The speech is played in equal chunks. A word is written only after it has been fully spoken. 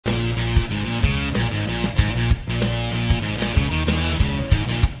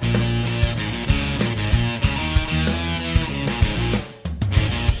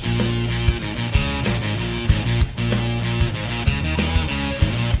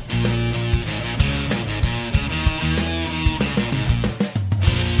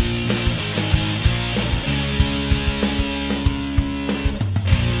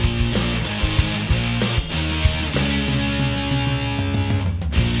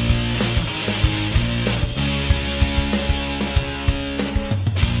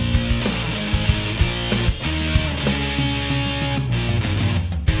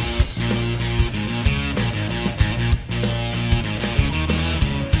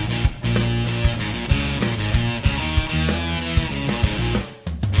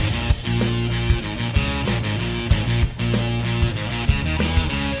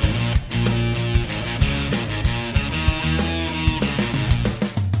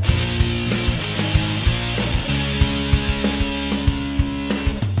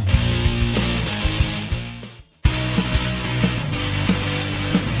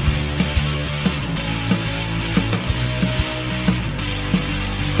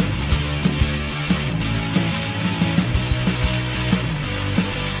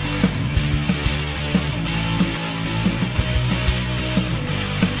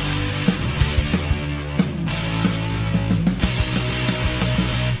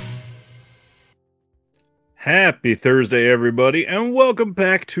Happy Thursday, everybody, and welcome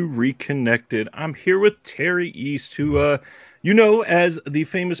back to Reconnected. I'm here with Terry East, who you know as the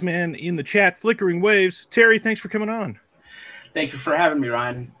famous man in the chat, Flickering Waves. Terry, thanks for coming on. Thank you for having me,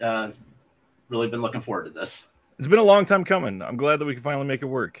 Ryan. Really been looking forward to this. It's been a long time coming. I'm glad that we can finally make it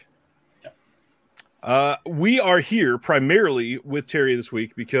work. We are here primarily with Terry this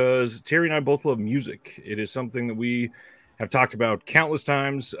week because Terry and I both love music. It is something that we have talked about countless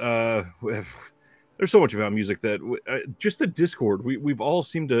times. There's so much about music that just the Discord, we've all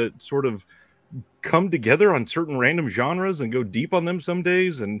seemed to sort of come together on certain random genres and go deep on them some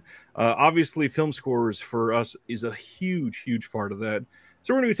days. And obviously film scores for us is a huge part of that.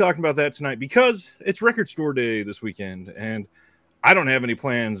 So we're going to be talking about that tonight because it's Record Store Day this weekend. And I don't have any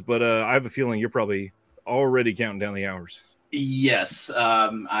plans, but I have a feeling you're probably already counting down the hours. Yes,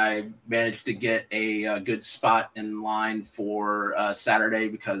 I managed to get a good spot in line for Saturday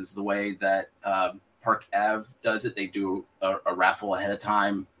because the way that Park Ave does it, they do a raffle ahead of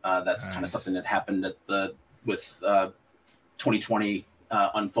time. That's nice. Kind of something that happened with 2020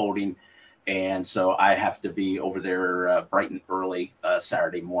 unfolding, and so I have to be over there bright and early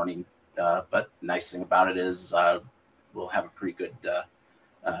Saturday morning. But nice thing about it is we'll have a pretty good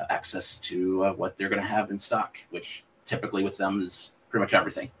access to what they're going to have in stock, which typically with them is pretty much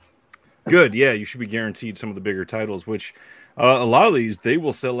everything. Good. Yeah, you should be guaranteed some of the bigger titles, which a lot of these, they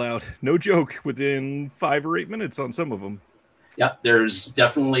will sell out, no joke, within 5 or 8 minutes on some of them. Yeah, there's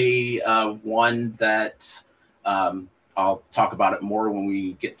definitely one that I'll talk about it more when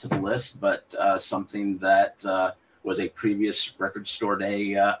we get to the list, but something that was a previous Record Store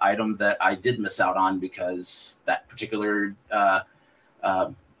Day item that I did miss out on because that particular,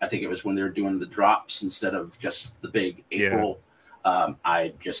 I think it was when they were doing the drops instead of just the big April. Yeah.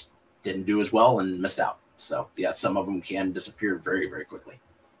 I just didn't do as well and missed out. So, yeah, some of them can disappear very, very quickly.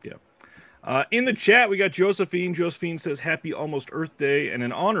 Yeah. In the chat, we got Josephine. Josephine says, Happy Almost Earth Day. And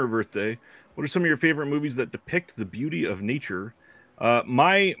in honor of Earth Day, what are some of your favorite movies that depict the beauty of nature?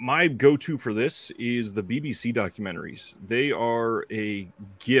 My go-to for this is the BBC documentaries. They are a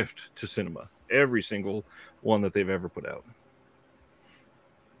gift to cinema. Every single one that they've ever put out.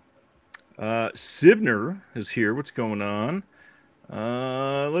 Sibner is here. What's going on?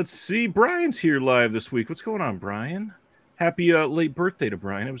 Let's see. Brian's here live this week. What's going on, Brian? Happy late birthday to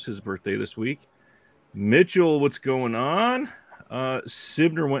Brian. It was his birthday this week. Mitchell, what's going on?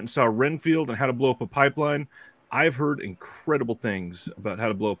 Sibner went and saw Renfield and How to Blow Up a Pipeline. I've heard incredible things about How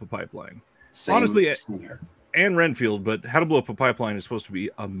to Blow Up a Pipeline. Honestly, and Renfield, but How to Blow Up a Pipeline is supposed to be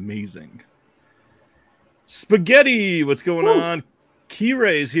amazing. Spaghetti, what's going on?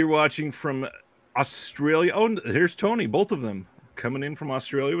 Kira is here watching from Australia. Oh, there's Tony. Both of them coming in from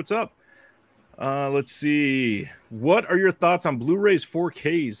Australia. What's up? Let's see. What are your thoughts on Blu-rays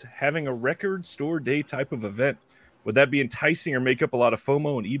 4Ks having a Record Store Day type of event? Would that be enticing or make up a lot of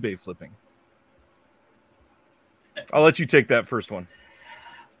FOMO and eBay flipping? I'll let you take that first one.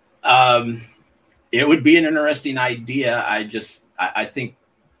 It would be an interesting idea. I think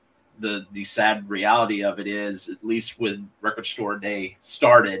the sad reality of it is, at least when Record Store Day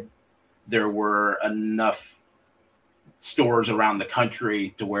started, there were enough stores around the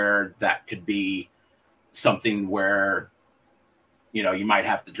country to where that could be something where, you know, you might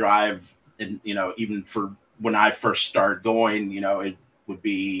have to drive, and, you know, even for when I first started going, you know, it would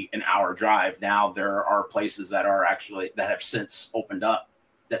be an hour drive. Now there are places that have since opened up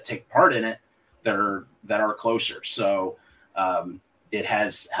that take part in it that are closer. So it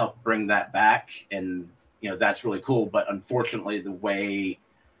has helped bring that back, and, you know, that's really cool. But unfortunately, the way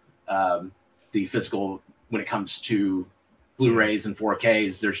the physical, when it comes to Blu-rays and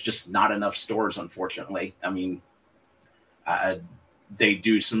 4Ks, there's just not enough stores, unfortunately. I mean, they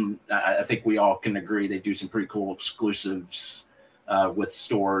do some, I think we all can agree, they do some pretty cool exclusives with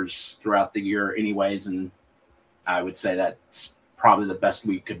stores throughout the year anyways. And I would say that's probably the best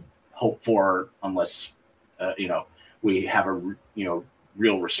we could hope for, unless, you know, we have a, you know,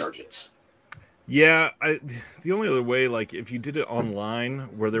 real resurgence. Yeah, the only other way, like if you did it online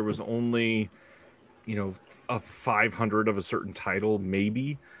where there was only, you know, a 500 of a certain title,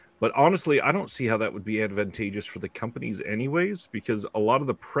 maybe. But honestly, I don't see how that would be advantageous for the companies anyways, because a lot of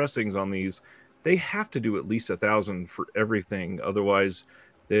the pressings on these, they have to do at least 1,000 for everything. Otherwise,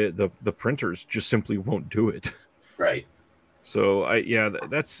 the printers just simply won't do it. Right. So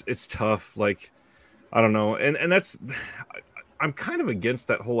it's tough. Like, I don't know. And that's, I'm kind of against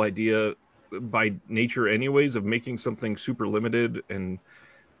that whole idea by nature anyways of making something super limited and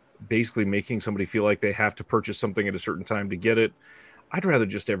basically making somebody feel like they have to purchase something at a certain time to get it. I'd rather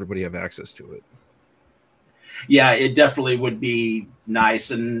just everybody have access to it. Yeah, it definitely would be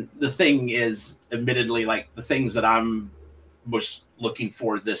nice. And the thing is, admittedly, like the things that was looking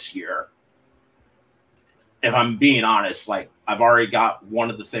for this year, if I'm being honest, like I've already got one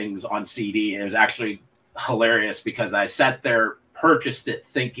of the things on CD, and it was actually hilarious because I sat there, purchased it,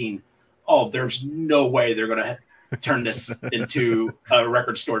 thinking, "Oh, there's no way they're going to turn this into a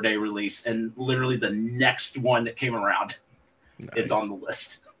Record Store Day release." And literally the next one that came around, it's on the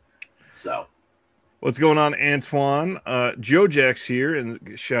list. So, what's going on, Antoine? Joe Jack's here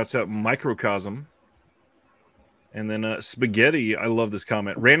and shouts out Microcosm. And then Spaghetti, I love this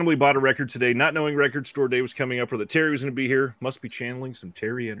comment. Randomly bought a record today, not knowing Record Store Day was coming up or that Terry was going to be here. Must be channeling some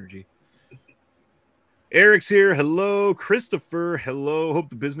Terry energy. Eric's here. Hello. Christopher. Hello. Hope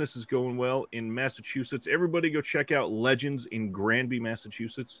the business is going well in Massachusetts. Everybody go check out Legends in Granby,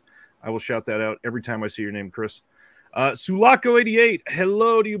 Massachusetts. I will shout that out every time I see your name, Chris. Sulaco88.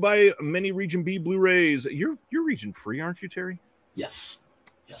 Hello. Do you buy many Region B Blu-rays? You're region free, aren't you, Terry? Yes.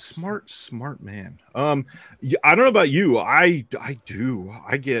 Smart man. I don't know about you. I do.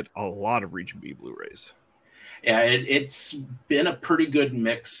 I get a lot of Region B Blu-rays. Yeah, it's been a pretty good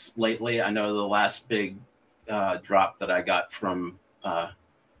mix lately. I know the last big drop that I got from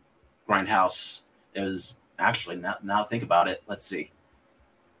Grindhouse is actually, now I think about it, let's see.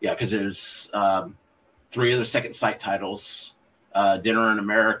 Yeah, because there's 3 of the Second Sight titles, Dinner in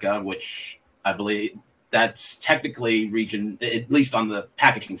America, which I believe that's technically region, at least on the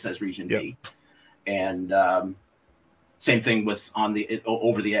packaging says Region B. And same thing with on the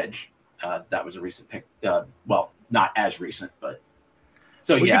Over the Edge. That was a recent pick. Well, not as recent, but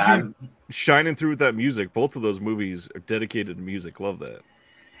so look yeah, I'm shining through with that music. Both of those movies are dedicated to music. Love that.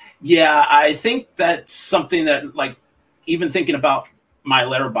 Yeah, I think that's something that, like, even thinking about my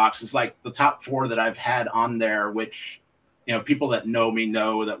letterbox is like the top 4 that I've had on there, which, you know, people that know me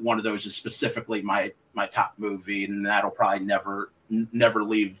know that one of those is specifically my top movie, and that'll probably never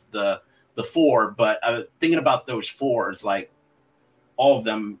leave the 4. But thinking about those 4 is like all of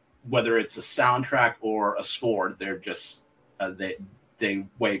them, whether it's a soundtrack or a score, they're just they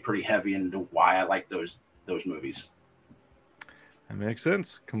weigh pretty heavy into why I like those movies. That makes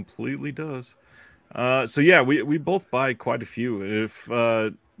sense. Completely does. So yeah, we both buy quite a few. If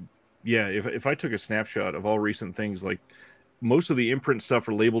I took a snapshot of all recent things, like most of the imprint stuff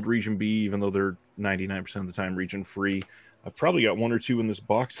are labeled Region B, even though they're 99% of the time region free. I've probably got 1 or 2 in this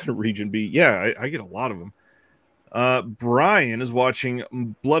box that are Region B. Yeah, I get a lot of them. Brian is watching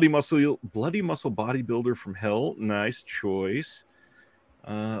Bloody Muscle Bodybuilder from Hell. Nice choice.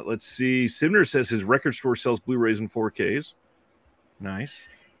 Let's see. Simner says his record store sells Blu-rays and 4Ks. Nice.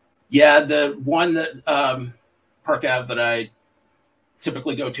 Yeah, the one that Park Ave that I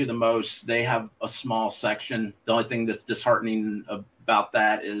typically go to the most, they have a small section. The only thing that's disheartening about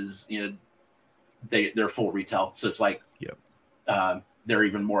that is, you know, they're full retail. So it's like, they're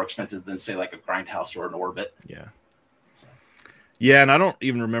even more expensive than, say, like a Grindhouse or an Orbit. Yeah. So. Yeah, and I don't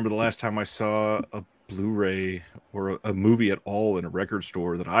even remember the last time I saw a Blu-ray or a movie at all in a record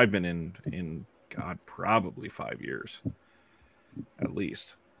store that I've been in God, probably 5 years at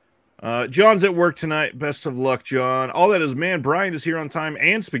least. John's at work tonight. Best of luck, John. All that is, man, Brian is here on time,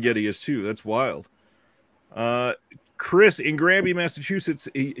 and Spaghetti is too. That's wild. Chris in Granby, Massachusetts,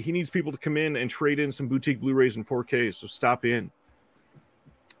 he needs people to come in and trade in some boutique Blu-rays and 4Ks, so stop in.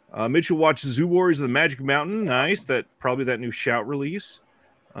 Mitchell watched Zoo Warriors of the Magic Mountain. Nice. Probably that new Shout release.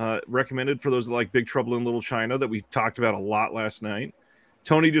 Recommended for those that like Big Trouble in Little China that we talked about a lot last night.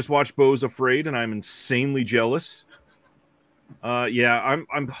 Tony just watched Beau's Afraid, and I'm insanely jealous.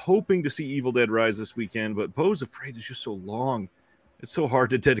 I'm hoping to see Evil Dead Rise this weekend, but Beau's Afraid is just so long. It's so hard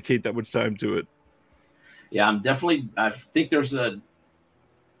to dedicate that much time to it. Yeah, I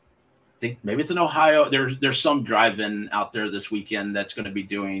think maybe it's in Ohio. There's some drive-in out there this weekend that's going to be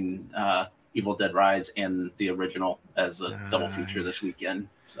doing Evil Dead Rise and the original as a double feature this weekend.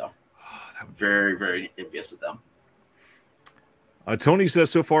 So very, very envious of them. Tony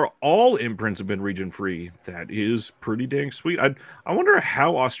says so far all imprints have been region free. That is pretty dang sweet. I wonder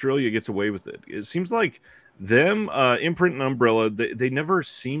how Australia gets away with it. It seems like them, Imprint and Umbrella, they never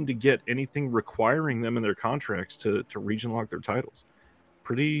seem to get anything requiring them in their contracts to region lock their titles.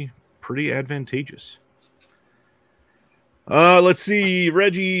 Pretty advantageous. Let's see.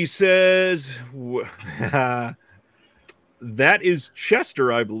 Reggie says that is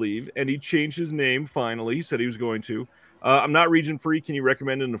Chester, I believe, and he changed his name finally. He said he was going to. I'm not region free. Can you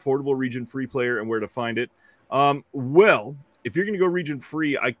recommend an affordable region free player and where to find it? Well, if you're going to go region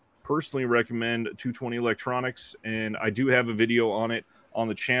free, I personally recommend 220 Electronics, and I do have a video on it on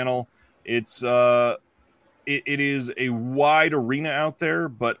the channel. It's it is a wide arena out there,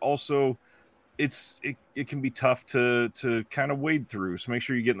 but also it can be tough to kind of wade through. So make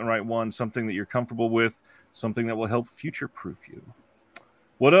sure you're getting the right one, something that you're comfortable with, something that will help future proof you.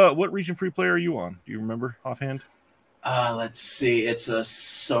 What region free player are you on? Do you remember offhand? Let's see. It's a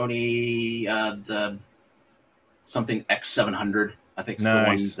Sony the something X700. I think it's the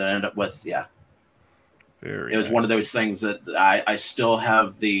one that I ended up with. Yeah. It was one of those things that I still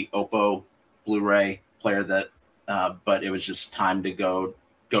have the Oppo Blu-ray player that, but it was just time to go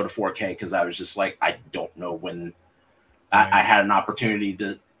to 4K because I was just like, I don't know when I had an opportunity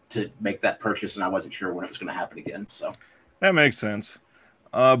to make that purchase and I wasn't sure when it was going to happen again. So that makes sense.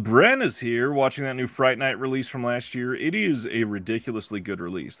 Bren is here watching that new Fright Night release from last year. It is a ridiculously good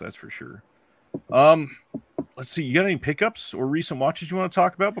release, that's for sure. Let's see, you got any pickups or recent watches you want to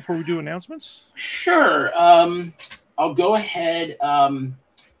talk about before we do announcements? Sure. I'll go ahead.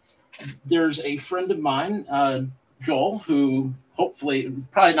 There's a friend of mine, Joel, who hopefully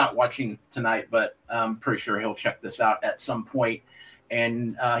probably not watching tonight, but I'm pretty sure he'll check this out at some point.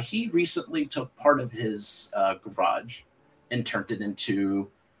 And he recently took part of his garage and turned it into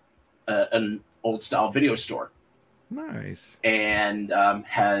an old style video store. Nice. And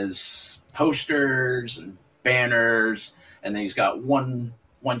has posters and banners, and then he's got one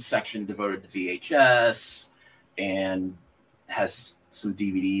section devoted to VHS, and has some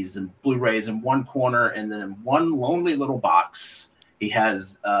DVDs and Blu-rays in one corner, and then in one lonely little box he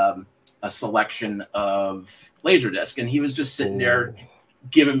has a selection of Laserdisc. And he was just sitting there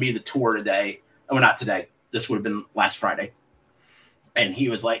giving me the tour today. Oh, not today. This would have been last Friday. And he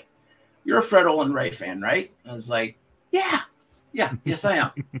was like, "You're a Fred Olen Ray fan, right?" I was like, Yeah, yes, I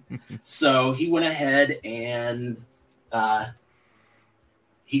am. So he went ahead and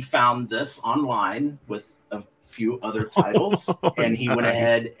he found this online with a few other titles, and he went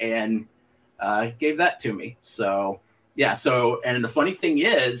ahead and gave that to me. So yeah. So, and the funny thing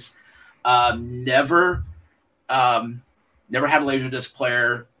is, never had a Laserdisc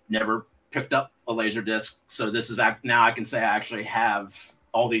player, never picked up a Laserdisc. So this is now I can say I actually have,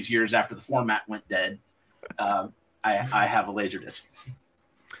 all these years after the format went dead, I have a Laserdisc.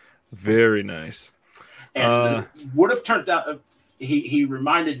 Very nice. And would have turned out. He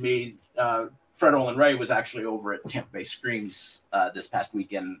reminded me. Fred Olen Ray was actually over at Tampa Bay Screams this past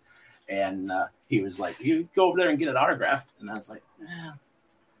weekend, and he was like, "You go over there and get it autographed." And I was like,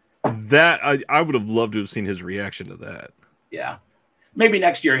 "That I would have loved to have seen his reaction to that." Yeah, maybe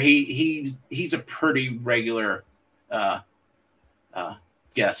next year. He's a pretty regular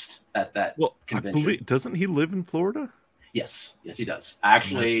guest at that convention. Doesn't he live in Florida? Yes, he does.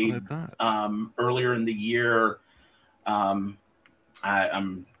 Actually, earlier in the year, I'm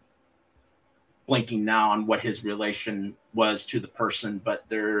blanking now on what his relation was to the person, but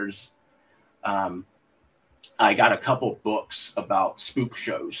there's I got a couple books about spook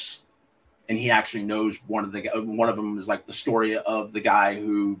shows, and he actually knows one of them is like the story of the guy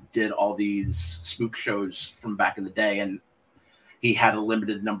who did all these spook shows from back in the day, and he had a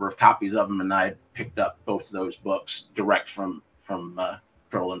limited number of copies of them, and I picked up both of those books direct from Fred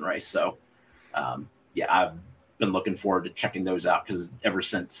Olen Ray. So, I've been looking forward to checking those out because ever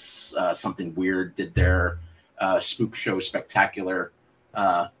since Something Weird did their Spook Show Spectacular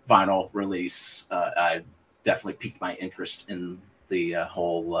vinyl release, I definitely piqued my interest in the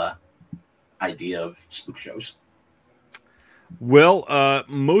whole idea of spook shows. Well,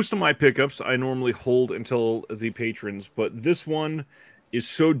 most of my pickups I normally hold until the patrons, but this one is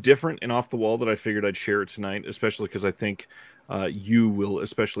so different and off the wall that I figured I'd share it tonight, especially because I think you will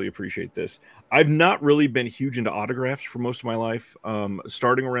especially appreciate this. I've not really been huge into autographs for most of my life.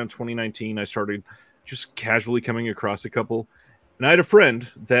 Starting around 2019, I started just casually coming across a couple, and I had a friend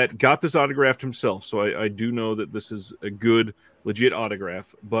that got this autographed himself, so I do know that this is a good, legit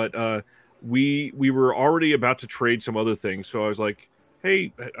autograph, but we were already about to trade some other things. So I was like,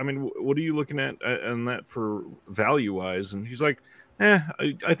 "Hey, I mean, what are you looking at on that for value wise?" And he's like,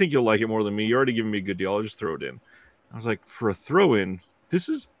 I think you'll like it more than me. You're already giving me a good deal. I'll just throw it in. I was like, for a throw in, this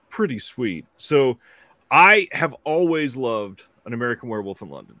is pretty sweet. So I have always loved An American Werewolf in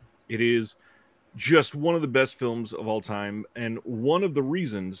London. It is just one of the best films of all time. And one of the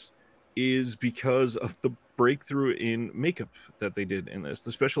reasons is because of the breakthrough in makeup that they did in this.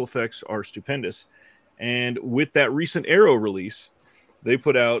 The special effects are stupendous. And with that recent Arrow release, they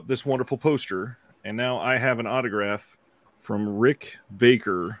put out this wonderful poster. And now I have an autograph from Rick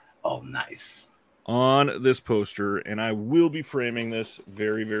Baker. Oh, nice. On this poster. And I will be framing this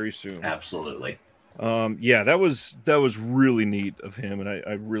very, very soon. Absolutely. That was really neat of him. And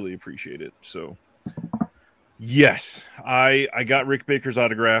I really appreciate it. So yes, I got Rick Baker's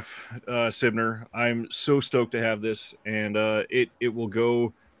autograph, Sibner. I'm so stoked to have this, and it will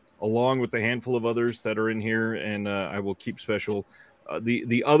go along with the handful of others that are in here, and I will keep special.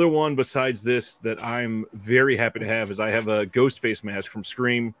 The other one besides this that I'm very happy to have is I have a Ghostface mask from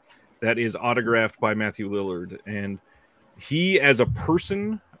Scream that is autographed by Matthew Lillard, and he as a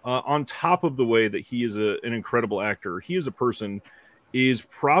person, on top of the way that he is an incredible actor, he as a person is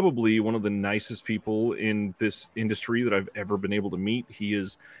probably one of the nicest people in this industry that I've ever been able to meet. He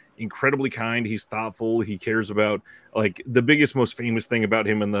is incredibly kind. He's thoughtful. He cares about, like, the biggest, most famous thing about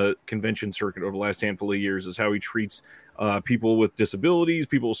him in the convention circuit over the last handful of years is how he treats people with disabilities,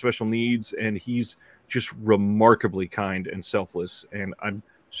 people with special needs, and he's just remarkably kind and selfless. And I'm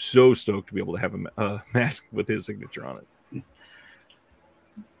so stoked to be able to have a mask with his signature on it.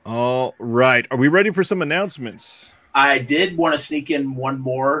 All right. Are we ready for some announcements? I did want to sneak in one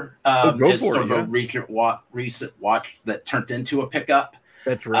more. It's sort of a recent watch that turned into a pickup.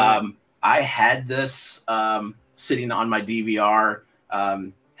 That's right. I had this sitting on my DVR,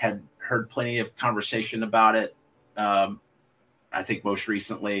 had heard plenty of conversation about it. I think most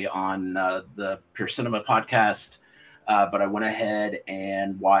recently on the Pure Cinema podcast. But I went ahead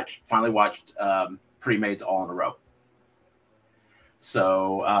and finally watched Pre-Made's All in a Row.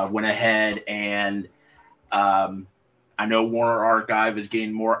 So went ahead and I know Warner Archive is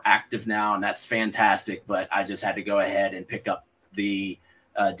getting more active now, and that's fantastic. But I just had to go ahead and pick up the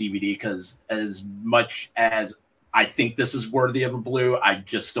DVD because as much as I think this is worthy of a blue, I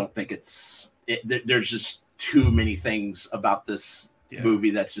just don't think there's just too many things about this movie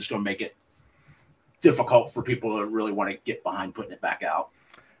that's just going to make it difficult for people to really want to get behind putting it back out.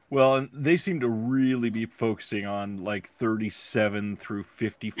 Well, and they seem to really be focusing on like 37 through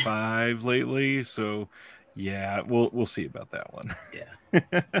 55 lately. So, yeah, we'll see about that one.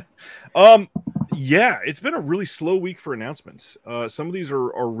 Yeah. Yeah, it's been a really slow week for announcements. Some of these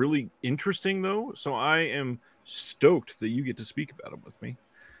are really interesting, though. So I am stoked that you get to speak about them with me.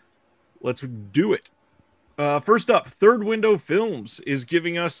 Let's do it. First up, Third Window Films is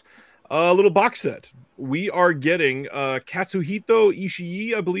giving us a little box set. We are getting Katsuhito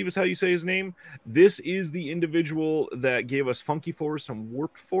Ishii, I believe is how you say his name. This is the individual that gave us Funky Forest and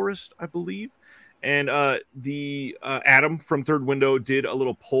Warped Forest, I believe. And the Adam from Third Window did a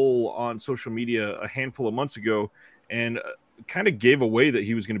little poll on social media a handful of months ago and kind of gave away that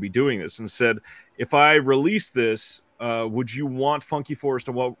he was going to be doing this and said, if I release this, would you want Funky Forest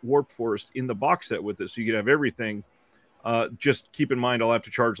and Warped Forest in the box set with this so you could have everything? Just keep in mind, I'll have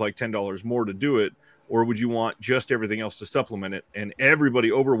to charge like $10 more to do it. Or would you want just everything else to supplement it? And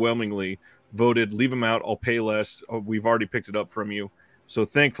everybody overwhelmingly voted, leave them out. I'll pay less. Oh, we've already picked it up from you. So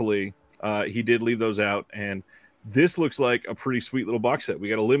thankfully, he did leave those out. And this looks like a pretty sweet little box set. We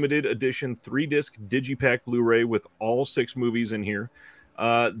got a limited edition 3-disc Digipack Blu-ray with all 6 movies in here.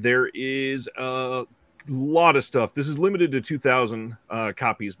 There is a lot of stuff. This is limited to 2,000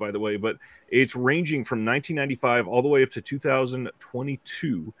 copies, by the way, but it's ranging from 1995 all the way up to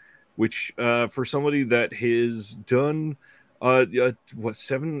 2022, which for somebody that has done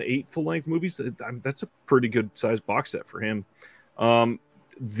 7, 8 full-length movies, that's a pretty good sized box set for him.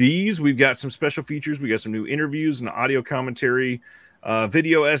 We've got some special features. We got some new interviews and audio commentary,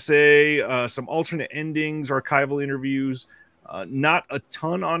 video essay, some alternate endings, archival interviews. Not a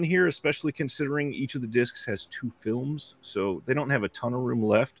ton on here, especially considering each of the discs has 2 films, so they don't have a ton of room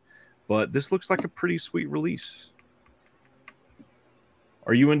left, but this looks like a pretty sweet release.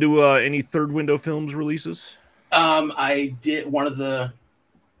 Are you into any Third Window Films releases? I did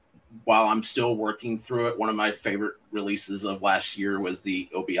while I'm still working through it, one of my favorite releases of last year was the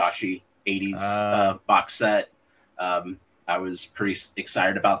Obayashi 80s box set. I was pretty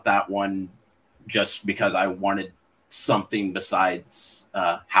excited about that one just because I wanted something besides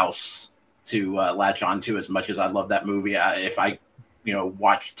House to latch onto. As much as I love that movie, if I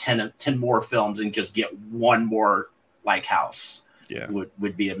watch 10 more films and just get one more like House,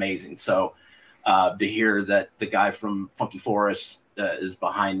 would be amazing. So to hear that the guy from Funky Forest is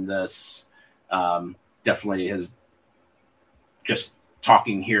behind this, definitely has, just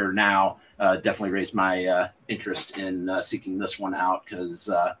talking here now, definitely raised my interest in seeking this one out, because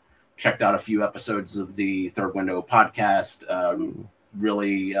checked out a few episodes of the Third Window podcast.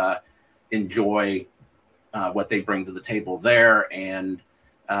 Really enjoy what they bring to the table there. And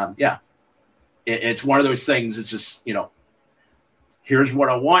it's one of those things. It's just, here's what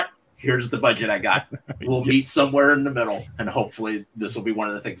I want. Here's the budget I got. We'll meet somewhere in the middle. And hopefully this will be one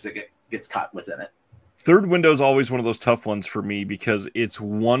of the things that gets caught within it. Third Window is always one of those tough ones for me because it's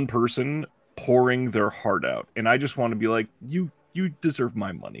one person pouring their heart out. And I just want to be like, you deserve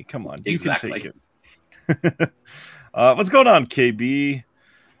my money. Come on. Exactly. You can take it. What's going on, KB?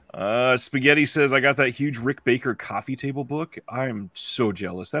 Spaghetti says, I got that huge Rick Baker coffee table book. I'm so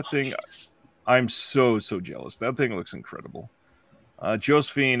jealous. That thing, I'm so jealous. That thing looks incredible.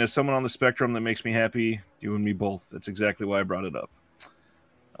 Josephine, as someone on the spectrum that makes me happy, you and me both. That's exactly why I brought it up.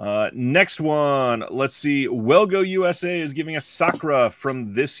 Next one, let's see. Wellgo USA is giving us Sakura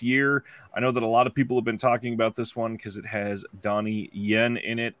from this year. I know that a lot of people have been talking about this one because it has Donnie Yen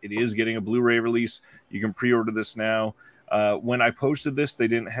in it. It is getting a Blu-ray release. You can pre-order this now. When I posted this, they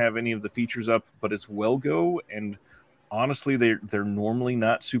didn't have any of the features up, but it's Wellgo, and honestly, they're normally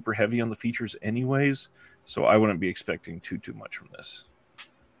not super heavy on the features anyways, so I wouldn't be expecting too much from this.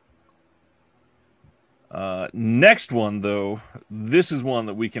 Next one, though, this is one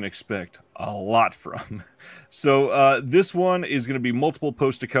that we can expect a lot from. So this one is going to be multiple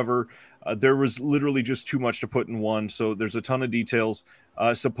posts to cover. There was literally just too much to put in one, so there's a ton of details.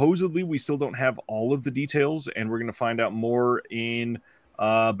 Supposedly, we still don't have all of the details, and we're going to find out more in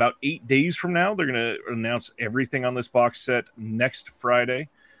about 8 days from now. They're going to announce everything on this box set next Friday.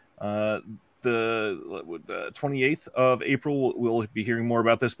 The 28th of April, we'll be hearing more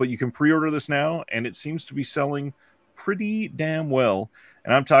about this, but you can pre-order this now, and it seems to be selling pretty damn well.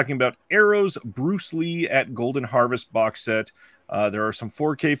 And I'm talking about Arrow's Bruce Lee at Golden Harvest box set. There are some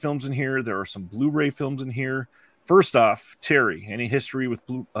 4K films in here. There are some Blu-ray films in here. First off, Terry, any history with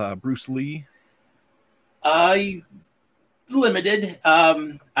Bruce Lee? Limited.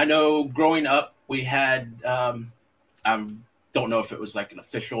 I know growing up we had don't know if it was like an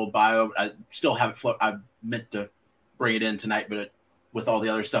official bio. I still have it I meant to bring it in tonight, but with all the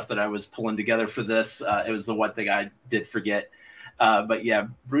other stuff that I was pulling together for this, it was the one thing I did forget. But yeah,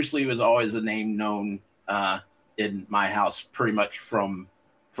 Bruce Lee was always a name known in my house pretty much from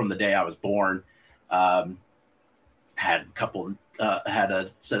the day I was born. Had a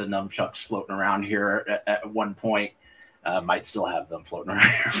set of nunchucks floating around here at one point. Might still have them floating around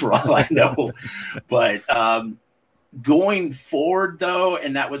here for all I know. But going forward, though,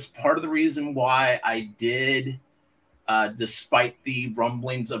 and that was part of the reason why I did, despite the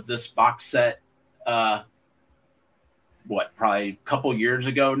rumblings of this box set, probably a couple years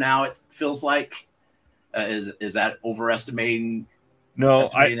ago now, it feels like. Is that overestimating? No,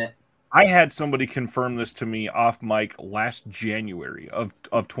 I had somebody confirm this to me off mic last January of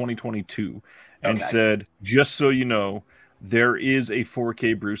 2022 and said, just so you know, there is a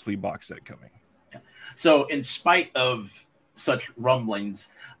 4K Bruce Lee box set coming. So in spite of such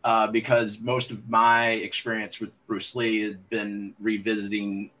rumblings, because most of my experience with Bruce Lee had been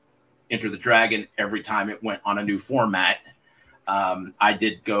revisiting Enter the Dragon every time it went on a new format, I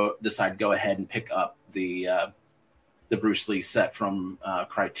did decide to go ahead and pick up the Bruce Lee set from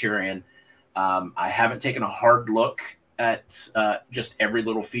Criterion. I haven't taken a hard look at just every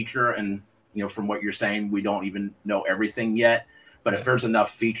little feature, and from what you're saying, we don't even know everything yet. But if there's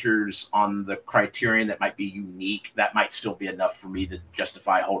enough features on the Criterion that might be unique, that might still be enough for me to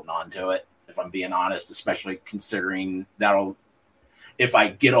justify holding on to it, if I'm being honest, especially considering if I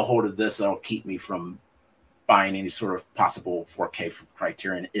get a hold of this, that'll keep me from buying any sort of possible 4K from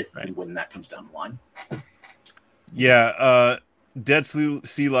Criterion and when that comes down the line. Yeah, Dead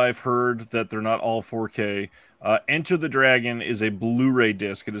Sea Life heard that they're not all 4K. Enter the Dragon is a Blu-ray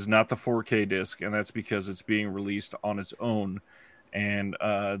disc. It is not the 4K disc, and that's because it's being released on its own. And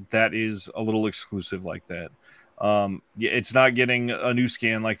that is a little exclusive like that. It's not getting a new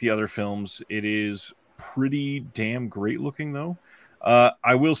scan like the other films. It is pretty damn great looking, though.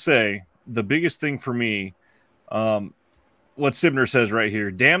 I will say, the biggest thing for me, what Sibner says right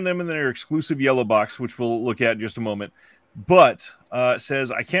here, damn them in their exclusive yellow box, which we'll look at in just a moment. But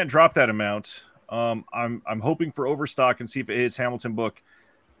says, I can't drop that amount. I'm hoping for overstock and see if it hits Hamilton book.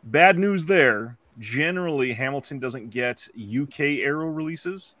 Bad news there. Generally, Hamilton doesn't get UK Arrow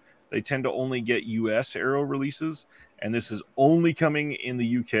releases. They tend to only get US Arrow releases, and this is only coming in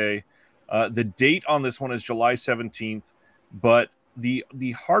the UK. The date on this one is July 17th, but the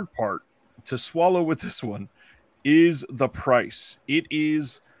hard part to swallow with this one is the price. It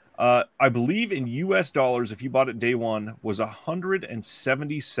is, I believe in US dollars, if you bought it day one, was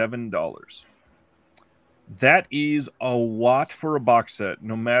 $177. That is a lot for a box set,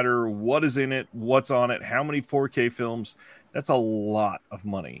 no matter what is in it, what's on it, how many 4K films. That's a lot of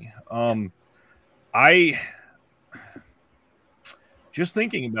money. I just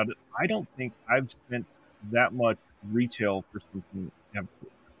thinking about it, I don't think I've spent that much retail for something ever.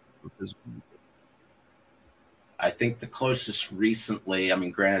 I think the closest recently, I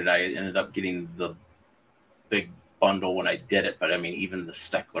mean, granted, I ended up getting the big bundle when I did it, but I mean, even the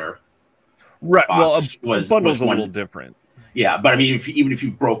Steckler. Right. Well, a bundle's a little different. Yeah, but I mean, even if you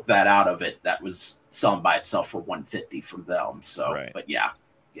broke that out of it, that was selling by itself for $150 from them. So, right. But yeah.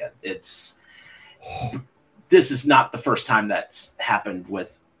 Yeah, this is not the first time that's happened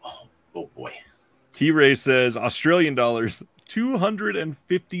with. Oh boy. Key Ray says Australian dollars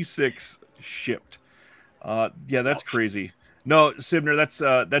 256 shipped. Yeah, that's crazy. No, Sibner,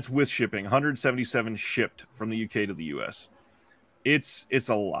 that's with shipping. 177 shipped from the UK to the US. It's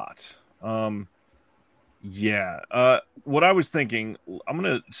a lot. Yeah. What I was thinking, I'm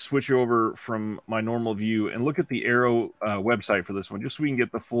gonna switch over from my normal view and look at the Arrow website for this one, just so we can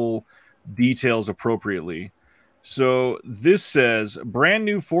get the full details appropriately. So this says brand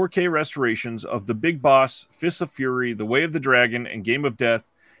new 4K restorations of The Big Boss, Fists of Fury, The Way of the Dragon, and Game of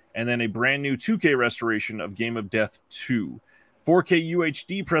Death, and then a brand new 2K restoration of Game of Death 2. 4K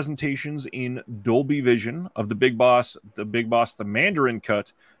UHD presentations in Dolby Vision of The Big Boss, The Mandarin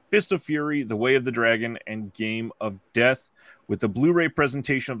Cut, Fist of Fury, The Way of the Dragon, and Game of Death, with the Blu-ray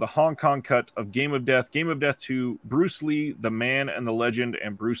presentation of the Hong Kong cut of Game of Death 2, Bruce Lee, The Man and the Legend,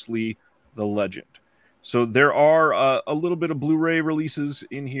 and Bruce Lee, The Legend. So there are a little bit of Blu-ray releases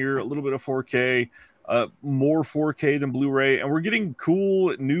in here, a little bit of 4K, more 4K than Blu-ray, and we're getting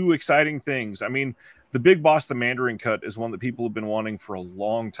cool, new, exciting things. I mean, The Big Boss, The Mandarin Cut is one that people have been wanting for a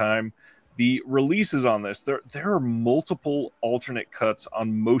long time. The releases on this, there are multiple alternate cuts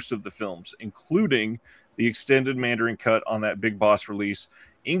on most of the films, including the extended Mandarin cut on that Big Boss release,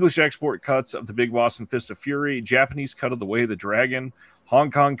 English export cuts of The Big Boss and Fist of Fury, Japanese cut of The Way of the Dragon, Hong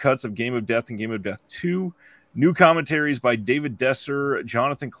Kong cuts of Game of Death and Game of Death 2, new commentaries by David Desser,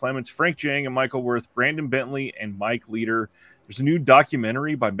 Jonathan Clements, Frank Jang and Michael Worth, Brandon Bentley, and Mike Leader. There's a new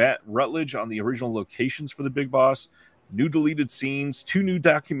documentary by Matt Rutledge on the original locations for The Big Boss, new deleted scenes, 2 new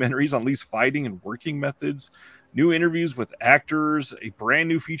documentaries on Lee's fighting and working methods, new interviews with actors, a brand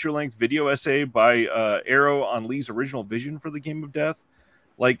new feature-length video essay by Arrow on Lee's original vision for the Game of Death.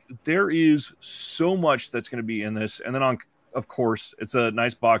 Like, there is so much that's going to be in this. And then, of course, it's a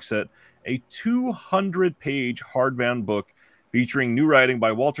nice box set, a 200-page hardbound book featuring new writing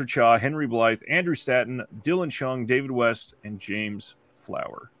by Walter Chaw, Henry Blythe, Andrew Stanton, Dylan Chung, David West, and James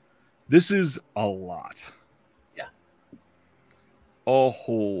Flower. This is a lot. Yeah. A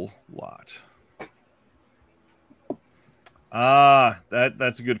whole lot.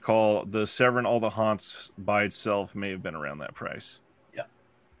 That's a good call. The Severin All the Haunts by itself may have been around that price. Yeah.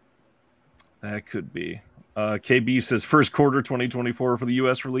 That could be. KB says first quarter 2024 for the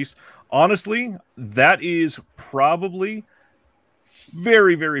US release. Honestly, that is probably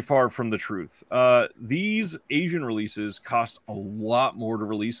very, very far from the truth. These Asian releases cost a lot more to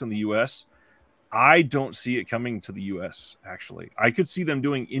release in the US. I don't see it coming to the US, actually. I could see them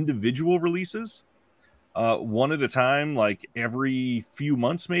doing individual releases, one at a time, like every few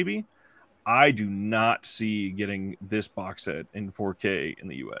months, maybe. I do not see getting this box set in 4K in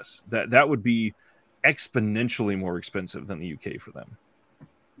the US. That would be exponentially more expensive than the UK for them.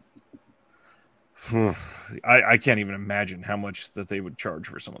 I can't even imagine how much that they would charge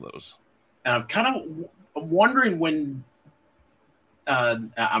for some of those. And I'm kind of wondering when,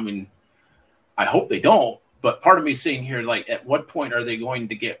 I mean, I hope they don't, but part of me sitting here, like, at what point are they going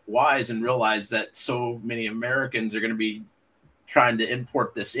to get wise and realize that so many Americans are going to be trying to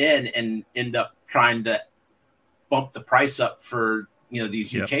import this in and end up trying to bump the price up for,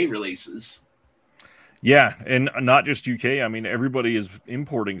 these UK releases? Yeah, and not just UK. I mean, everybody is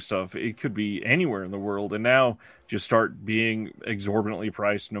importing stuff. It could be anywhere in the world. And now just start being exorbitantly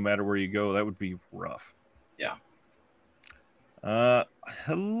priced no matter where you go. That would be rough. Yeah.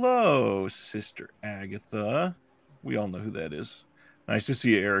 Hello, Sister Agatha. We all know who that is. Nice to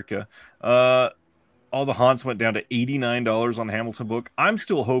see you, Erica. All the Haunts went down to $89 on Hamilton book. I'm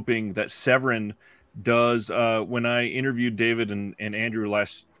still hoping that Severin does. When I interviewed David and Andrew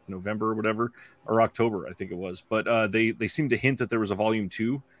last November or whatever, or October, I think it was, but they seemed to hint that there was a volume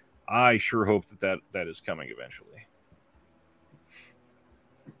 2. I sure hope that is coming eventually.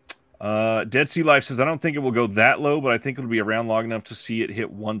 Dead Sea Life says, I don't think it will go that low, but I think it'll be around long enough to see it hit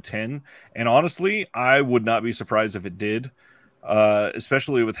 110. And honestly, I would not be surprised if it did,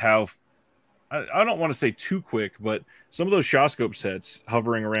 especially with how, I don't want to say too quick, but some of those Shawscope sets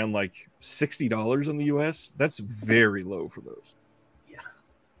hovering around like $60 in the US, that's very low for those.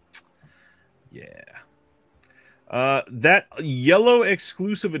 Yeah. That yellow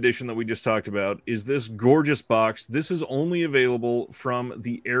exclusive edition that we just talked about is this gorgeous box. This is only available from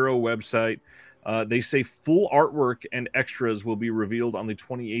the Arrow website. They say full artwork and extras will be revealed on the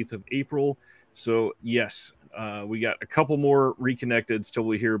 28th of April. So, yes, we got a couple more reconnected till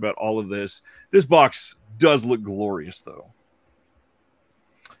we hear about all of this. This box does look glorious, though.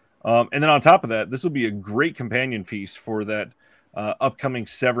 And then on top of that, this will be a great companion piece for that upcoming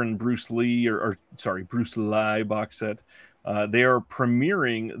Severin Bruce Lee Bruce Lee box set, They are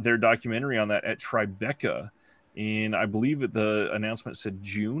premiering their documentary on that at Tribeca, and I believe the announcement said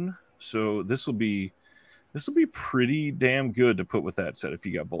June. So this will be pretty damn good to put with that set if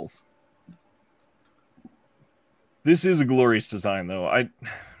you got both. This is a glorious design, though. I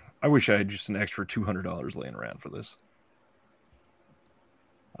wish I had just an extra $200 laying around for this.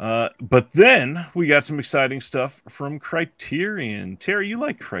 But then we got some exciting stuff from Criterion. Terry, you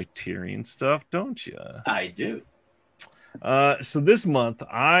like Criterion stuff, don't you? I do. So this month,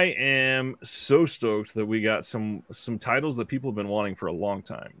 I am so stoked that we got some titles that people have been wanting for a long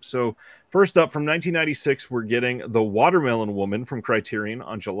time. So first up, from 1996, we're getting The Watermelon Woman from Criterion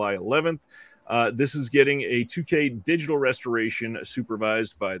on July 11th. This is getting a 2K digital restoration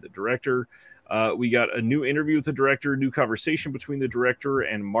supervised by the director. We got a new interview with the director, new conversation between the director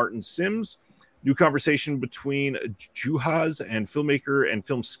and Martin Sims, new conversation between Juhas and filmmaker and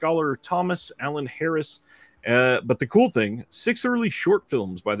film scholar Thomas Allen Harris. But the cool thing, 6 early short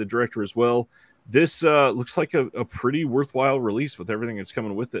films by the director as well. This looks like a pretty worthwhile release with everything that's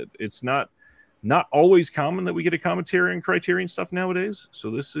coming with it. It's not always common that we get a commentary on Criterion stuff nowadays,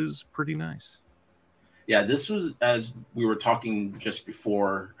 so this is pretty nice. Yeah, this was, as we were talking just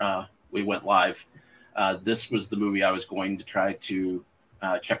before we went live, this was the movie I was going to try to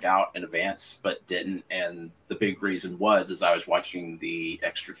check out in advance, but didn't. And the big reason was I was watching the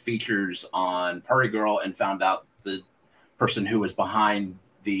extra features on Party Girl and found out the person who was behind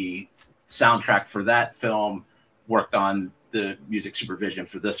the soundtrack for that film worked on the music supervision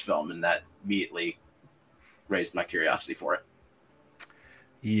for this film, and that immediately raised my curiosity for it.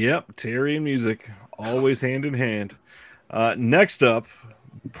 Yep, Terry and music, always hand in hand. Next up,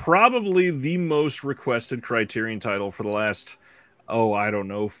 probably the most requested Criterion title for the last,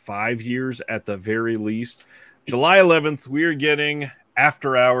 5 years at the very least. July 11th, we are getting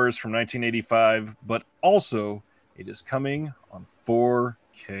After Hours from 1985, but also it is coming on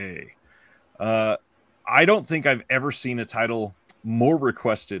 4K. I don't think I've ever seen a title more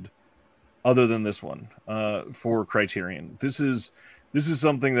requested other than this one for Criterion. This is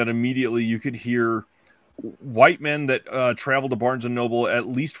something that immediately you could hear white men that travel to Barnes & Noble at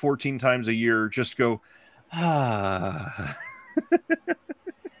least 14 times a year just go, ah.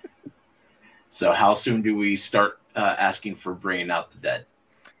 So how soon do we start asking for Bringing Out the Dead?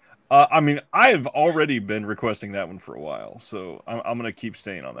 I have already been requesting that one for a while, so I'm going to keep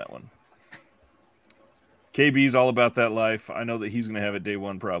staying on that one. KB's all about that life. I know that he's going to have it day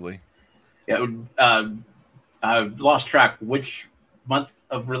one probably. Yeah, I've lost track. Which month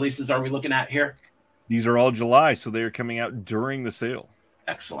of releases are we looking at here? These are all July, so they are coming out during the sale.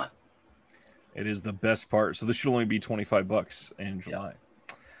 Excellent. It is the best part. So this should only be $25 in July.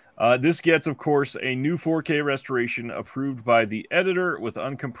 Yeah. This gets, of course, a new 4K restoration approved by the editor with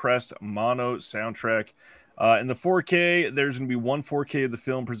uncompressed mono soundtrack. In the 4K, there's going to be one 4K of the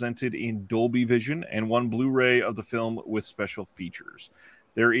film presented in Dolby Vision and one Blu-ray of the film with special features.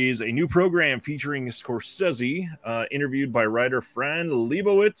 There is a new program featuring Scorsese, interviewed by writer Fran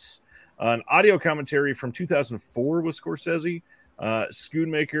Lebowitz, an audio commentary from 2004 with Scorsese,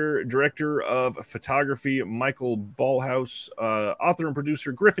 Schoonmaker, director of photography Michael Ballhaus, author and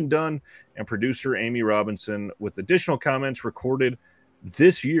producer Griffin Dunn, and producer Amy Robinson, with additional comments recorded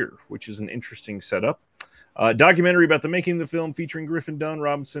this year, which is an interesting setup. Documentary about the making of the film featuring Griffin Dunn,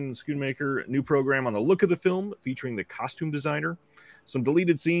 Robinson, and Schoonmaker. New program on the look of the film featuring the costume designer. Some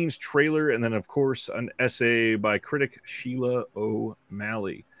deleted scenes, trailer, and then, of course, an essay by critic Sheila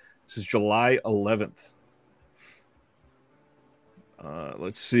O'Malley. This is July 11th.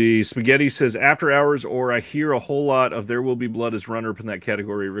 Let's see. Spaghetti says After Hours, or I hear a whole lot of There Will Be Blood as runner-up in that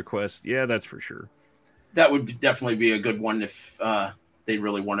category request. Yeah, that's for sure. That would definitely be a good one if they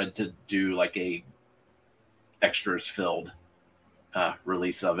really wanted to do like a extras filled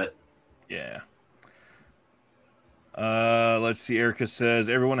release of it. Yeah. Let's see. Erica says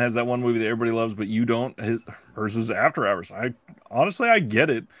everyone has that one movie that everybody loves, but you don't. Hers is After Hours. I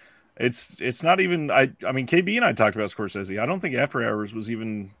get it. It's not even. I mean, KB and I talked about Scorsese. I don't think After Hours was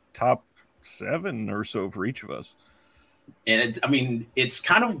even top 7 or so for each of us. And it's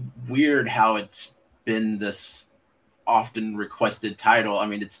kind of weird how it's been this often requested title. I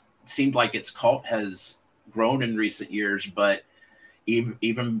mean, it seemed like its cult has grown in recent years, but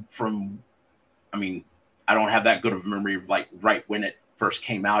even from, I don't have that good of a memory like right when it first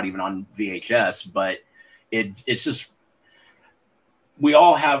came out, even on VHS, but it's just, we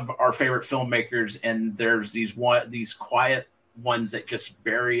all have our favorite filmmakers, and there's these quiet ones that just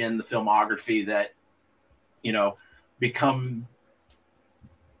bury in the filmography that, become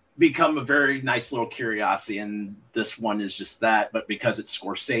a very nice little curiosity. And this one is just that, but because it's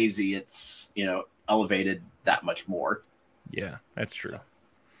Scorsese, it's, elevated that much more. Yeah, that's true.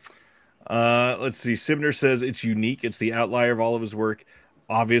 Let's see. Sibner says it's unique. It's the outlier of all of his work.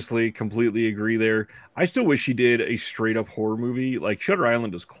 Obviously, completely agree there. I still wish he did a straight up horror movie. Like Shutter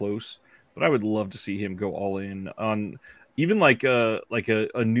Island is close, but I would love to see him go all in on even like a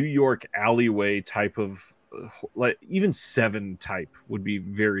New York alleyway type of like even Seven type would be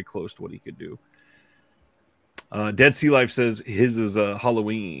very close to what he could do. Dead Sea Life says his is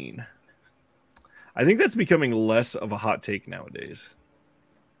Halloween. I think that's becoming less of a hot take nowadays.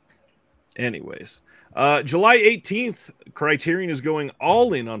 Anyways, July 18th, Criterion is going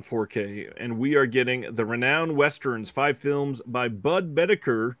all in on 4K, and we are getting the renowned Westerns, 5 films by Bud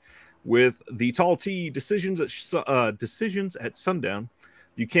Bedecker, with The Tall T, Decisions at Sundown,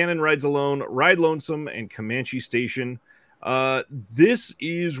 Buchanan Rides Alone, Ride Lonesome, and Comanche Station. This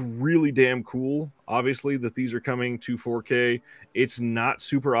is really damn cool. Obviously, that these are coming to 4K. It's not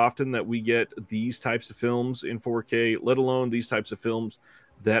super often that we get these types of films in 4K, let alone these types of films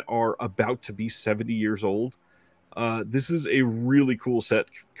that are about to be 70 years old. This is a really cool set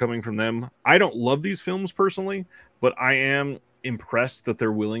coming from them. I don't love these films personally, but I am impressed that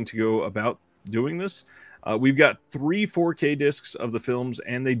they're willing to go about doing this. We've got 3 4K discs of the films,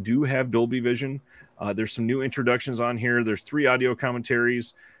 and they do have Dolby Vision. There's some new introductions on here. There's 3 audio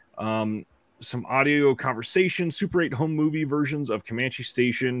commentaries, some audio conversation, Super 8 home movie versions of Comanche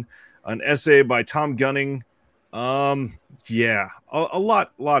Station, an essay by Tom Gunning. Yeah, a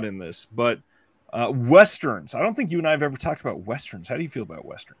lot in this, but Westerns. I don't think you and I have ever talked about Westerns. How do you feel about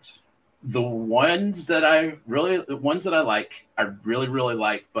Westerns? The ones that I like, I really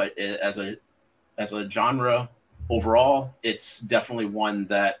like, but as a genre overall, it's definitely one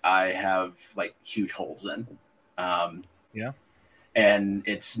that I have like huge holes in. Yeah. And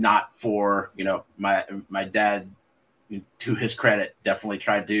it's not for, my dad, to his credit, definitely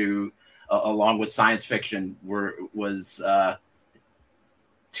tried to, along with science fiction, was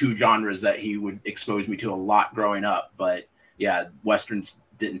 2 genres that he would expose me to a lot growing up. But yeah, Westerns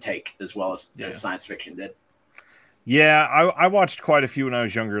didn't take as well as science fiction did. Yeah, I watched quite a few when I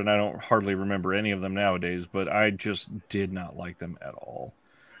was younger, and I don't hardly remember any of them nowadays, but I just did not like them at all.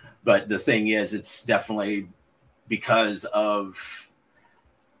 But the thing is, it's definitely because of,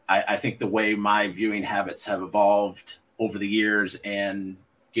 I think, the way my viewing habits have evolved over the years, and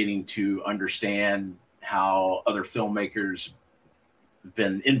getting to understand how other filmmakers have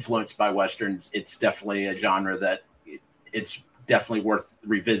been influenced by Westerns. It's definitely a genre that it's definitely worth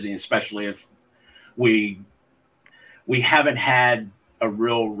revisiting, especially if we haven't had a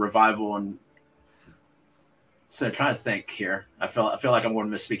real revival. And so I'm trying to think here. I feel like I'm going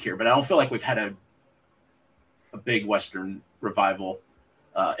to misspeak here, but I don't feel like we've had a big Western revival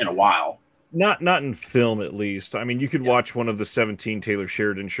in a while. Not in film, at least. I mean, you could watch one of the 17 Taylor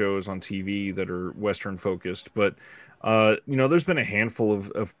Sheridan shows on TV that are Western focused, but there's been a handful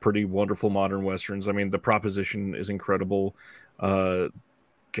of pretty wonderful modern Westerns. I mean, The Proposition is incredible.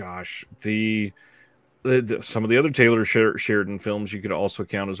 Gosh, some of the other Taylor Sheridan films you could also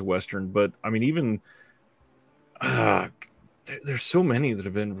count as a Western, but I mean, even there's so many that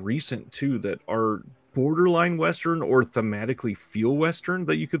have been recent too that are borderline Western or thematically feel Western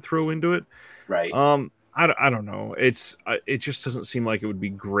that you could throw into it. Right. I don't know. It just doesn't seem like it would be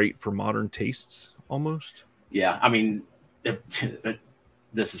great for modern tastes almost. Yeah. I mean,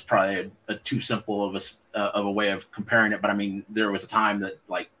 this is probably a too simple of a way of comparing it, but I mean, there was a time that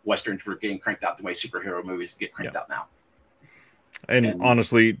like Westerns were getting cranked out the way superhero movies get cranked out now. And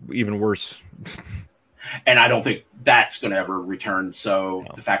honestly, even worse. And I don't think that's going to ever return. So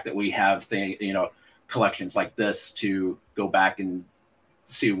the fact that we have collections like this to go back and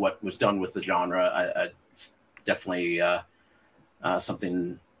see what was done with the genre, it's definitely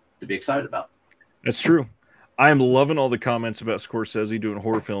something to be excited about. That's true. I am loving all the comments about Scorsese doing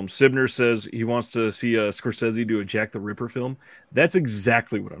horror films. Sibner says he wants to see Scorsese do a Jack the Ripper film. That's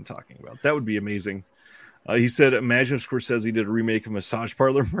exactly what I'm talking about. That would be amazing. He said, imagine if Scorsese did a remake of Massage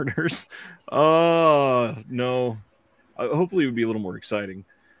Parlor Murders. No. Hopefully it would be a little more exciting.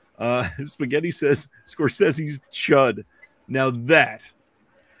 Spaghetti says Scorsese's Chud. Now that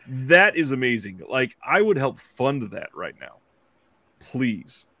is amazing. Like, I would help fund that right now.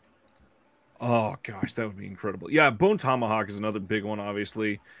 Please. Oh gosh, that would be incredible. Yeah, Bone Tomahawk is another big one,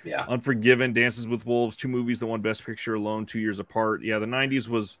 obviously. Yeah. Unforgiven, Dances with Wolves, 2 movies that won Best Picture alone 2 years apart. Yeah, the 90s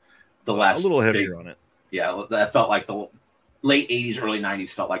was the last a little heavier on it. Yeah, that felt like the late 80s, early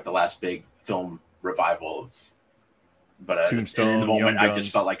 90s felt like the last big film revival of. But Tombstone, in the moment, I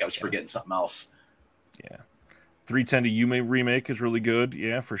just felt like I was forgetting something else. Yeah. 310 to Yuma remake is really good.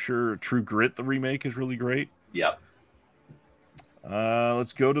 Yeah, for sure. True Grit, the remake, is really great. Yep.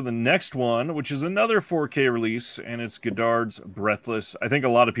 Let's go to the next one, which is another 4K release, and it's Godard's Breathless. I think a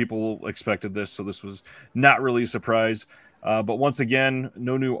lot of people expected this, so this was not really a surprise. But once again,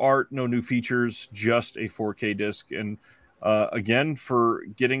 no new art, no new features, just a 4K disc. And again, for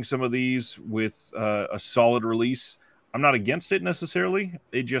getting some of these with a solid release, I'm not against it necessarily.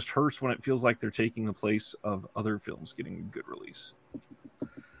 It just hurts when it feels like they're taking the place of other films getting a good release.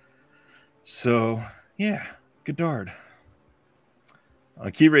 So, yeah, Godard.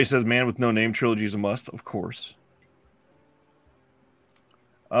 Key-Ray says, Man with No Name trilogy is a must, of course.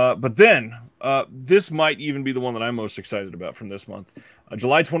 But then, this might even be the one that I'm most excited about from this month.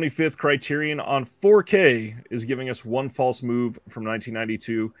 July 25th, Criterion on 4K is giving us One False Move from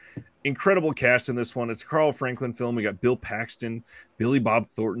 1992. Incredible cast in this one. It's a Carl Franklin film. We got Bill Paxton, Billy Bob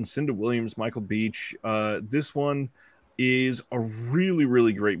Thornton, Cinda Williams, Michael Beach. This one is a really,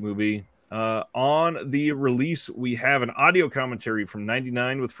 really great movie. On the release, we have an audio commentary from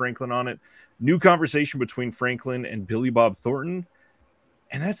 99 with Franklin on it. New conversation between Franklin and Billy Bob Thornton.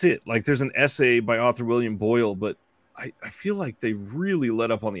 And that's it. Like, there's an essay by author William Boyle, but I feel like they really let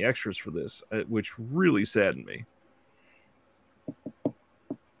up on the extras for this, which really saddened me.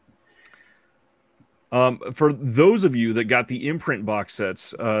 For those of you that got the imprint box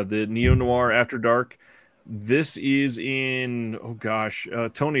sets, the Neo Noir After Dark, this is in, oh gosh,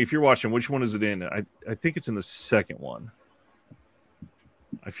 Tony, if you're watching, which one is it in? I think it's in the second one.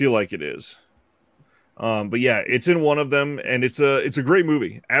 I feel like it is. But yeah, it's in one of them, and it's a great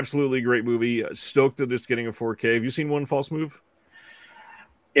movie. Absolutely great movie. Stoked that it's getting a 4K. Have you seen One False Move?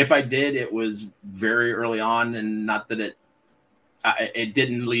 If I did, it was very early on, and not that it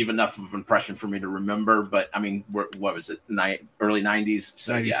didn't leave enough of an impression for me to remember. But I mean, what was it? Early 90s.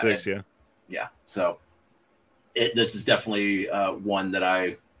 So 96, yeah. So this is definitely one that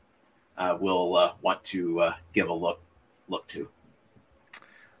I will want to give a look to.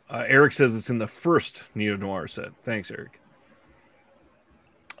 Eric says it's in the first Neo Noir set. Thanks, Eric.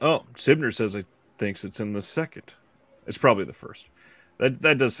 Oh, Sibner says I thinks it's in the second. It's probably the first.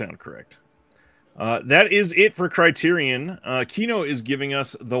 That does sound correct. That is it for Criterion. Kino is giving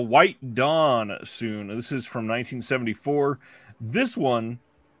us The White Dawn soon. This is from 1974. This one,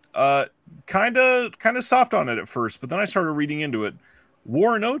 kind of soft on it at first, but then I started reading into it.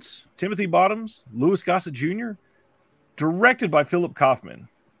 Warren Oates, Timothy Bottoms, Louis Gossett Jr., directed by Philip Kaufman.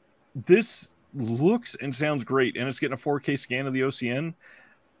 This looks and sounds great, and it's getting a 4K scan of the OCN.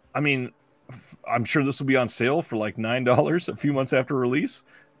 I mean, I'm sure this will be on sale for like $9 a few months after release.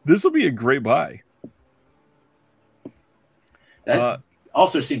 This will be a great buy. That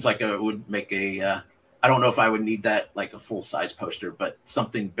also seems like it would make I don't know if I would need that like a full-size poster, but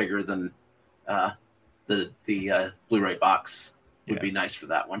something bigger than the Blu-ray box would be nice for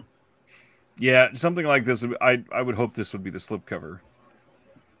that one. Yeah, something like this. I would hope this would be the slipcover.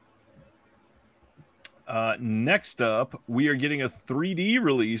 Next up, we are getting a 3D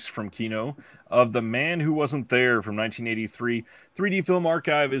release from Kino of The Man Who Wasn't There from 1983. 3D Film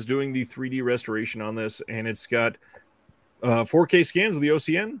Archive is doing the 3D restoration on this, and it's got 4K scans of the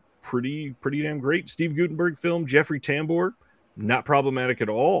OCN. Pretty damn great. Steve Guttenberg film, Jeffrey Tambor. Not problematic at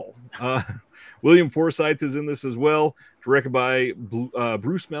all. William Forsythe is in this as well. Directed by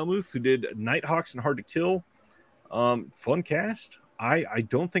Bruce Melmuth, who did Nighthawks and Hard to Kill. Fun cast. I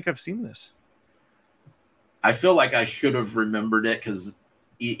don't think I've seen this. I feel like I should have remembered it because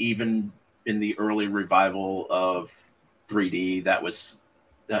even in the early revival of 3D, that was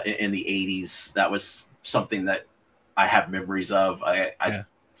in the 80s. That was something that I have memories of. I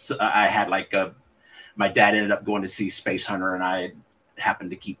had like my dad ended up going to see Space Hunter, and I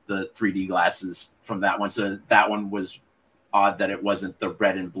happened to keep the 3D glasses from that one. So that one was odd that it wasn't the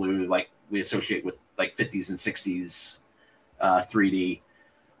red and blue like we associate with like 50s and 60s 3D.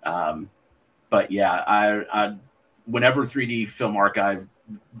 But yeah, I whenever 3D Film Archive,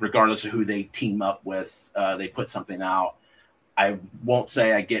 regardless of who they team up with, they put something out. I won't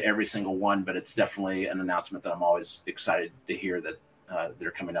say I get every single one, but it's definitely an announcement that I'm always excited to hear that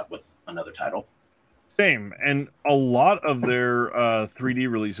they're coming up with another title. Same. And a lot of their 3D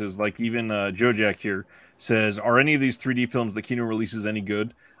releases, like even Joe Jack here says, are any of these 3D films the Kino releases any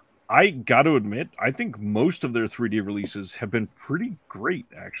good? I got to admit, I think most of their 3D releases have been pretty great,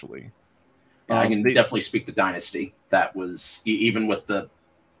 actually. I can definitely speak to Dynasty. That was, even with the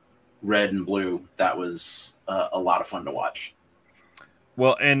red and blue, that was a lot of fun to watch.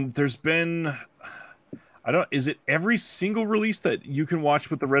 Well, and there's been, is it every single release that you can watch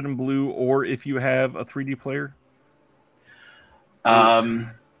with the red and blue, or if you have a 3D player?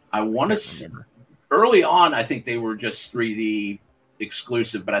 I want to, early on, I think they were just 3D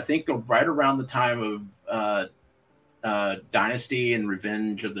exclusive, but I think right around the time of Dynasty and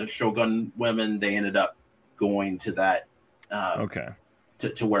Revenge of the Shogun Women, they ended up going to that. Okay.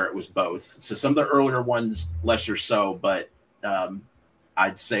 To where it was both. So some of the earlier ones, lesser so, but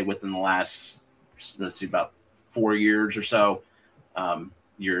I'd say within the last, let's see, about 4 years or so,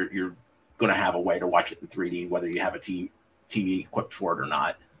 you're going to have a way to watch it in 3D, whether you have a TV equipped for it or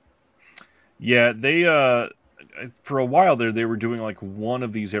not. Yeah, they for a while there, they were doing like one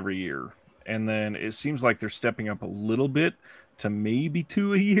of these every year, and then it seems like they're stepping up a little bit to maybe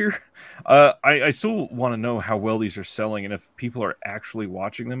 2 a year. I still want to know how well these are selling and if people are actually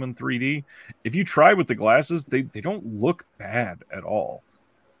watching them in 3D. If you try with the glasses, they don't look bad at all.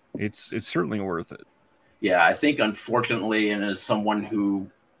 It's certainly worth it. Yeah, I think unfortunately, and as someone who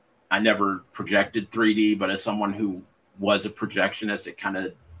I never projected 3D, but as someone who was a projectionist, it kind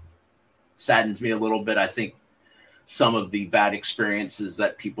of saddens me a little bit. I think some of the bad experiences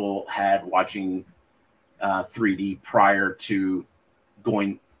that people had watching 3D prior to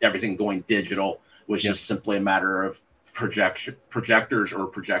everything going digital was just simply a matter of projectors or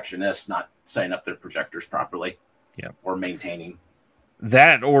projectionists not setting up their projectors properly, or maintaining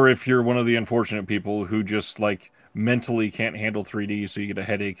that, or if you're one of the unfortunate people who just like mentally can't handle 3D, so you get a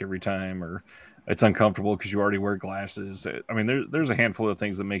headache every time, or it's uncomfortable because you already wear glasses. I mean, there's a handful of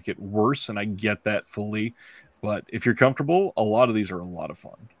things that make it worse, and I get that fully. But if you're comfortable, a lot of these are a lot of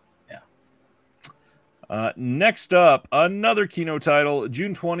fun. Next up, another Kino title.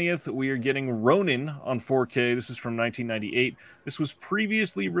 June 20th, we are getting Ronin on 4K. This is from 1998. This was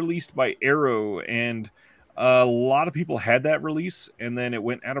previously released by Arrow, and a lot of people had that release, and then it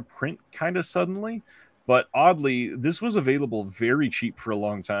went out of print kind of suddenly. But oddly, this was available very cheap for a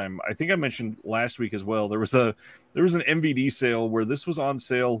long time. I think I mentioned last week as well. There was an MVD sale where this was on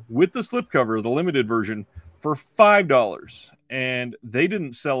sale with the slipcover, the limited version, for $5, and they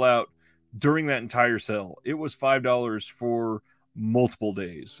didn't sell out during that entire sale. It was $5 for multiple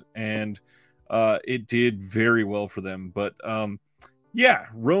days, and it did very well for them. But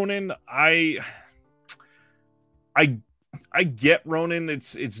Ronin, I get Ronin.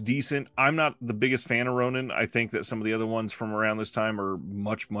 It's decent. I'm not the biggest fan of Ronin. I think that some of the other ones from around this time are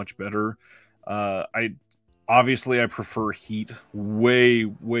much better. I prefer Heat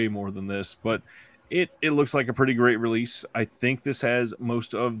way more than this, but it looks like a pretty great release. I think this has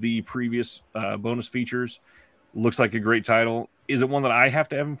most of the previous bonus features. Looks like a great title. Is it one that I have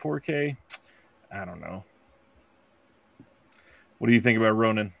to have in 4K? I don't know. What do you think about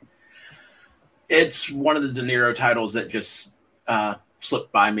Ronin? It's one of the De Niro titles that just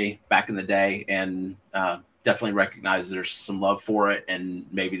slipped by me back in the day, and definitely recognize there's some love for it. And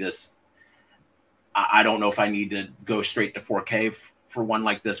maybe this, I don't know if I need to go straight to 4K for one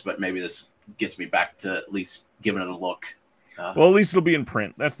like this, but maybe this gets me back to at least giving it a look. Well, at least it'll be in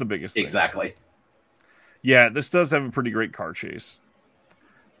print. That's the biggest thing. Exactly. Yeah, this does have a pretty great car chase.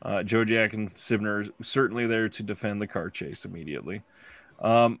 Joe Jack and Sibner are certainly there to defend the car chase immediately.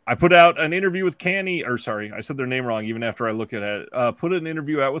 I put out an interview with Connie, or sorry, I said their name wrong even after I look at it. Put an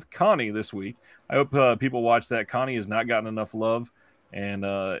interview out with Connie this week. I hope people watch that. Connie has not gotten enough love, and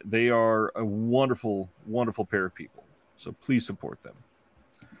they are a wonderful pair of people. So please support them.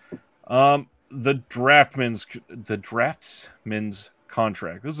 The Draftsman's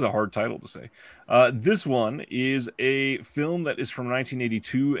Contract. This is a hard title to say. This one is a film that is from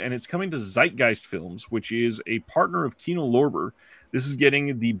 1982, and it's coming to Zeitgeist Films, which is a partner of Kino Lorber. This is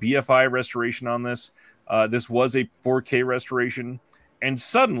getting the BFI restoration on this. This was a 4K restoration, and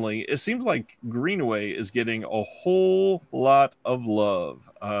suddenly it seems like Greenaway is getting a whole lot of love.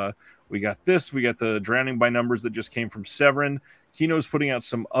 We got this. We got the Drowning by Numbers that just came from Severin. Kino's putting out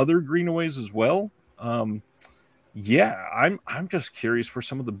some other Greenaways as well. I'm just curious where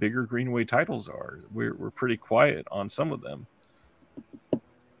some of the bigger Greenaway titles are. We're pretty quiet on some of them.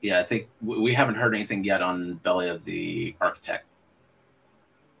 Yeah, I think we haven't heard anything yet on Belly of the Architect.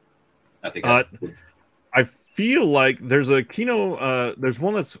 I think I feel like there's a Kino. There's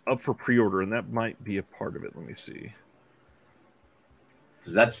one that's up for pre-order, and that might be a part of it. Let me see.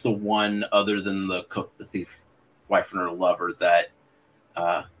 Because that's the one other than the Cook, the Thief, Wife and Her Lover that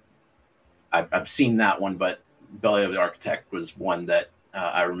I've seen that one, but Belly of the Architect was one that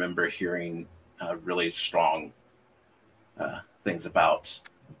I remember hearing really strong things about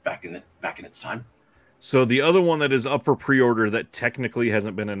back in its time. So the other one that is up for pre-order that technically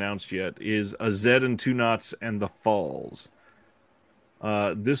hasn't been announced yet is A Zed and Two Knots and The Falls.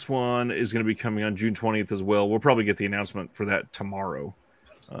 This one is going to be coming on June 20th as well. We'll probably get the announcement for that tomorrow,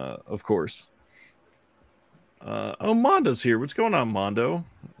 of course. Mondo's here. What's going on, Mondo?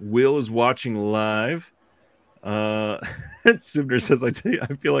 Will is watching live. Sibner says, I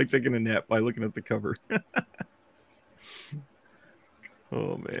feel like taking a nap by looking at the cover.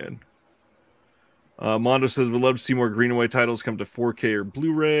 Oh, man. Mondo says, we'd love to see more Greenaway titles come to 4K or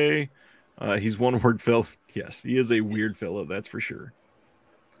Blu-ray. He's one word fellow. Yes, he is a weird fellow, that's for sure.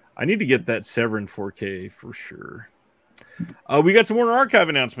 I need to get that Severin 4K for sure. We got some Warner Archive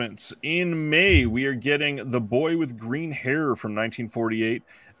announcements. In May, we are getting The Boy with Green Hair from 1948.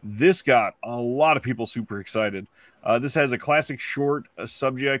 This got a lot of people super excited. This has a classic short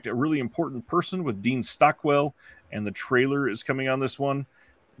subject, a really important person with Dean Stockwell, and the trailer is coming on this one.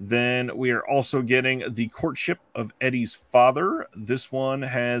 Then we are also getting The Courtship of Eddie's Father. This one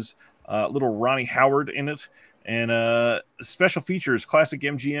has little Ronnie Howard in it. And special features, classic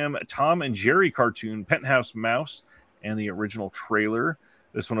MGM Tom and Jerry cartoon, Penthouse Mouse, and the original trailer.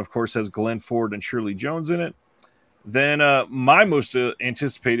 This one, of course, has Glenn Ford and Shirley Jones in it. Then my most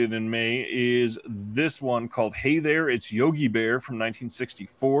anticipated in May is this one called Hey There, It's Yogi Bear from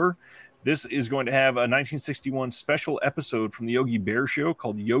 1964. This is going to have a 1961 special episode from the Yogi Bear show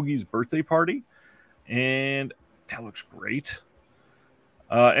called Yogi's Birthday Party. And that looks great.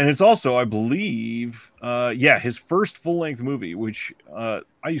 And it's also, I believe, his first full-length movie, which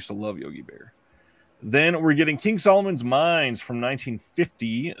I used to love Yogi Bear. Then we're getting King Solomon's Mines from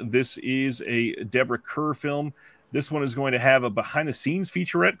 1950. This is a Deborah Kerr film. This one is going to have a behind-the-scenes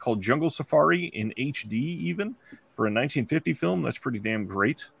featurette called Jungle Safari in HD even for a 1950 film. That's pretty damn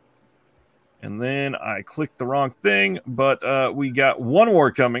great. And then I clicked the wrong thing, but we got one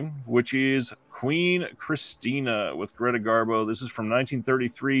more coming, which is Queen Christina with Greta Garbo. This is from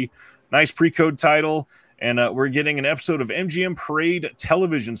 1933. Nice pre-code title. And we're getting an episode of MGM Parade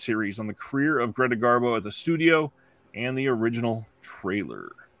television series on the career of Greta Garbo at the studio and the original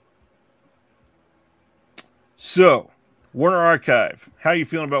trailer. So, Warner Archive. How are you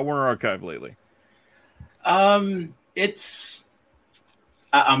feeling about Warner Archive lately? I'm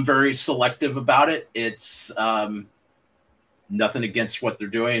very selective about it. It's nothing against what they're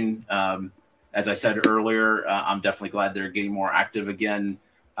doing. As I said earlier, I'm definitely glad they're getting more active again.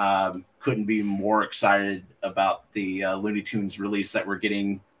 Couldn't be more excited about the Looney Tunes release that we're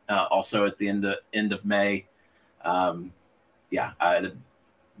getting also at the end of May. I'm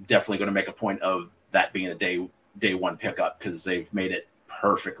definitely going to make a point of that being a day one pickup, because they've made it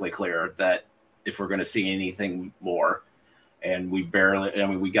perfectly clear that if we're going to see anything more, and we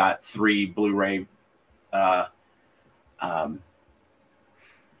got 3 Blu-ray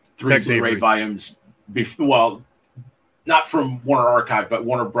volumes well, not from Warner Archive, but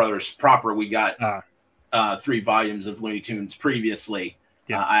Warner Brothers proper. We got 3 volumes of Looney Tunes previously.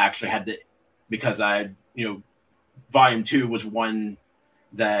 Yeah. I actually had to, because volume 2 was one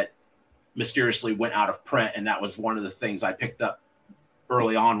that mysteriously went out of print, and that was one of the things I picked up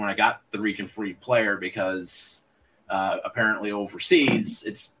early on when I got the region free player, because apparently overseas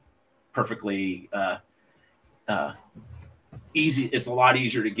it's perfectly easy. It's a lot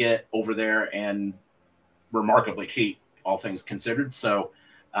easier to get over there and remarkably cheap, all things considered. So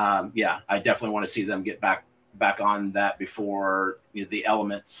I definitely want to see them get back on that before the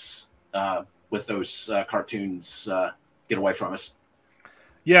elements with those cartoons get away from us.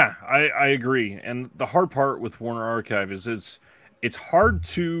 Yeah, I agree. And the hard part with Warner Archive is it's hard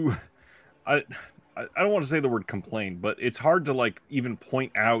to I don't want to say the word complain, but it's hard to even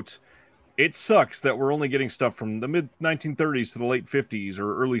point out it sucks that we're only getting stuff from the mid 1930s to the late 50s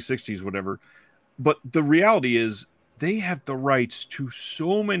or early 60s, whatever. But the reality is they have the rights to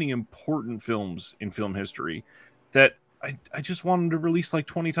so many important films in film history that I just want them to release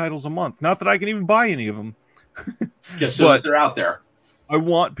 20 titles a month. Not that I can even buy any of them. Just so that they're out there. I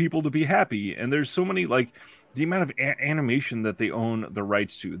want people to be happy. And there's so many, the amount of animation that they own the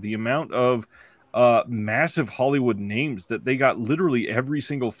rights to, the amount of massive Hollywood names that they got literally every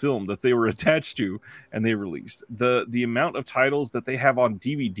single film that they were attached to and they released, the amount of titles that they have on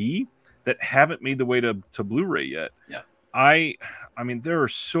DVD that haven't made the way to Blu-ray yet. Yeah. I mean, there are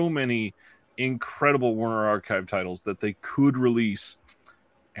so many incredible Warner Archive titles that they could release,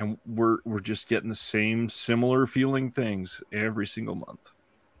 and we're just getting the same similar feeling things every single month.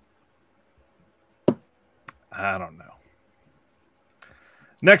 I don't know.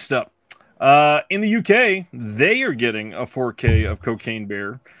 Next up, in the UK, they are getting a 4K of Cocaine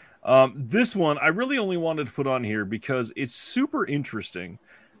Bear. This one I really only wanted to put on here because it's super interesting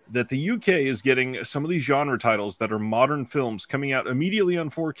that the UK is getting some of these genre titles that are modern films coming out immediately on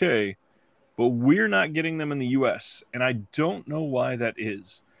 4K, but we're not getting them in the US, and I don't know why that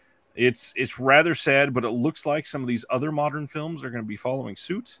is. It's rather sad, but it looks like some of these other modern films are going to be following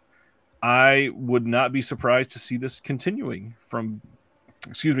suit. I would not be surprised to see this continuing from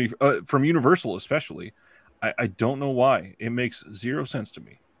Universal, especially. I don't know why. It makes zero sense to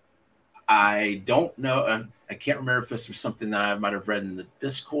me. I don't know. I can't remember if this was something that I might have read in the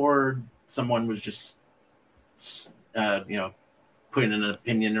Discord. Someone was just, putting an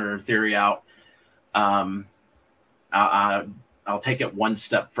opinion or a theory out. I'll take it one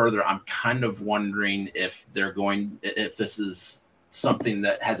step further. I'm kind of wondering if this is something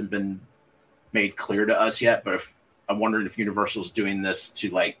that hasn't been made clear to us yet, but I'm wondering if Universal's doing this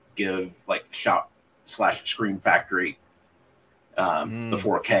to give Shop/Scream Factory the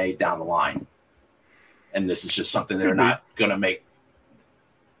 4K down the line, and this is just something they're not going to make,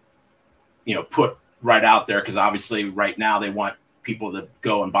 put right out there, because obviously right now they want people to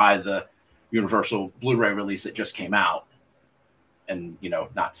go and buy the Universal Blu-ray release that just came out, and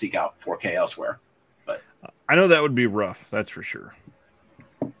not seek out 4K elsewhere. But I know that would be rough. That's for sure.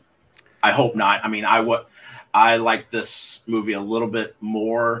 I hope not. I mean, I like this movie a little bit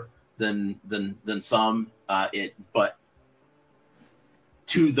more than some. But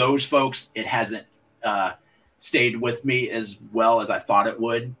to those folks, it hasn't stayed with me as well as I thought it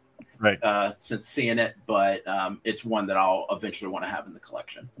would. Right. Since seeing it, but it's one that I'll eventually want to have in the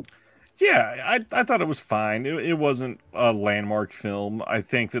collection. Yeah, I thought it was fine. It wasn't a landmark film. I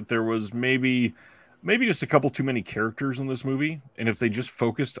think that there was maybe just a couple too many characters in this movie, and if they just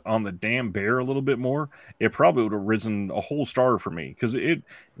focused on the damn bear a little bit more, it probably would have risen a whole star for me, because it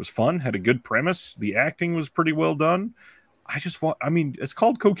was fun, had a good premise, the acting was pretty well done. It's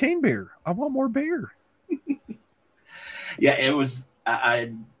called Cocaine Bear. I want more bear. Yeah, it was.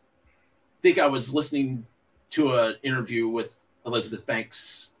 I think I was listening to an interview with Elizabeth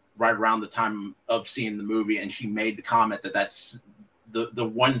Banks right around the time of seeing the movie, and she made the comment that that's the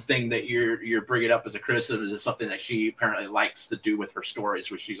one thing that you're bringing up as a criticism is something that she apparently likes to do with her stories,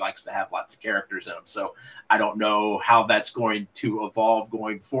 which she likes to have lots of characters in them. So I don't know how that's going to evolve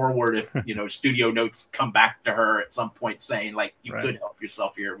going forward. If studio notes come back to her at some point saying you could help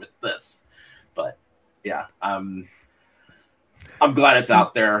yourself here with this, but yeah, I'm glad it's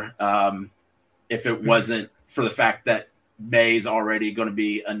out there. If it wasn't for the fact that May's already going to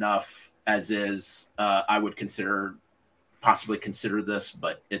be enough as is, I would possibly consider this,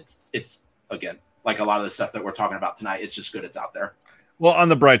 but it's again, like a lot of the stuff that we're talking about tonight, it's just good it's out there. Well, on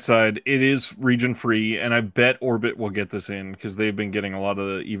the bright side, it is region free, and I bet Orbit will get this in, because they've been getting a lot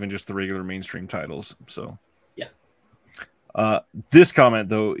of even just the regular mainstream titles. So yeah. This comment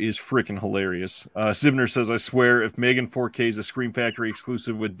though is freaking hilarious. Sibner says, "I swear, if Megan 4K is a Scream Factory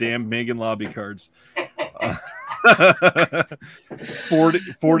exclusive with damn Megan lobby cards."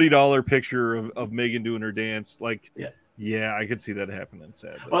 $40 picture of Megan doing her dance. Yeah, I could see that happening.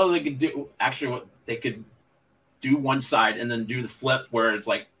 Sadly. Well, they could do one side and then do the flip where it's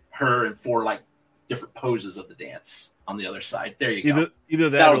her and 4 different poses of the dance on the other side. There you go.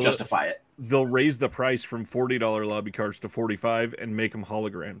 Either that'll justify it. They'll raise the price from $40 lobby cards to $45 and make them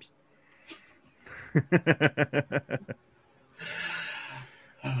holograms.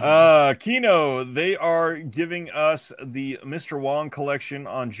 Kino, they are giving us the Mr. Wong collection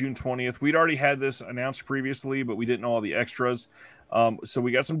on June 20th. We'd already had this announced previously, but we didn't know all the extras. So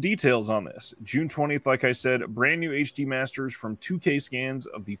we got some details on this. June 20th, like I said, brand new HD masters from 2K scans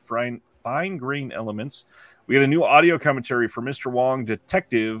of the fine grain elements. We got a new audio commentary for Mr. Wong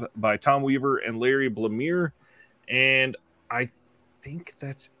Detective by Tom Weaver and Larry Blamire. And I think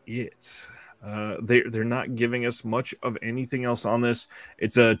that's it. They're not giving us much of anything else on this.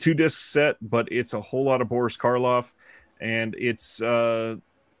 It's a 2-disc set, but it's a whole lot of Boris Karloff, and it's Mr.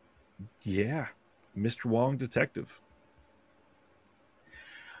 Wong Detective.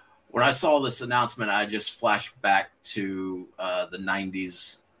 When I saw this announcement, I just flashed back to the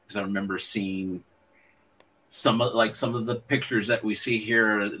 90s, because I remember seeing some of the pictures that we see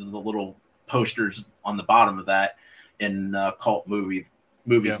here, the little posters on the bottom of that in Cult Movies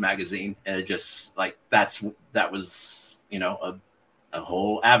magazine, and it just that was a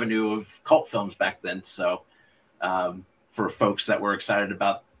whole avenue of cult films back then. So for folks that were excited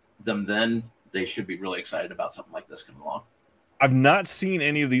about them then, they should be really excited about something like this coming along. I've not seen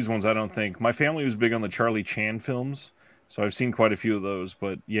any of these ones, I don't think. My family was big on the Charlie Chan films, so I've seen quite a few of those,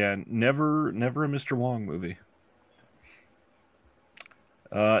 but yeah, never a Mr. Wong movie.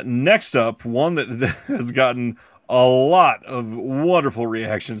 Next up, one that has gotten a lot of wonderful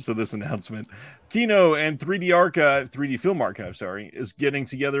reactions to this announcement. Kino and 3D Film Archive, is getting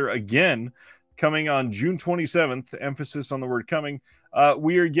together again, coming on June 27th. Emphasis on the word coming.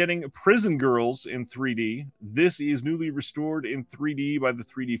 We are getting Prison Girls in 3D. This is newly restored in 3D by the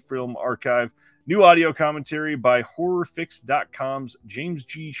 3D Film Archive. New audio commentary by HorrorFix.com's James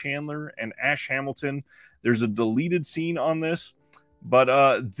G. Chandler and Ash Hamilton. There's a deleted scene on this,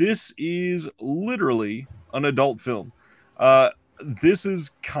 but this is literally an adult film. This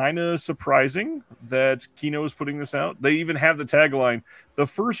is kind of surprising that Kino is putting this out. They even have the tagline, the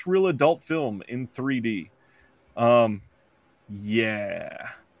first real adult film in 3D. Yeah.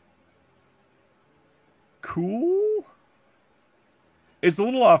 Cool. It's a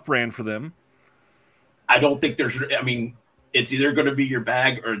little off-brand for them. I don't think it's either going to be your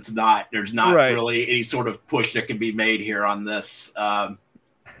bag or it's not. There's not really any sort of push that can be made here on this.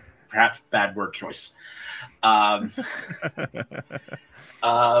 Perhaps bad word choice. But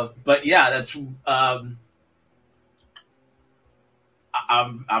yeah, that's. I'm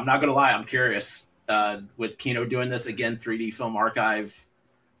not going to lie. I'm curious. With Kino doing this again, 3D Film Archive.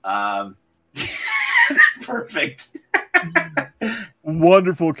 Perfect.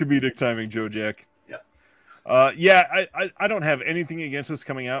 Wonderful comedic timing, Joe Jack. Yeah. I don't have anything against this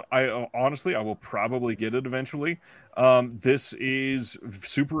coming out. Honestly, I will probably get it eventually. This is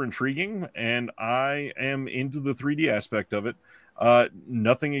super intriguing, and I am into the 3D aspect of it.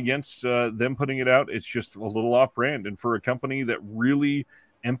 Nothing against them putting it out. It's just a little off-brand, and for a company that really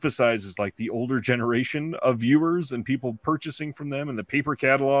emphasizes like the older generation of viewers and people purchasing from them and the paper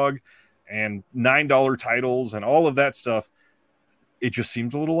catalog and $9 titles and all of that stuff, it just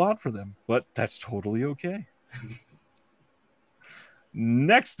seems a little odd for them, but that's totally okay.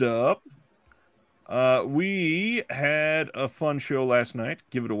 Next up, we had a fun show last night.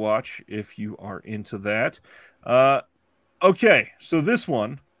 Give it a watch if you are into that. Okay, so this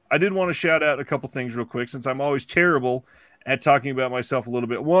one, I did want to shout out a couple things real quick since I'm always terrible at talking about myself a little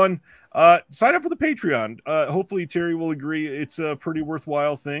bit. One, sign up for the Patreon. Hopefully Terry will agree it's a pretty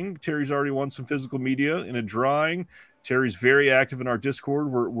worthwhile thing. Terry's already won some physical media in a drawing. Terry's very active in our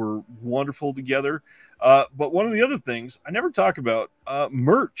Discord. We're wonderful together. But one of the other things I never talk about,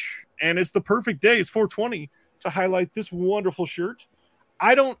 merch, and it's the perfect day. It's 420 to highlight this wonderful shirt.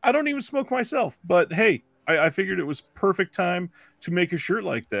 I don't even smoke myself, but hey, I figured it was perfect time to make a shirt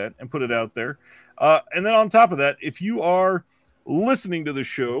like that and put it out there. And then on top of that, if you are listening to the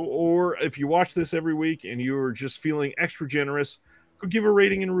show or if you watch this every week and you're just feeling extra generous, go give a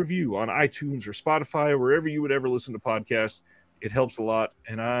rating and a review on iTunes or Spotify or wherever you would ever listen to podcasts. It helps a lot,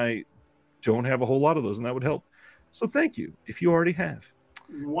 and I don't have a whole lot of those, and that would help. So thank you if you already have.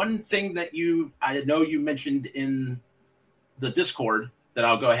 One thing that I know you mentioned in the Discord that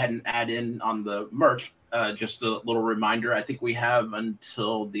I'll go ahead and add in on the merch. Just a little reminder. I think we have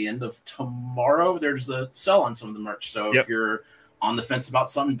until the end of tomorrow. There's the sell on some of the merch. So if you're on the fence about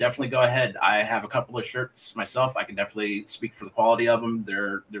something, definitely go ahead. I have a couple of shirts myself. I can definitely speak for the quality of them.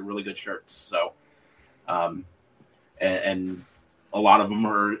 They're really good shirts. So, and a lot of them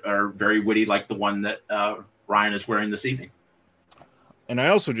are very witty, like the one that Ryan is wearing this evening. And I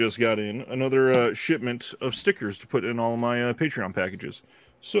also just got in another shipment of stickers to put in all of my Patreon packages.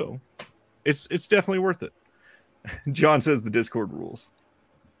 So it's definitely worth it. John says the Discord rules.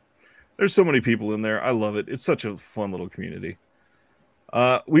 There's so many people in there. I love it. It's such a fun little community.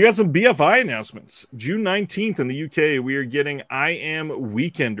 We got some BFI announcements. June 19th in the UK, we are getting I Am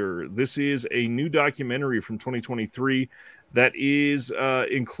Weekender. This is a new documentary from 2023 that is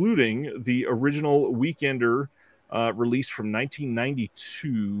including the original Weekender release from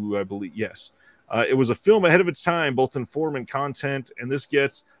 1992, I believe. Yes. It was a film ahead of its time, both in form and content, and this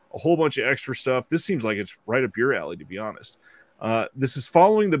gets a whole bunch of extra stuff. This seems like it's right up your alley, to be honest. This is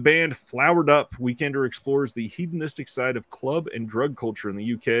following the band Flowered Up. Weekender explores the hedonistic side of club and drug culture in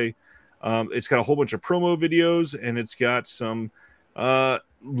the UK. It's got a whole bunch of promo videos, and it's got some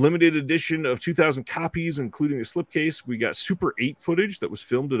limited edition of 2,000 copies, including a slipcase. We got Super 8 footage that was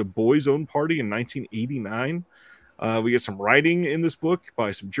filmed at a boys' own party in 1989. We get some writing in this book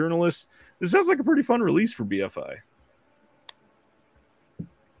by some journalists. This sounds like a pretty fun release for BFI.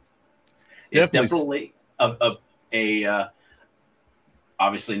 Definitely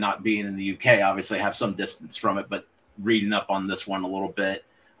obviously not being in the UK, obviously have some distance from it, but reading up on this one a little bit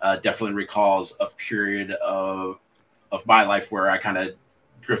definitely recalls a period of my life where I kind of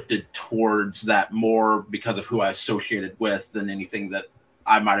drifted towards that more because of who I associated with than anything that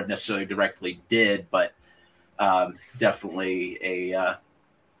I might have necessarily directly did, but definitely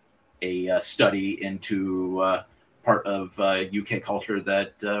a study into part of UK culture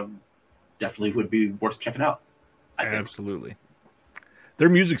that definitely would be worth checking out. I think. Absolutely. Their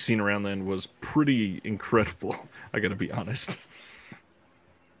music scene around then was pretty incredible, I gotta be honest.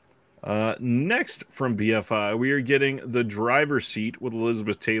 Next from BFI, we are getting The Driver's Seat with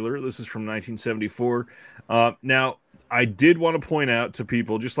Elizabeth Taylor. This is from 1974. Now, I did want to point out to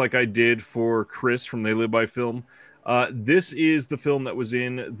people, just like I did for Chris from They Live by Film, this is the film that was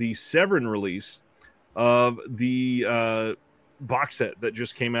in the Severin release of the box set that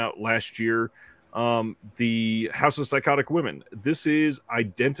just came out last year. The House of Psychotic Women. This is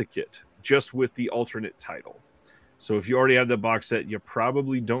Identikit, just with the alternate title. So if you already have the box set, you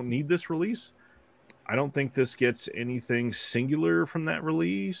probably don't need this release. I don't think this gets anything singular from that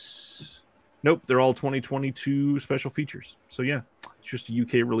release. Nope, they're all 2022 special features. So yeah, it's just a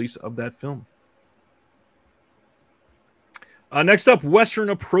UK release of that film. Next up, Western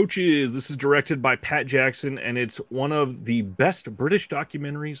Approaches. This is directed by Pat Jackson, and it's one of the best British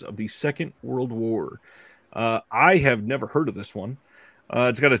documentaries of the Second World War. I have never heard of this one.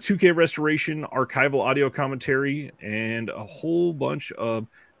 It's got a 2K restoration, archival audio commentary, and a whole bunch of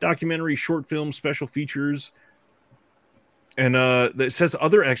documentary, short film, special features. And it says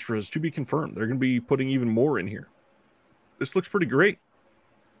other extras to be confirmed. They're going to be putting even more in here. This looks pretty great.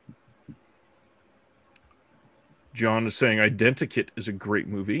 John is saying Identikit is a great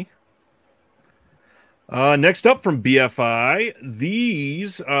movie. Next up from BFI,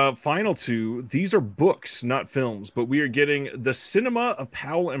 these final two, these are books, not films, but we are getting The Cinema of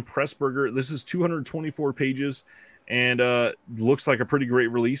Powell and Pressburger. This is 224 pages and looks like a pretty great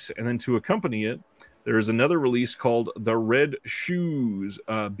release. And then to accompany it, there is another release called The Red Shoes,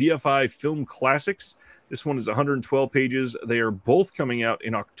 BFI Film Classics. This one is 112 pages. They are both coming out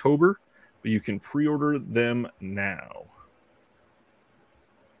in October, but you can pre-order them now.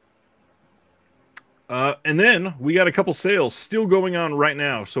 And then we got a couple sales still going on right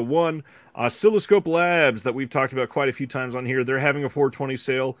now. So one, Oscilloscope Labs that we've talked about quite a few times on here. They're having a 420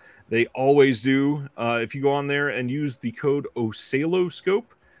 sale. They always do. If you go on there and use the code OSALOSCOPE,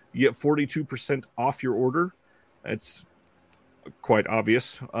 you get 42% off your order. It's quite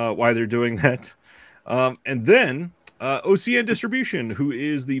obvious why they're doing that. And then OCN Distribution, who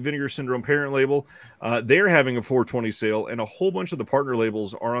is the Vinegar Syndrome parent label, they're having a 420 sale, and a whole bunch of the partner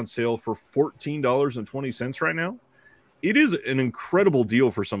labels are on sale for $14.20 right now. It is an incredible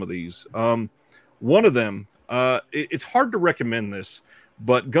deal for some of these. One of them, it's hard to recommend this,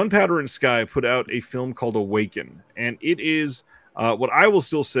 but Gunpowder and Sky put out a film called Awaken, and it is what I will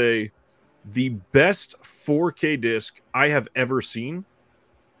still say the best 4K disc I have ever seen,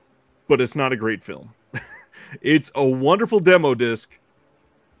 but it's not a great film. It's a wonderful demo disc.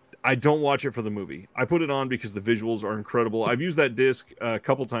 I don't watch it for the movie. I put it on because the visuals are incredible. I've used that disc a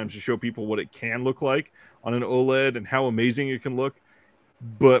couple times to show people what it can look like on an OLED and how amazing it can look,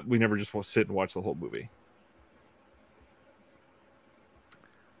 but we never just want to sit and watch the whole movie.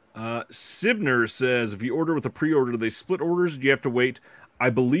 Sibner says, if you order with a pre-order, they split orders. Do you have to wait? I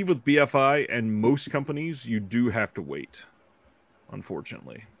believe with BFI and most companies, you do have to wait,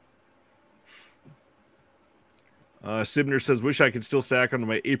 unfortunately. Sibner says, wish I could still stack onto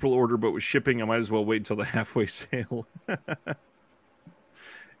my April order, but with shipping, I might as well wait until the halfway sale.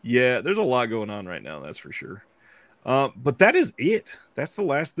 Yeah, there's a lot going on right now, that's for sure. But that is it. That's the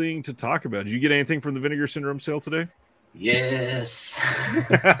last thing to talk about. Did you get anything from the Vinegar Syndrome sale today? Yes.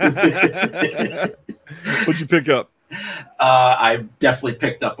 What'd you pick up? I definitely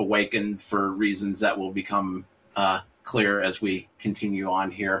picked up Awaken for reasons that will become clear as we continue on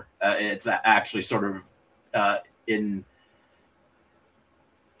here. It's actually sort of in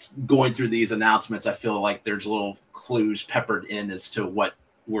going through these announcements, I feel like there's little clues peppered in as to what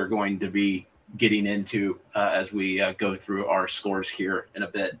we're going to be getting into as we go through our scores here in a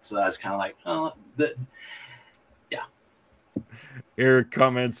bit. So that's kind of like, yeah. Eric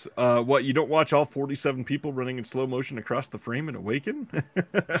comments, what, you don't watch all 47 people running in slow motion across the frame in Awaken?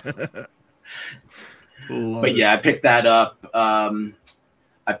 But yeah, I picked that up.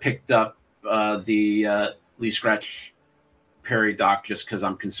 I picked up the Lee Scratch Perry doc just because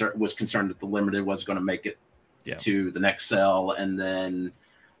was concerned that the limited was going to make it to the next cell, and then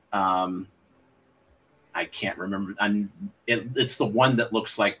I can't remember. It's the one that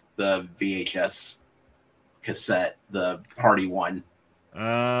looks like the VHS cassette, the party one.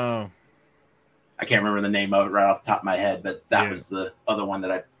 Oh, I can't remember the name of it right off the top of my head, but that was the other one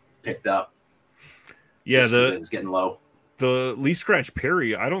that I picked up. Yeah, it was getting low. The Lee Scratch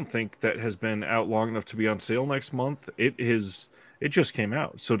Perry, I don't think that has been out long enough to be on sale next month. It just came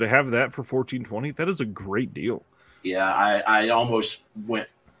out. So to have that for $14.20, that is a great deal. Yeah, I almost went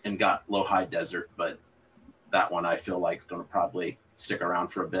and got Low High Desert, but that one I feel like is going to probably stick around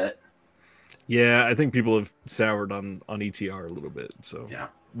for a bit. Yeah, I think people have soured on ETR a little bit, so yeah,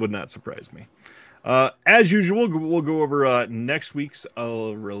 would not surprise me. As usual, we'll go over next week's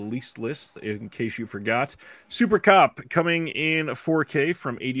release list in case you forgot. Super Cop coming in 4K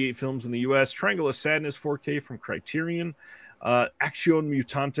from 88 Films in the US. Triangle of Sadness 4K from Criterion. Action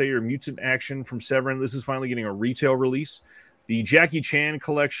Mutante or Mutant Action from Severin. This is finally getting a retail release. The Jackie Chan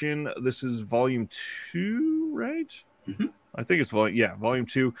collection. This is volume 2, right? Mm-hmm. I think it's volume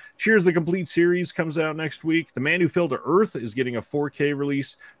 2. Cheers, the complete series comes out next week. The Man Who Fell to Earth is getting a 4K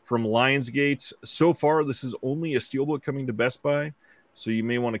release from Lionsgate. So far, this is only a steelbook coming to Best Buy, so you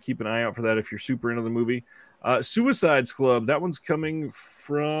may want to keep an eye out for that if you're super into the movie. Suicides Club, that one's coming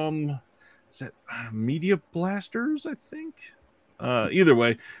from, is that Media Blasters, I think? Either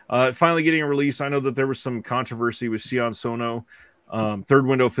way, finally getting a release. I know that there was some controversy with Sion Sono. Third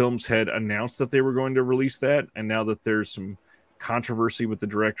Window Films had announced that they were going to release that, and now that there's some controversy with the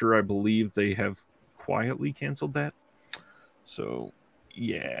director, I believe they have quietly canceled that. So,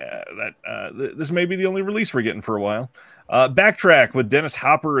 yeah, that this may be the only release we're getting for a while. Backtrack with Dennis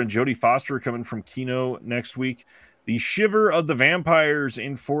Hopper and Jodie Foster coming from Kino next week. The Shiver of the Vampires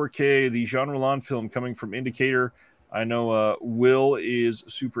in 4K, the Jean Roland film coming from Indicator. I know Will is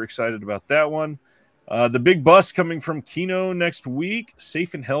super excited about that one. The Big Bus coming from Kino next week.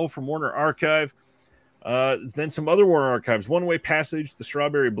 Safe in Hell from Warner Archive. Then some other Warner Archives. One Way Passage, The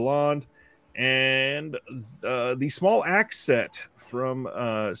Strawberry Blonde, and the Small Axe set from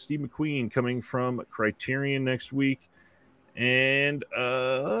Steve McQueen coming from Criterion next week. And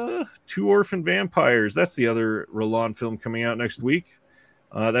Two Orphan Vampires. That's the other Roland film coming out next week.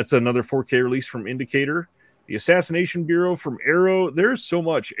 That's another 4K release from Indicator. The Assassination Bureau from Arrow. There's so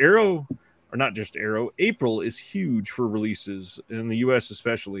much. Arrow, or not just Arrow, April is huge for releases in the U.S.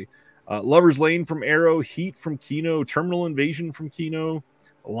 especially. Lover's Lane from Arrow, Heat from Kino, Terminal Invasion from Kino,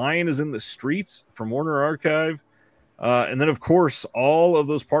 Lion is in the Streets from Warner Archive. And then, of course, all of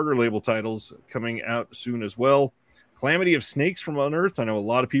those partner label titles coming out soon as well. Calamity of Snakes from Unearthed. I know a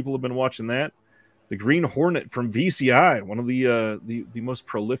lot of people have been watching that. The Green Hornet from VCI, one of the most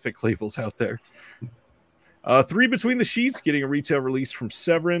prolific labels out there. Three Between the Sheets getting a retail release from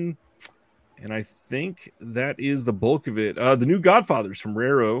Severin. And I think that is the bulk of it. The New Godfathers from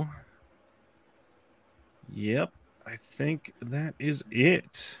Raro. Yep, I think that is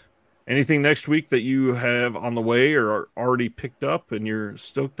it. Anything next week that you have on the way or are already picked up and you're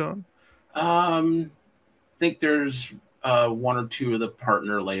stoked on? I think there's one or two of the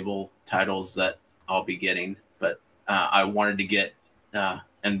partner label titles that I'll be getting, but I wanted to get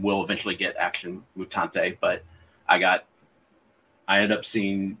and will eventually get Action Mutante, but I ended up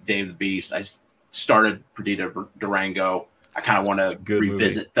seeing Dave the Beast. I started Perdita Durango. I kind of want to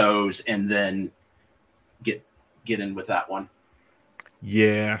revisit those and then get in with that one.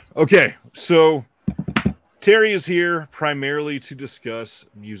 Yeah. Okay. So Terry is here primarily to discuss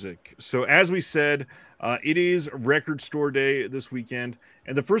music. So as we said, it is Record Store Day this weekend.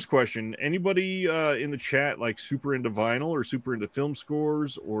 And the first question, anybody in the chat like super into vinyl or super into film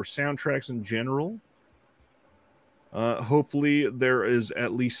scores or soundtracks in general? Hopefully there is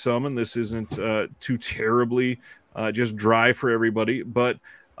at least some, and this isn't too terribly just dry for everybody. But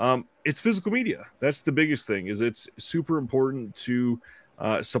it's physical media. That's the biggest thing. Is it's super important to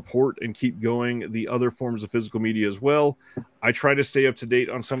support and keep going the other forms of physical media as well. I try to stay up to date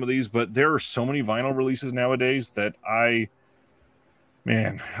on some of these, but there are so many vinyl releases nowadays that I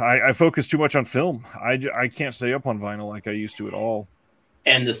focus too much on film. I can't stay up on vinyl like I used to at all.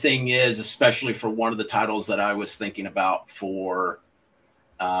 And the thing is, especially for one of the titles that I was thinking about for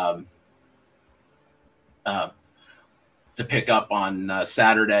to pick up on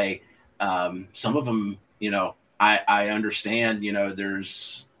Saturday, some of them, I understand,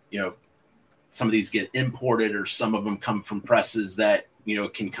 there's, some of these get imported or some of them come from presses that,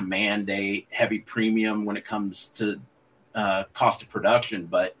 can command a heavy premium when it comes to cost of production.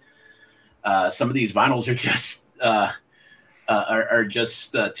 But some of these vinyls are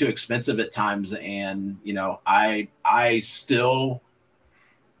just too expensive at times. And, I still,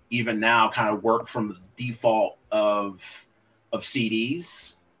 even now, kind of work from the default of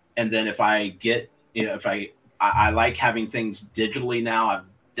CDs. And then if I get, I like having things digitally now. I've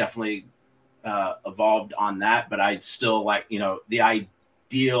definitely evolved on that, but I'd still like, the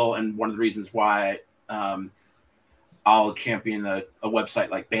ideal, and one of the reasons why I'll champion a website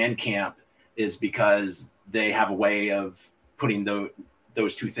like Bandcamp is because they have a way of putting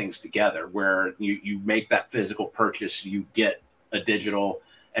those two things together where you make that physical purchase, you get a digital,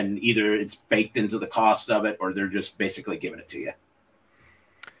 and either it's baked into the cost of it or they're just basically giving it to you.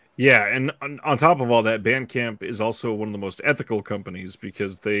 Yeah, and on top of all that, Bandcamp is also one of the most ethical companies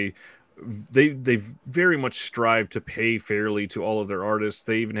because they very much strive to pay fairly to all of their artists.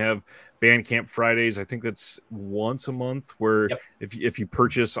 They even have Bandcamp Fridays. I think that's once a month where yep. if you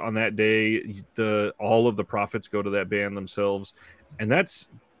purchase on that day, all of the profits go to that band themselves. And that's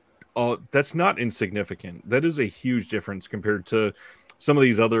not insignificant. That is a huge difference compared to some of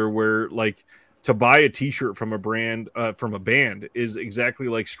these other where like to buy a t-shirt from a band is exactly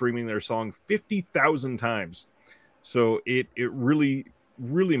like streaming their song 50,000 times. So it really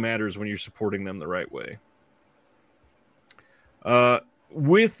matters when you're supporting them the right way.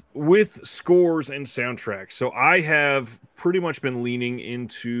 With scores and soundtracks, so I have pretty much been leaning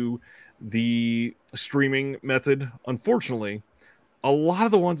into the streaming method. Unfortunately, a lot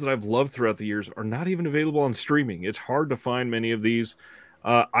of the ones that I've loved throughout the years are not even available on streaming. It's hard to find many of these.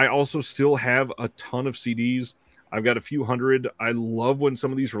 I also still have a ton of CDs. I've got a few hundred. I love when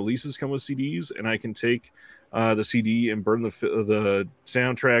some of these releases come with CDs, and I can take the CD and burn the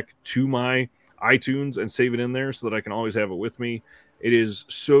soundtrack to my iTunes and save it in there so that I can always have it with me. It is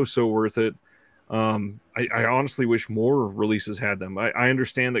so worth it. I honestly wish more releases had them. I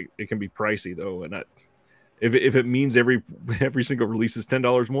understand that it can be pricey though, and if it means every single release is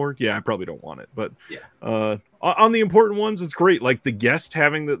 $10 more, yeah, I probably don't want it. But yeah, on the important ones, it's great. Like The Guest,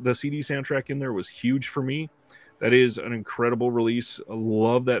 having the CD soundtrack in there was huge for me. That is an incredible release. I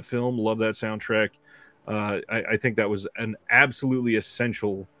love that film. Love that soundtrack. I think that was an absolutely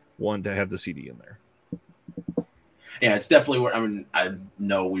essential one to have the CD in there. Yeah, it's definitely where, I mean, I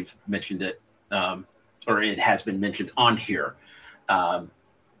know we've mentioned it, or it has been mentioned on here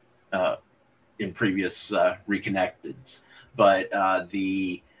in previous Reconnecteds, but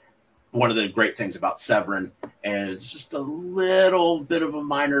one of the great things about Severin, and it's just a little bit of a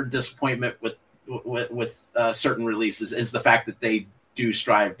minor disappointment with certain releases, is the fact that they do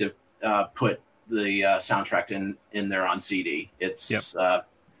strive to put the soundtrack in there on CD. It's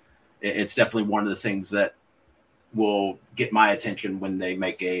definitely one of the things that will get my attention when they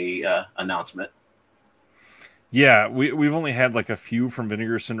make a announcement. Yeah, we've only had like a few from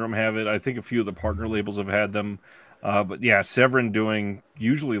Vinegar Syndrome have it. I think a few of the partner labels have had them. But yeah, Severin doing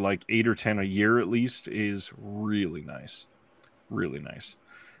usually like 8 or 10 a year at least is really nice. Really nice.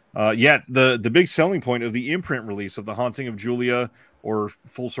 Yeah, the big selling point of the imprint release of The Haunting of Julia or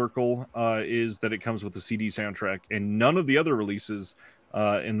Full Circle is that it comes with the CD soundtrack, and none of the other releases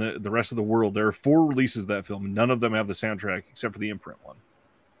in the rest of the world. There are 4 releases of that film. None of them have the soundtrack except for the imprint one.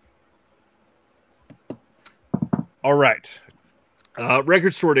 All right.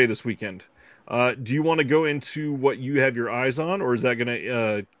 Record Store Day this weekend. Do you want to go into what you have your eyes on, or is that going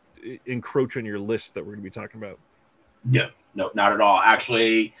to encroach on your list that we're going to be talking about? No, not at all.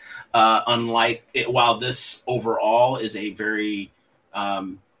 Actually, unlike it, while this overall is a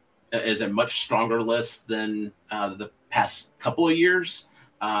much stronger list than the past couple of years,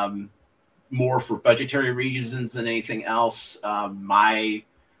 more for budgetary reasons than anything else. My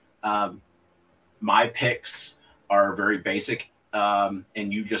picks are very basic, and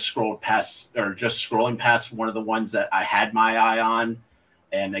you just scrolling past one of the ones that I had my eye on,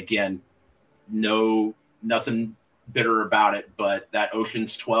 and again, nothing bitter about it, but that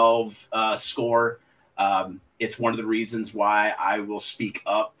Ocean's 12 score, it's one of the reasons why I will speak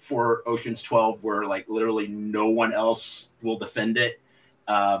up for Ocean's 12, where like literally no one else will defend it.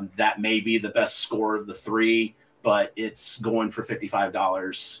 That may be the best score of the 3, but it's going for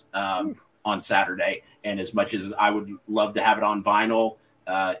 $55 on Saturday. And as much as I would love to have it on vinyl,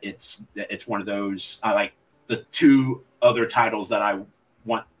 it's one of those. I like the 2 other titles that I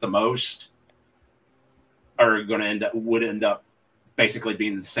want the most are going to would end up basically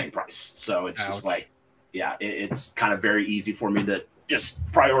being the same price. So it's just like, yeah, it's kind of very easy for me to just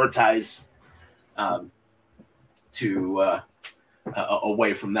prioritize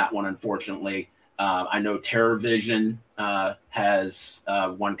away from that one. Unfortunately, I know Terror Vision has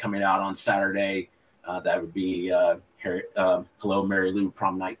one coming out on Saturday. That would be Hello, Mary Lou,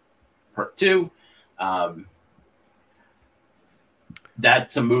 Prom Night Part 2.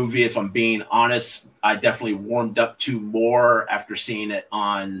 That's a movie, if I'm being honest, I definitely warmed up to more after seeing it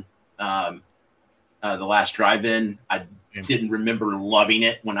on the last drive-in. I didn't remember loving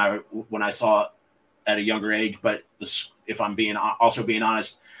it when I saw it at a younger age, but if I'm being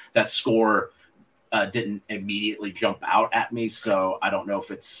honest, that score didn't immediately jump out at me. So I don't know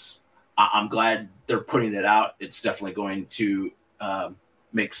if it's. I'm glad they're putting it out. It's definitely going to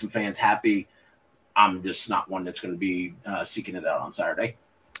make some fans happy. I'm just not one that's going to be seeking it out on Saturday.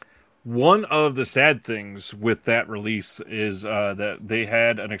 One of the sad things with that release is that they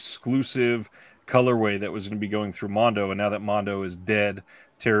had an exclusive colorway that was going to be going through Mondo, and now that Mondo is dead,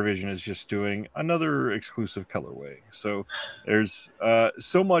 TerraVision is just doing another exclusive colorway. So there's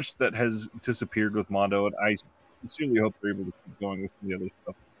so much that has disappeared with Mondo, and I sincerely hope they're able to keep going with some of the other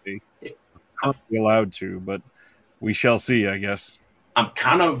stuff they can't be allowed to, but we shall see, I guess.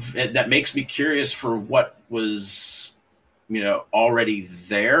 That makes me curious for what was, already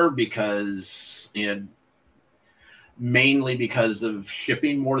there, because, mainly because of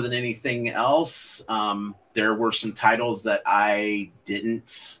shipping more than anything else. There were some titles that I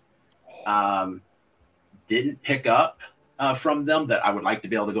didn't didn't pick up from them that I would like to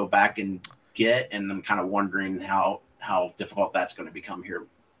be able to go back and get, and I'm kind of wondering how difficult that's going to become here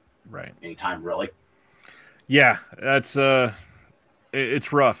right anytime, really. Yeah, that's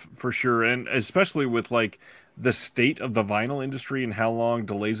it's rough for sure, and especially with like the state of the vinyl industry and how long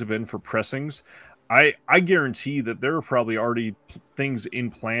delays have been for pressings. I guarantee that there are probably already things in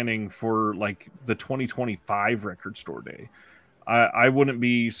planning for like the 2025 record store day. I wouldn't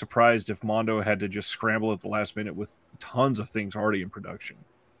be surprised if Mondo had to just scramble at the last minute with tons of things already in production.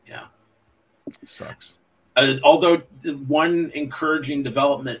 Yeah. Sucks. Although one encouraging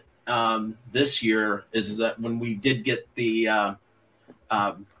development this year is that when we did get the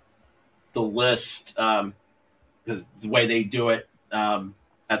list, because the way they do it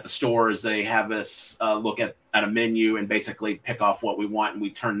at the store is they have us look at a menu and basically pick off what we want, and we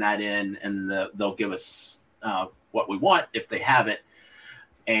turn that in, and they'll give us what we want if they have it.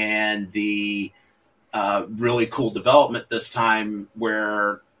 And the really cool development this time,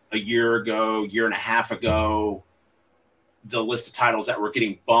 where a year and a half ago, the list of titles that were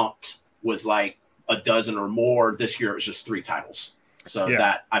getting bumped was like a dozen or more. This year it was just 3 titles. So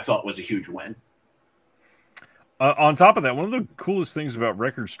that I felt was a huge win. On top of that, one of the coolest things about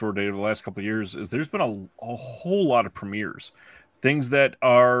Record Store Day over the last couple of years is there's been a whole lot of premieres. Things that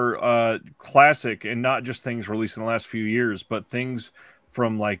are classic, and not just things released in the last few years, but things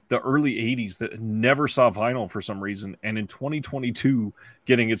from like the early 80s that never saw vinyl for some reason, and in 2022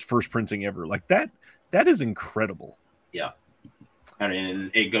 getting its first printing ever. Like that is incredible. Yeah. I mean,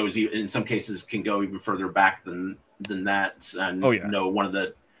 it goes, in some cases can go even further back than that. And one of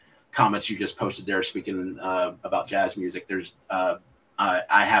the comments you just posted there, speaking about jazz music, there's I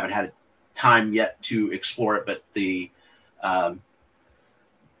haven't had time yet to explore it, but the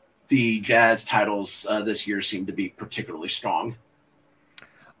jazz titles this year seem to be particularly strong.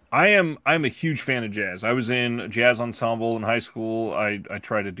 I'm a huge fan of jazz. I was in a jazz ensemble in high school. I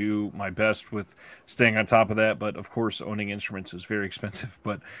try to do my best with staying on top of that, but of course owning instruments is very expensive.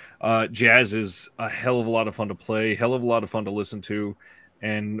 But jazz is a hell of a lot of fun to play, hell of a lot of fun to listen to,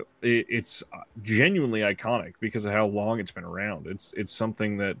 and it's genuinely iconic because of how long it's been around. It's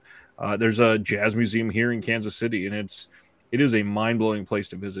something that there's a jazz museum here in Kansas City, and it is a mind-blowing place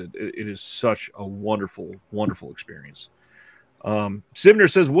to visit. It is such a wonderful, wonderful experience. Sibner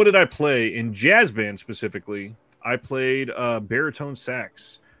says, what did I play in jazz band specifically? I played baritone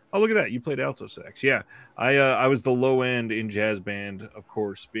sax. Oh, look at that. You played alto sax. Yeah. I was the low end in jazz band, of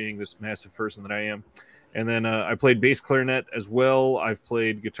course, being this massive person that I am. And then I played bass clarinet as well. I've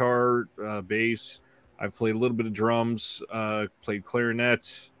played guitar, bass. I've played a little bit of drums, played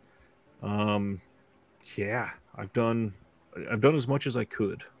clarinet. Yeah, I've done as much as I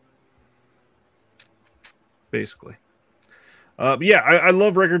could, basically. But yeah, I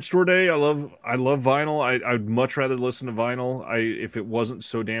love Record Store Day. I love vinyl. I'd much rather listen to vinyl. If it wasn't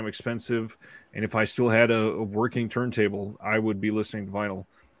so damn expensive, and if I still had a working turntable, I would be listening to vinyl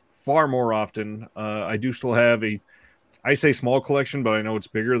far more often. I do still have I say small collection, but I know it's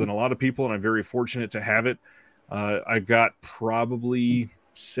bigger than a lot of people, and I'm very fortunate to have it. I've got probably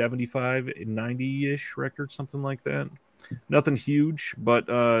 75, 90-ish records, something like that. Nothing huge, but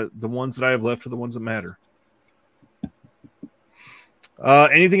the ones that I have left are the ones that matter.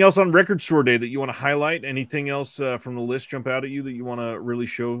 Anything else on Record Store Day that you want to highlight? Anything else from the list jump out at you that you want to really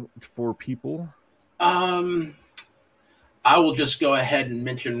show for people? I will just go ahead and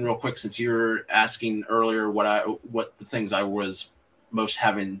mention real quick, since you were asking earlier what the things I was most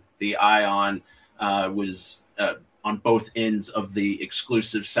having the eye on was on both ends of the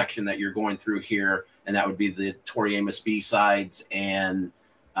exclusive section that you're going through here, and that would be the Tori Amos B-sides, and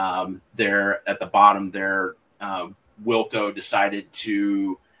there at the bottom there. Wilco decided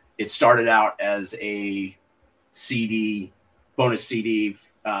it started out as a bonus CD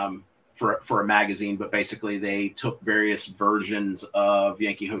for a magazine, but basically they took various versions of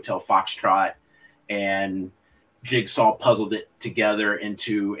Yankee Hotel Foxtrot and Jigsaw puzzled it together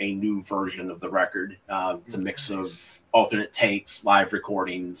into a new version of the record. It's a mix of alternate takes, live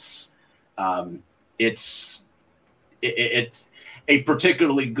recordings. It's a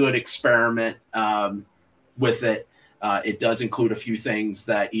particularly good experiment with it. It does include a few things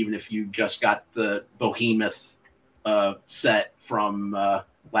that, even if you just got the Behemoth set from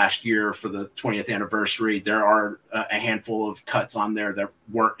last year for the 20th anniversary, there are a handful of cuts on there that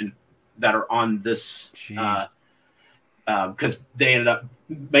that are on this because they ended up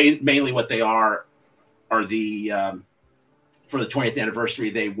mainly what they are the for the 20th anniversary,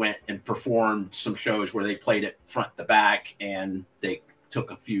 they went and performed some shows where they played it front to back, and they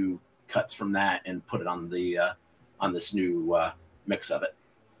took a few cuts from that and put it on the on this new mix of it.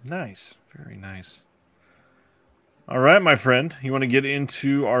 Nice. Very nice. All right, my friend. You want to get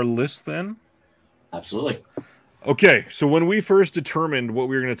into our list then? Absolutely. Okay, so when we first determined what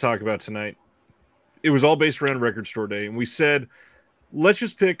we were going to talk about tonight, it was all based around Record Store Day, and we said, let's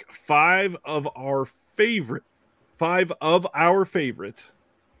just pick five of our favorite, because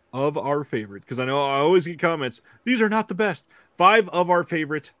I know I always get comments, these are not the best. 5 of our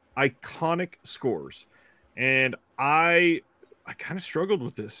favorite iconic scores. And I kind of struggled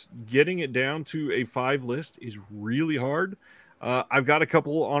with this. Getting it down to a 5 list is really hard. I've got a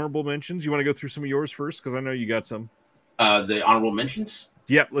couple honorable mentions. You want to go through some of yours first? Because I know you got some. The honorable mentions?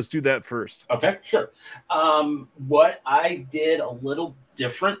 Yep, let's do that first. Okay, sure. What I did a little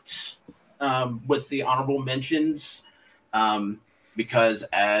different with the honorable mentions, because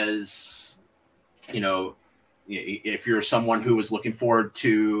as you know, if you're someone who was looking forward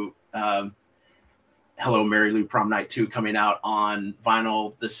to Hello Mary Lou Prom Night 2 coming out on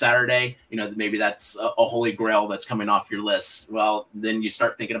vinyl this Saturday, maybe that's a holy grail that's coming off your list. Well, then you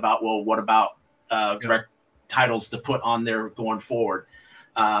start thinking about, well, what about titles to put on there going forward?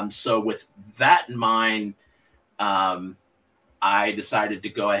 So with that in mind, I decided to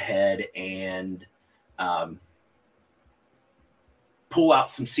go ahead and pull out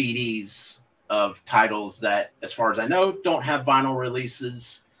some CDs of titles that, as far as I know, don't have vinyl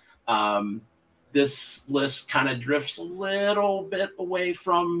releases. This list kind of drifts a little bit away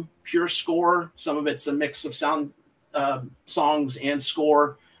from pure score. Some of it's a mix of sound, songs and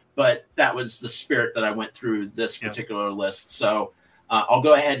score, but that was the spirit that I went through this particular list. So I'll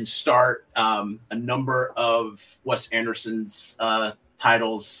go ahead and start. A number of Wes Anderson's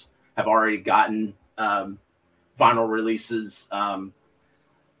titles have already gotten vinyl releases.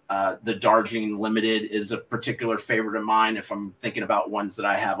 The Darjeeling Limited is a particular favorite of mine if I'm thinking about ones that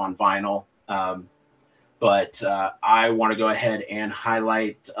I have on vinyl. But I want to go ahead and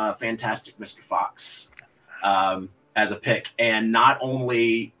highlight Fantastic Mr. Fox as a pick. And not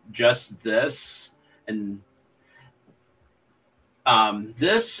only just this, and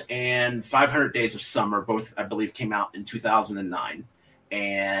this and 500 Days of Summer, both, I believe, came out in 2009.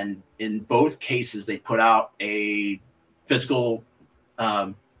 And in both cases, they put out a physical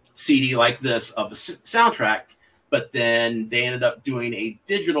CD like this of a soundtrack, but then they ended up doing a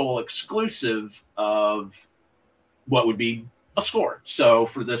digital exclusive of what would be a score. So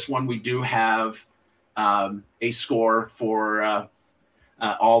for this one, we do have a score for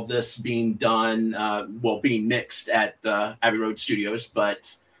all this being done, being mixed at Abbey Road Studios,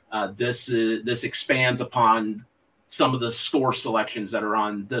 but this expands upon some of the score selections that are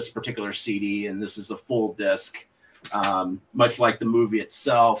on this particular CD, and this is a full disc. Much like the movie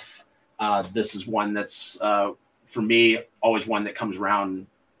itself, this is one that's, for me, always one that comes around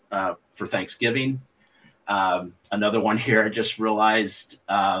for Thanksgiving. Another one here I just realized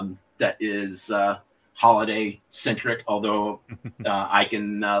that is holiday-centric, although I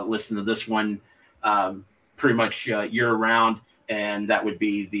can listen to this one pretty much year-round, and that would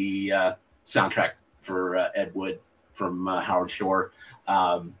be the soundtrack for Ed Wood from Howard Shore.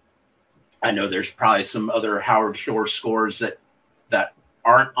 I know there's probably some other Howard Shore scores that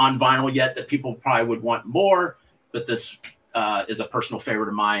aren't on vinyl yet that people probably would want more, but this is a personal favorite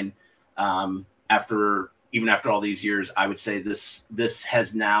of mine. Even after all these years, I would say this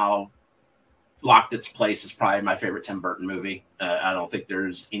has now locked its place as probably my favorite Tim Burton movie. I don't think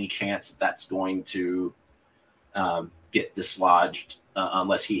there's any chance that's going to get dislodged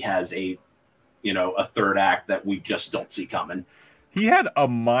unless he has a third act that we just don't see coming. He had a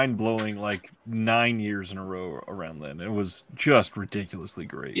mind-blowing 9 years in a row around then. It was just ridiculously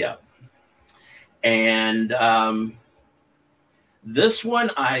great. Yeah. And this one,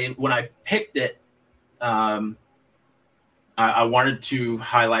 when I picked it, I wanted to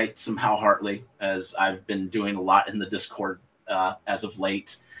highlight some Hal Hartley, as I've been doing a lot in the Discord as of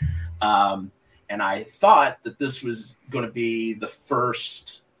late. And I thought that this was going to be the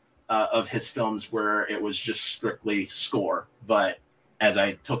first of his films where it was just strictly score. But as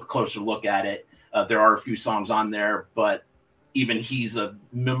I took a closer look at it, there are a few songs on there, but even he's a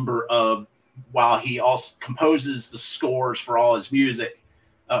member of, while he also composes the scores for all his music,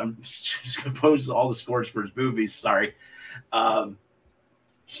 composes all the scores for his movies, sorry.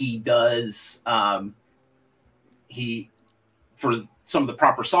 He does, for some of the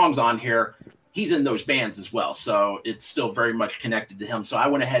proper songs on here, he's in those bands as well. So it's still very much connected to him. So I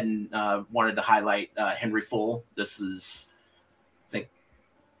went ahead and wanted to highlight Henry Full. This is,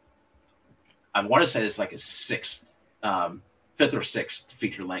 I want to say it's like a fifth or sixth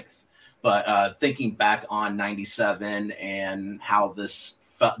feature length. But thinking back on 97 and how this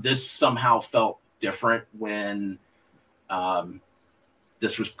somehow felt different when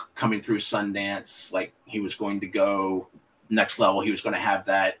this was coming through Sundance. Like, he was going to go next level. He was going to have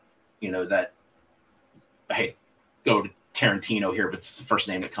that, that, hey, go to Tarantino here, but it's the first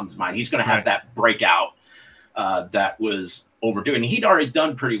name that comes to mind. He's going to have that breakout that was overdue. And he'd already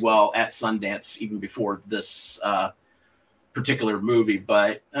done pretty well at Sundance even before this particular movie.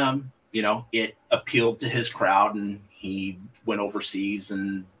 But, it appealed to his crowd, and he went overseas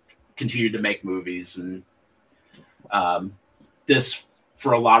and continued to make movies. And this,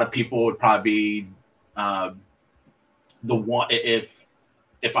 for a lot of people, would probably be the one, if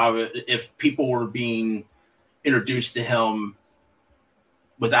people were being introduced to him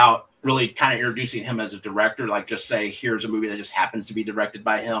without really kind of introducing him as a director, like just say, here's a movie that just happens to be directed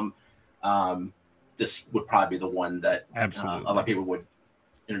by him. This would probably be the one that a lot of people would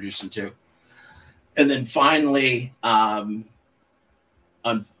introduce him to. And then finally,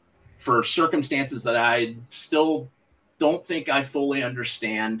 for circumstances that I still don't think I fully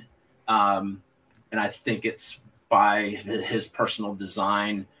understand, and I think it's by his personal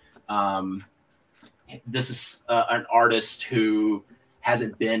design. This is an artist who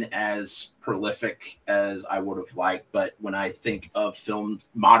hasn't been as prolific as I would have liked, but when I think of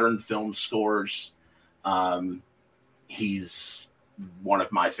modern film scores, he's one of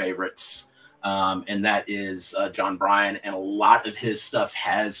my favorites. And that is John Bryan, and a lot of his stuff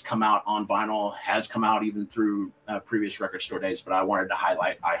has come out on vinyl, has come out even through previous Record Store Days, but I wanted to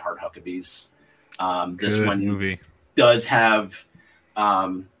highlight I Heart Huckabees. This one movie does have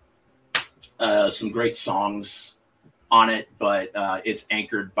some great songs on it, but it's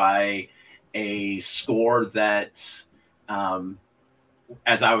anchored by a score that,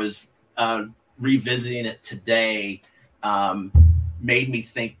 as I was revisiting it today, made me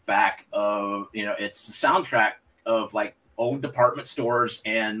think back of, it's the soundtrack of like old department stores,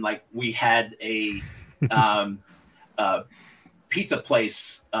 and like we had a pizza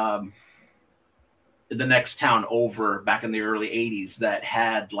place the next town over back in the early 80s that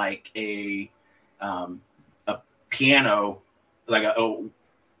had like a piano, like a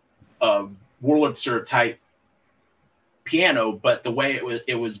Wurlitzer type piano, but the way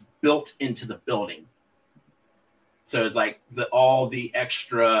it was built into the building. So it's like all the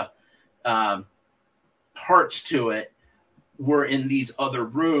extra parts to it were in these other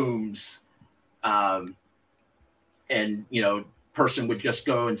rooms, and person would just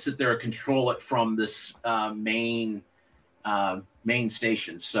go and sit there and control it from this main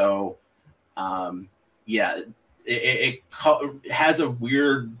station. So it has a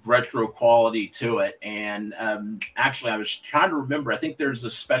weird retro quality to it. And actually, I was trying to remember. I think there's a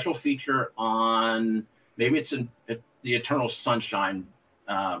special feature on, maybe it's in the Eternal Sunshine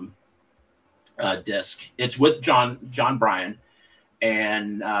disc. It's with John Bryan,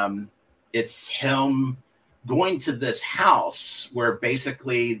 and it's him going to this house where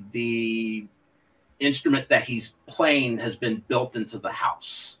basically the instrument that he's playing has been built into the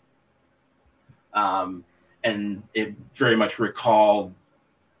house. And it very much recalled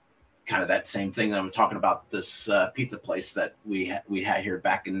kind of that same thing that I'm talking about, this pizza place that we had here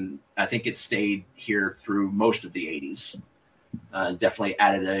back in, I think it stayed here through most of the 80s. Definitely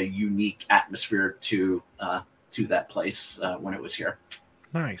added a unique atmosphere to that place when it was here.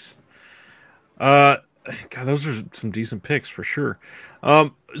 Nice. God, those are some decent picks for sure.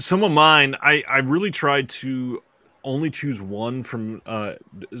 Some of mine, I really tried to only choose one from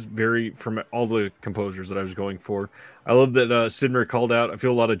all the composers that I was going for. I love that Sidmer called out. I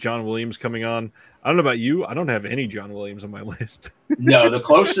feel a lot of John Williams coming on. I don't know about you. I don't have any John Williams on my list. No, the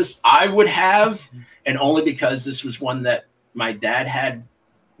closest I would have, and only because this was one that my dad had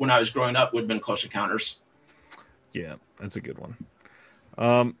when I was growing up, would have been Close Encounters. Yeah, that's a good one.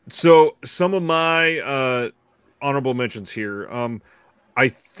 So some of my honorable mentions here. I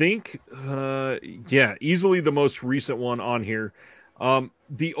think, easily the most recent one on here.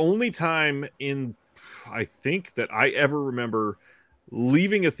 The only time I think that I ever remember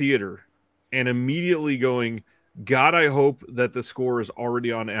leaving a theater and immediately going, God, I hope that the score is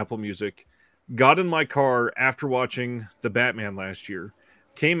already on Apple Music. Got in my car after watching The Batman last year,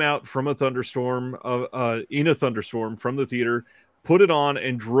 came out from a thunderstorm, in a thunderstorm from the theater, put it on,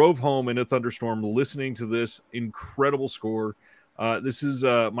 and drove home in a thunderstorm listening to this incredible score. This is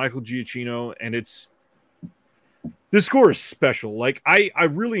Michael Giacchino, and this score is special. Like, I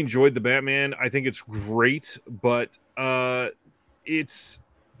really enjoyed The Batman. I think it's great, but it's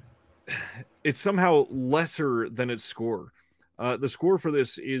somehow lesser than its score. The score for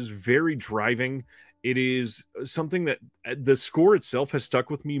this is very driving. It is something that the score itself has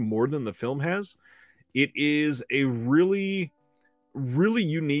stuck with me more than the film has. It is a really, really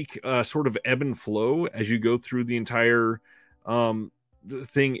unique sort of ebb and flow as you go through the entire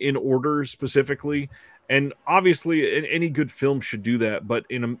thing in order specifically. And obviously, any good film should do that. But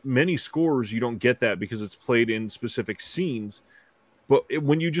in many scores, you don't get that because it's played in specific scenes. But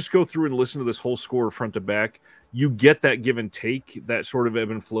when you just go through and listen to this whole score front to back, you get that give and take, that sort of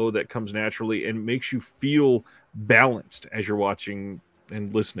ebb and flow that comes naturally and makes you feel balanced as you're watching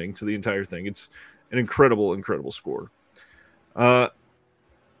and listening to the entire thing. It's an incredible, incredible score.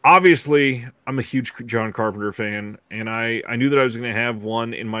 Obviously, I'm a huge John Carpenter fan, and I knew that I was going to have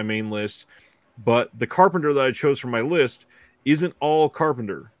one in my main list. But the Carpenter that I chose for my list isn't all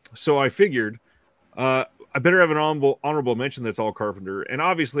Carpenter. So I figured I better have an honorable mention that's all Carpenter. And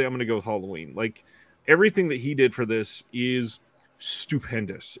obviously, I'm going to go with Halloween. Like, everything that he did for this is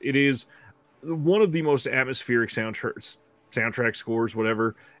stupendous. It is one of the most atmospheric soundtrack scores,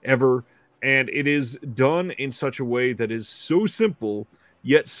 whatever, ever. And it is done in such a way that is so simple,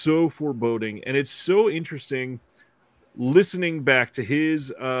 yet so foreboding. And it's so interesting listening back to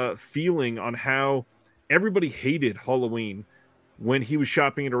his feeling on how everybody hated Halloween when he was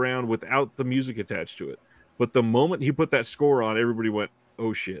shopping it around without the music attached to it. But the moment he put that score on, everybody went,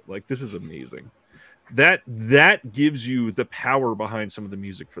 oh shit, like this is amazing. That gives you the power behind some of the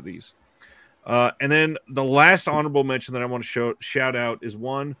music for these. And then the last honorable mention that I want to shout out is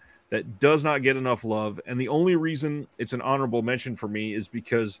one that does not get enough love. And the only reason it's an honorable mention for me is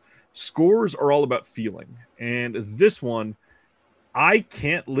because scores are all about feeling. And this one, I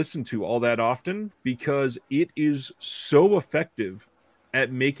can't listen to all that often because it is so effective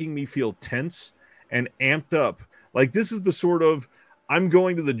at making me feel tense and amped up. Like, this is the sort of, I'm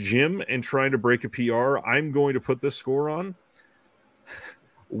going to the gym and trying to break a PR, I'm going to put this score on.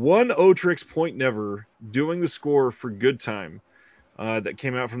 One Otrix Point Never doing the score for Good Time that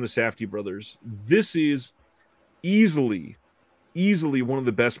came out from the Safdie brothers. This is easily one of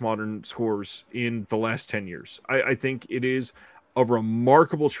the best modern scores in the last 10 years. I think it is a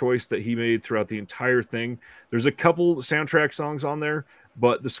remarkable choice that he made throughout the entire thing. There's a couple soundtrack songs on there,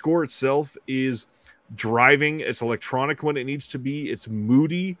 but the score itself is driving. It's electronic when it needs to be. It's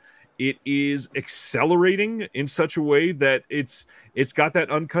moody. It is accelerating in such a way that it's got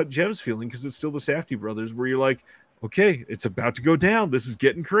that Uncut Gems feeling because it's still the Safdie brothers, where you're like, okay, it's about to go down. This is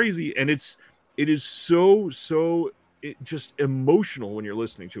getting crazy. And it is so just emotional when you're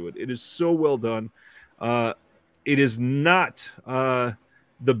listening to it. It is so well done. It is not the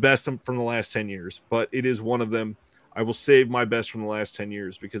best from the last 10 years, but it is one of them. I will save my best from the last 10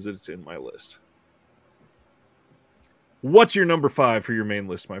 years because it's in my list. What's your number 5 for your main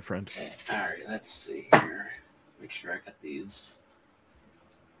list, my friend? All right, let's see here. Make sure I got these.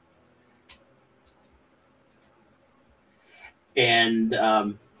 And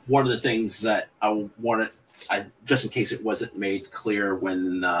one of the things that I wanted, just in case it wasn't made clear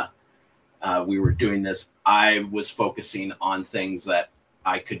when we were doing this, I was focusing on things that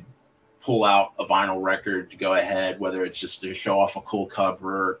I could pull out a vinyl record to go ahead, whether it's just to show off a cool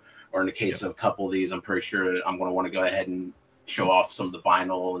cover, or in the case of a couple of these, I'm pretty sure I'm going to want to go ahead and show off some of the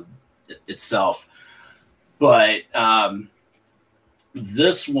vinyl itself. But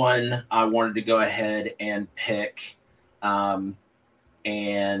this one, I wanted to go ahead and pick.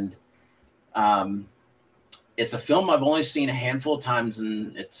 It's a film I've only seen a handful of times,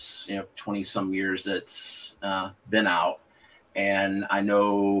 and it's 20 some years it's been out. And I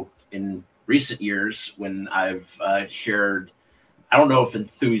know in recent years when I've shared, I don't know if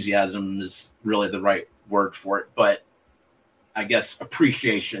enthusiasm is really the right word for it, but I guess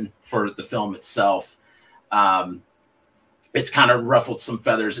appreciation for the film itself. It's kind of ruffled some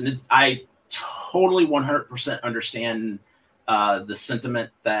feathers, and I totally 100% understand the sentiment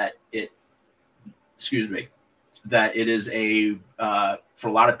that it is for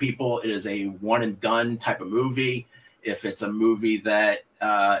a lot of people, it is a one and done type of movie. If it's a movie that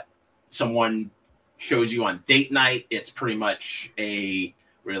someone shows you on date night, it's pretty much a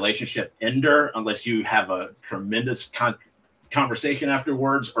relationship ender unless you have a tremendous conversation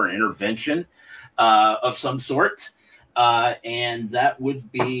afterwards or an intervention of some sort. And that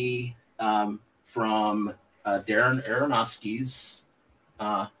would be from Darren Aronofsky's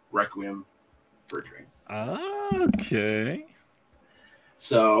Requiem for a Dream. Okay.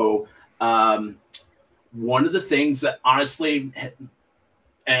 So one of the things that honestly,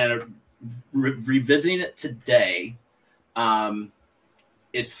 and revisiting it today,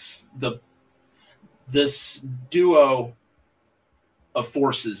 it's this duo of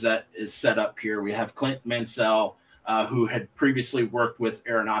forces that is set up here. We have Clint Mansell, who had previously worked with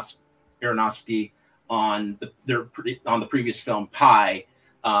Aronofsky on the previous film Pi.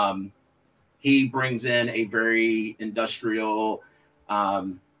 He brings in a very industrial,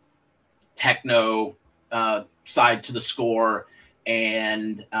 techno side to the score,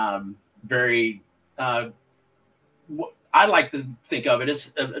 and very. I like to think of it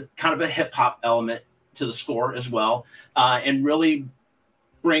as a kind of a hip hop element to the score as well, and really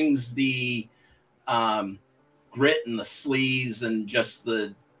brings the grit and the sleaze and just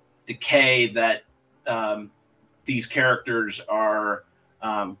the decay that these characters are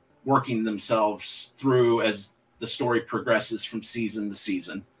working themselves through as the story progresses from season to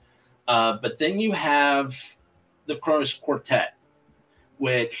season. But then you have the Kronos Quartet,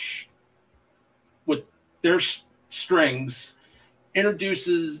 which with their strings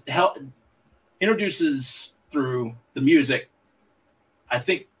introduces through the music, I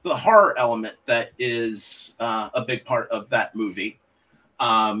think, the horror element that is a big part of that movie.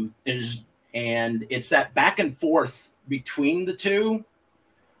 And it's that back and forth between the two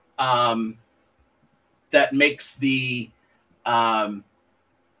that makes the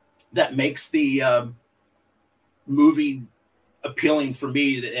movie appealing for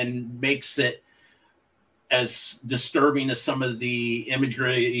me, and makes it as disturbing as some of the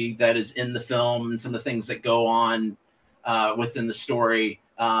imagery that is in the film and some of the things that go on within the story.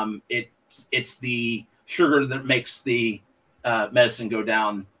 It's the sugar that makes the medicine go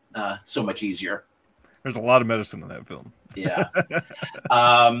down so much easier. There's a lot of medicine in that film. Yeah.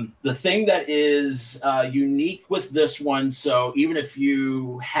 The thing that is unique with this one, so even if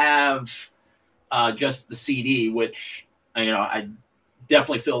you have just the CD, which I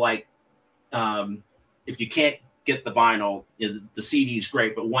definitely feel like if you can't get the vinyl, the CD is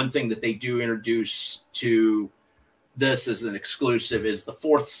great. But one thing that they do introduce to this as an exclusive is the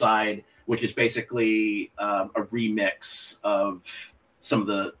fourth side, which is basically a remix of some of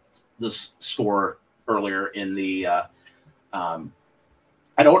the score earlier in the.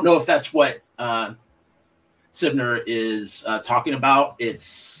 I don't know if that's what Sibner is talking about.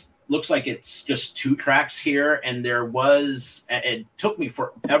 Looks like it's just 2 tracks here, and it took me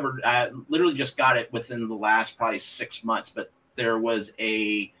forever. I literally just got it within the last probably 6 months, but there was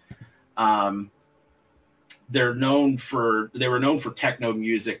they were known for techno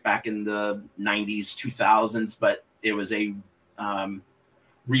music back in the 90s, 2000s, but it was a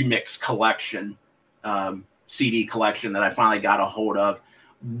remix collection, CD collection that I finally got a hold of.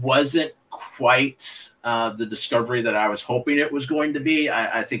 Wasn't quite the discovery that I was hoping it was going to be.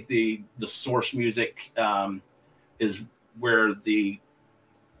 I think the source music is where the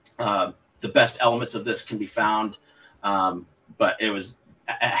best elements of this can be found. But it was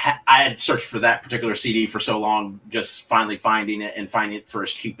I had searched for that particular CD for so long, just finally finding it and finding it for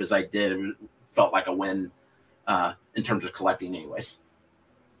as cheap as I did. It felt like a win in terms of collecting anyways.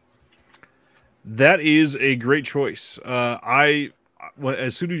 That is a great choice.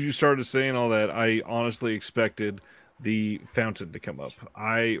 As soon as you started saying all that, I honestly expected the Fountain to come up.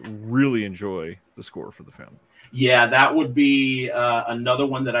 I really enjoy the score for the Fountain. Yeah, that would be another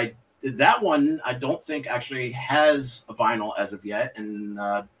one that that one I don't think actually has a vinyl as of yet, and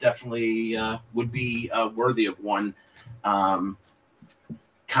definitely would be worthy of one. Kind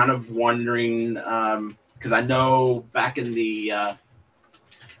of wondering, because I know back in the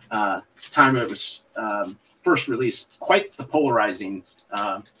time it was first released, quite the polarizing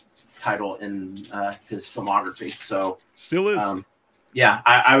title in his filmography. So still is. Yeah,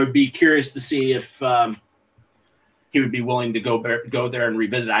 I would be curious to see if he would be willing to go there and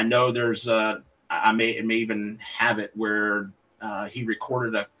revisit. I know there's I may even have it where he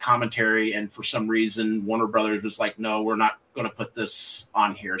recorded a commentary, and for some reason Warner Brothers was like, no, we're not going to put this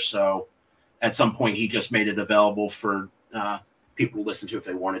on here. So at some point he just made it available for people to listen to if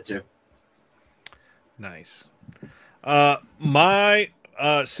they wanted to. Nice. My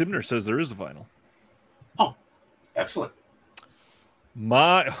Sibner says there is a vinyl. Oh, excellent.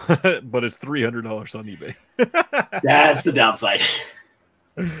 But it's $300 on eBay. That's the downside.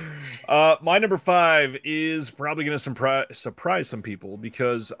 My number 5 is probably going to surprise some people,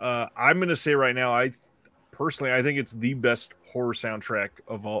 because I'm going to say right now, I think it's the best horror soundtrack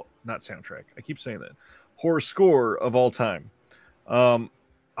of all. Not soundtrack. I keep saying that. Horror score of all time.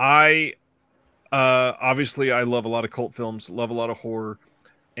 Obviously, I love a lot of cult films, love a lot of horror,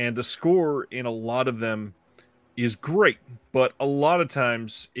 and the score in a lot of them is great, but a lot of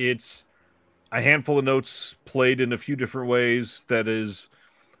times it's a handful of notes played in a few different ways that is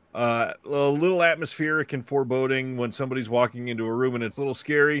a little atmospheric and foreboding when somebody's walking into a room, and it's a little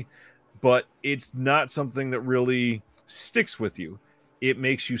scary, but it's not something that really sticks with you. It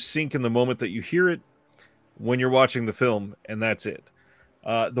makes you sink in the moment that you hear it when you're watching the film, and that's it.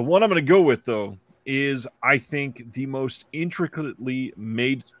 The one I'm going to go with, though, is, I think, the most intricately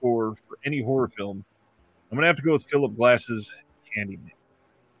made score for any horror film. I'm going to have to go with Philip Glass's Candyman.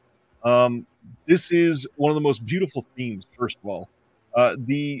 this is one of the most beautiful themes. First of all,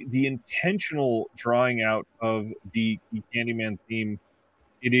 the intentional drawing out of the Candyman theme,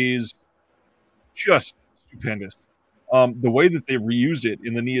 it is just stupendous. The way that they reused it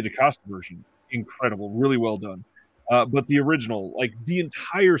in the Nia DaCosta version, incredible, really well done. But the original, like the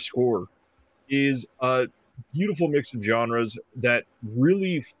entire score, is a beautiful mix of genres that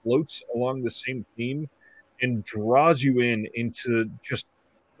really floats along the same theme and draws you into just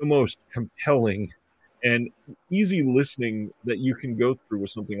the most compelling and easy listening that you can go through with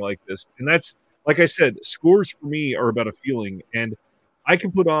something like this. And that's, like I said, scores for me are about a feeling, and I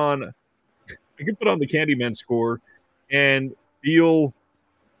can put on the Candyman score and feel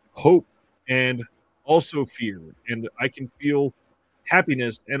hope and also fear, and I can feel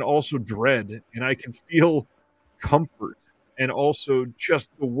happiness and also dread, and I can feel comfort and also just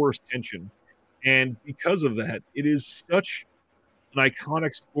the worst tension. And because of that, it is such an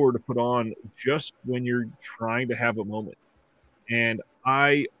iconic score to put on just when you're trying to have a moment. And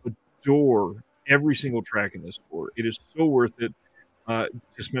I adore every single track in this score. It is so worth it to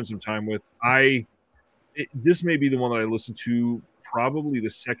spend some time with. This may be the one that I listen to probably the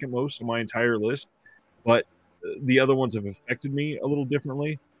second most on my entire list, but the other ones have affected me a little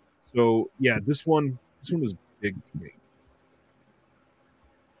differently. So yeah, this one is big for me.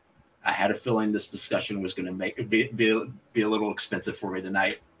 I had a feeling this discussion was going to make be a little expensive for me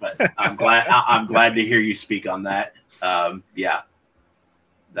tonight, but I'm glad I'm glad to hear you speak on that. Yeah,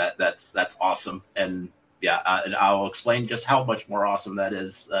 that's awesome, and yeah, and I'll explain just how much more awesome that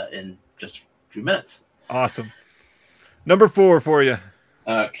is in just a few minutes. Awesome. Number 4 for you.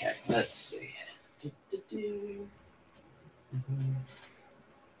 Okay, let's see. Okay.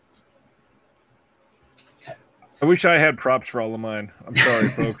 I wish I had props for all of mine. I'm sorry,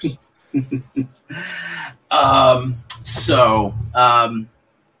 folks.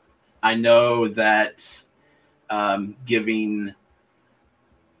 I know that giving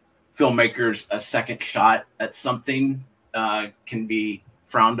filmmakers a second shot at something can be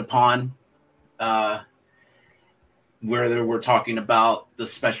frowned upon. Whether we're talking about the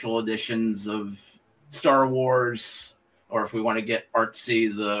special editions of Star Wars, or if we want to get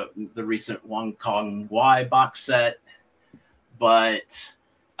artsy, the recent Wong Kar-wai box set. But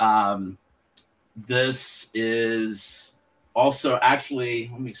this is also actually,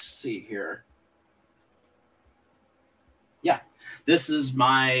 let me see here. Yeah, this is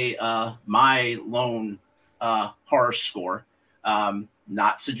my my lone horror score.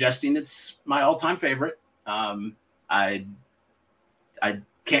 Not suggesting it's my all-time favorite. I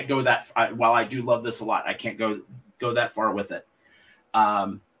can't go that. While I do love this a lot, I can't go that far with it.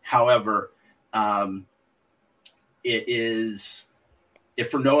 However, it is, if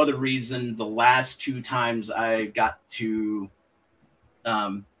for no other reason, the last 2 times I've gotten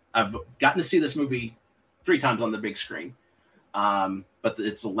to see this movie 3 times on the big screen. But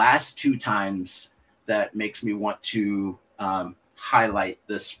it's the last 2 times that makes me want to highlight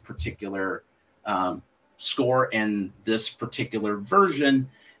this particular score and this particular version,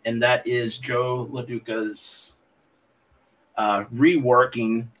 and that is Joe LaDuca's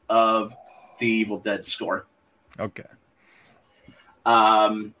reworking of the Evil Dead score. Okay.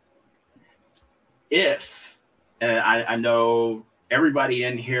 And I know everybody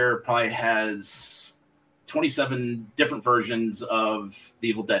in here probably has 27 different versions of the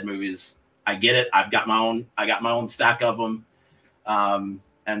Evil Dead movies. I get it. I got my own stack of them.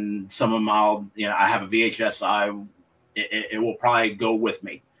 And some of them I have a VHS. It will probably go with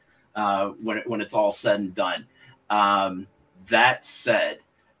me when it's all said and done. That said,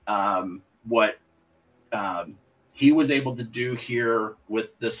 what he was able to do here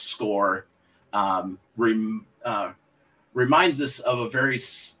with this score reminds us of a very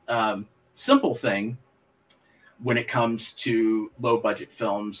simple thing when it comes to low budget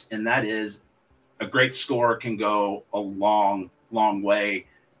films, and that is a great score can go a long way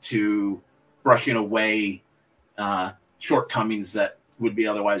to brushing away shortcomings that would be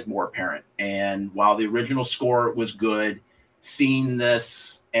otherwise more apparent. And while the original score was good, seeing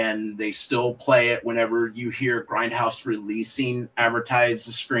this, and they still play it whenever you hear Grindhouse releasing advertise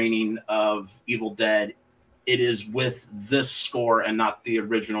the screening of Evil Dead, it is with this score and not the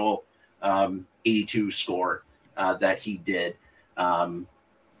original 82 score that he did.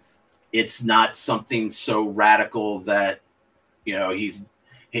 It's not something so radical that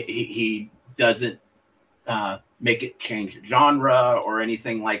he doesn't make it change genre or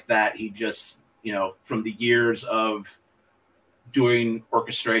anything like that. He just, from the years of doing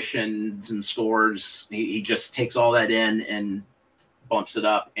orchestrations and scores, he just takes all that in and bumps it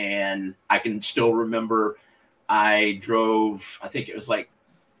up. And I can still remember I drove, I think it was like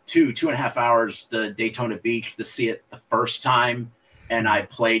two and a half hours to Daytona Beach to see it the first time. And I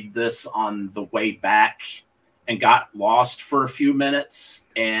played this on the way back and got lost for a few minutes,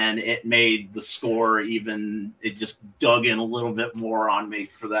 and it made the score it just dug in a little bit more on me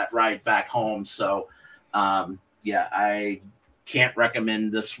for that ride back home. So, I can't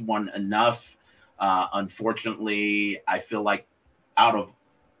recommend this one enough. Unfortunately, I feel like out of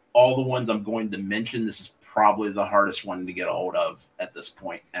all the ones I'm going to mention, this is probably the hardest one to get a hold of at this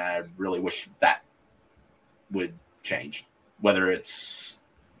point. And I really wish that would change, whether it's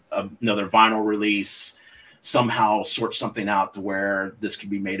another vinyl release, somehow sort something out to where this can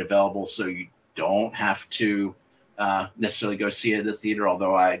be made available so you don't have to necessarily go see it at the theater,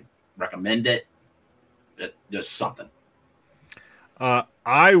 although I recommend it. Just something.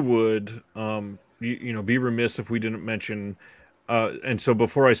 I would be remiss if we didn't mention and so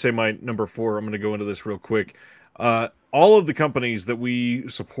before I say my number 4, I'm going to go into this real quick. All of the companies that we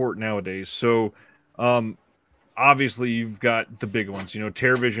support nowadays. So obviously you've got the big ones.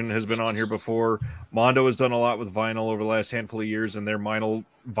 TerraVision has been on here before. Mondo has done a lot with vinyl over the last handful of years, and their vinyl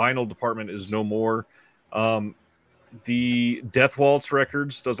department is no more. The Death Waltz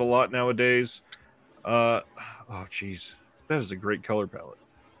Records does a lot nowadays. Oh geez, that is a great color palette.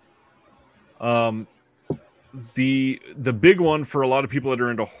 The big one for a lot of people that are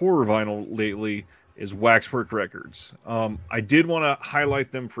into horror vinyl lately is Waxwork Records. I did want to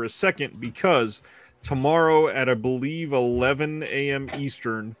highlight them for a second because tomorrow at, I believe, 11 a.m.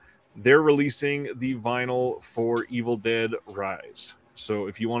 Eastern, they're releasing the vinyl for Evil Dead Rise. So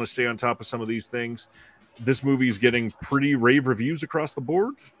if you want to stay on top of some of these things, this movie is getting pretty rave reviews across the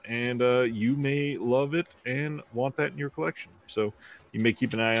board, and you may love it and want that in your collection. So you may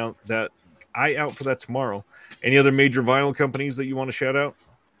keep an eye out for that tomorrow. Any other major vinyl companies that you want to shout out?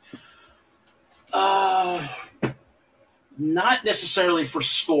 Not necessarily for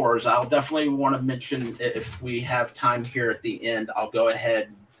scores. I'll definitely want to mention, if we have time here at the end, I'll go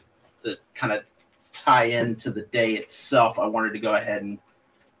ahead to kind of tie into the day itself. I wanted to go ahead and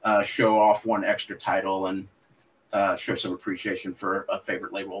show off one extra title and show some appreciation for a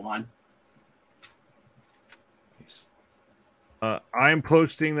favorite label of mine. I'm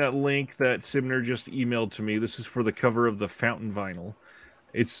posting that link that Sibner just emailed to me. This is for the cover of the Fountain vinyl.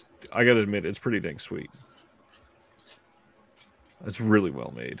 I gotta admit, it's pretty dang sweet. It's really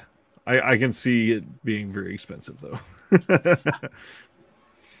well made. I can see it being very expensive though.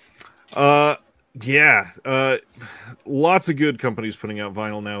 Lots of good companies putting out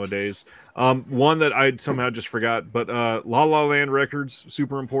vinyl nowadays. One that I somehow just forgot, but La La Land Records,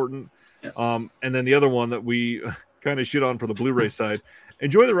 super important. And then the other one that we kind of shit on for the Blu-ray side,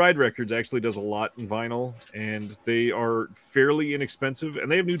 Enjoy the Ride Records actually does a lot in vinyl, and they are fairly inexpensive,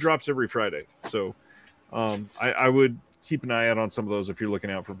 and they have new drops every Friday. So I would keep an eye out on some of those if you're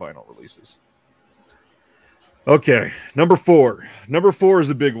looking out for vinyl releases. Okay, number 4. Number 4 is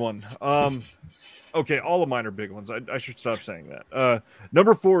the big one. Okay, all of mine are big ones. I should stop saying that.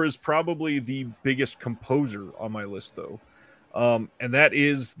 Number 4 is probably the biggest composer on my list, though. And that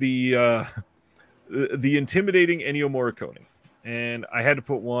is the intimidating Ennio Morricone. And I had to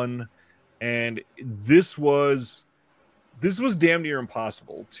put one, and this was damn near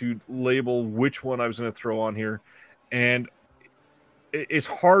impossible to label which one I was going to throw on here. And it's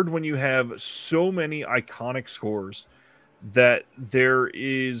hard when you have so many iconic scores that there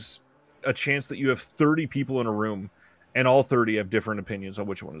is a chance that you have 30 people in a room and all 30 have different opinions on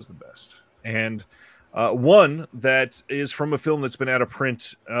which one is the best. And one that is from a film that's been out of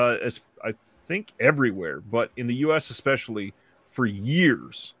print, as I think everywhere, but in the US especially, for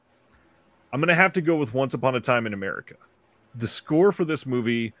years. I'm going to have to go with Once Upon a Time in America. The score for this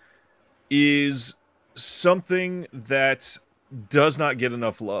movie is something that does not get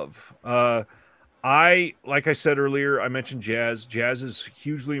enough love. Like I said earlier, I mentioned jazz. Jazz is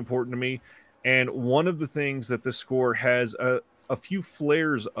hugely important to me. And one of the things that this score has a few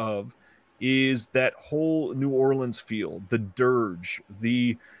flares of is that whole New Orleans feel, the dirge,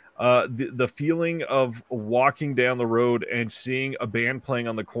 the feeling of walking down the road and seeing a band playing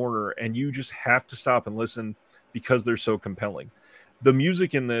on the corner, and you just have to stop and listen because they're so compelling. The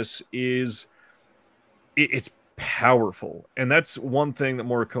music in this it's powerful, and that's one thing that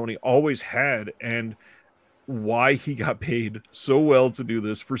Morricone always had, and why he got paid so well to do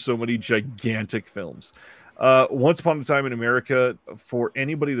this for so many gigantic films. Once Upon a Time in America, for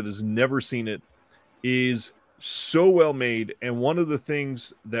anybody that has never seen it, is so well made, and one of the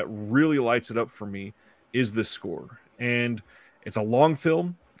things that really lights it up for me is this score. And it's a long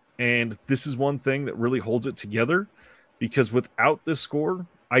film, and this is one thing that really holds it together, because without this score,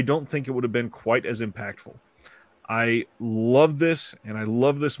 I don't think it would have been quite as impactful. I love this, and I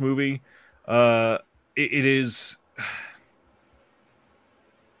love this movie. It is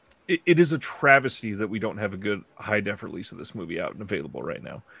it is a travesty that we don't have a good high def release of this movie out and available right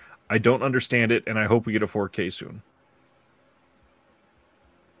now. I don't understand it, and I hope we get a 4K soon.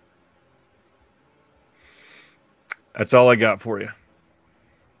 That's all I got for you.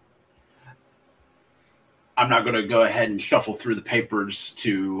 I'm not going to go ahead and shuffle through the papers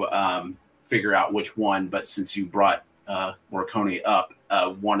to figure out which one, but since you brought Morricone up,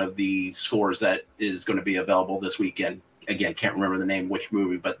 one of the scores that is going to be available this weekend, again, can't remember the name, which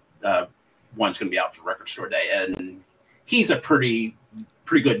movie, but one's going to be out for Record Store Day. And he's a pretty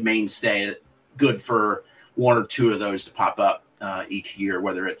good mainstay, good for one or two of those to pop up each year,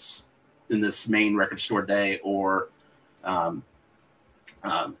 whether it's in this main Record Store Day or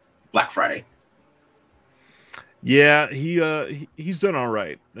Black Friday. Yeah, he's done all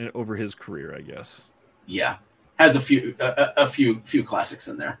right over his career, I guess. Yeah, has a few classics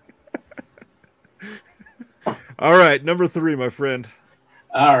in there. All right, number 3, my friend.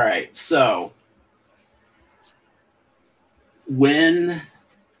 All right, so when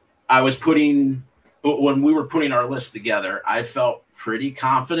we were putting our list together, I felt pretty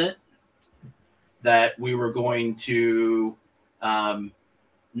confident that we were going to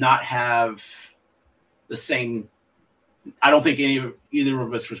not have the same. I don't think either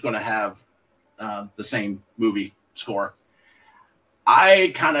of us was going to have the same movie score.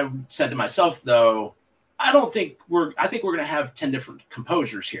 I kind of said to myself, though, I think we're going to have 10 different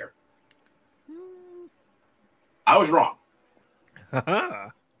composers here. I was wrong.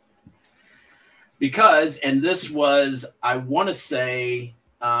 Because, and this was, I want to say,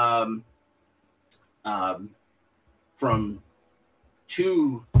 from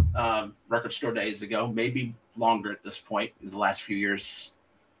 2 Record Store Days ago, maybe longer at this point, in the last few years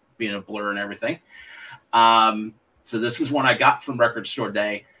being a blur and everything. So this was one I got from Record Store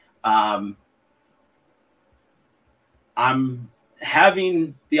Day. I'm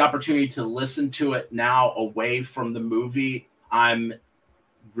having the opportunity to listen to it now away from the movie. I'm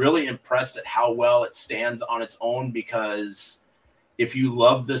really impressed at how well it stands on its own, because if you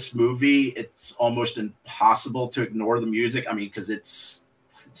love this movie, it's almost impossible to ignore the music. I mean, because it's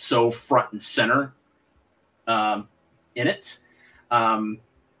so front and center in it.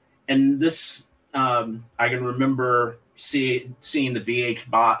 And this, I can remember seeing the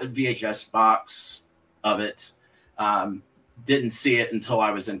VHS box of it. Didn't see it until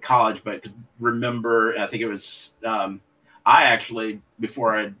I was in college, but could remember, I think it was, I actually,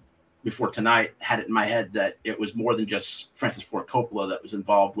 before tonight, had it in my head that it was more than just Francis Ford Coppola that was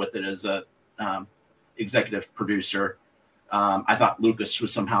involved with it as a executive producer. I thought Lucas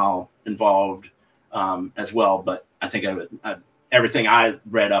was somehow involved as well, but I think everything I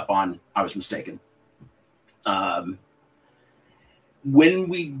read up on, I was mistaken. When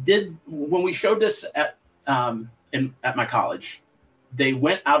we showed this at my college, they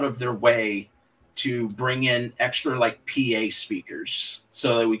went out of their way to bring in extra like PA speakers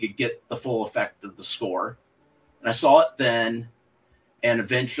so that we could get the full effect of the score. And I saw it then, and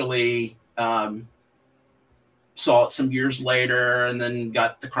eventually saw it some years later, and then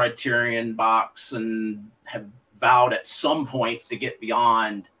got the Criterion box and have vowed at some point to get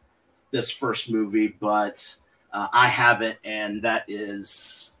beyond this first movie, but I haven't, and that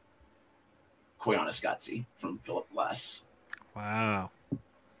is Koyaanisqatsi from Philip Glass. Wow.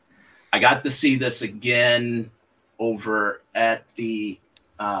 I got to see this again over at the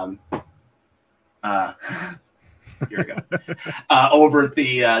here we go. Over at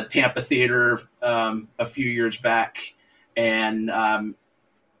the Tampa Theater a few years back, and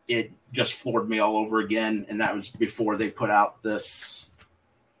it just floored me all over again. And that was before they put out this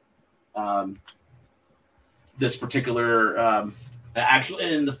this particular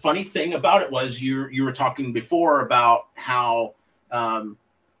actually. And the funny thing about it was you were talking before about how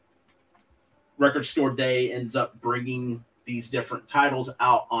Record Store Day ends up bringing these different titles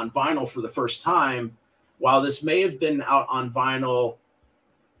out on vinyl for the first time. While this may have been out on vinyl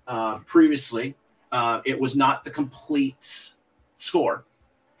previously, it was not the complete score.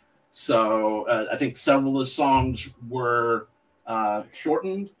 So I think several of the songs were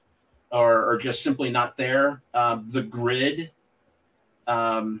shortened or just simply not there. The grid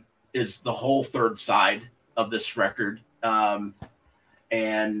is the whole third side of this record. And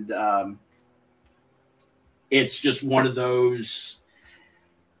it's just one of those.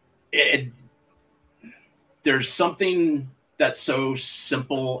 There's something that's so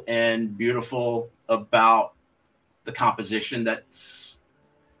simple and beautiful about the composition that's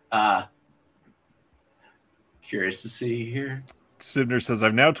curious to see here. Sibner says,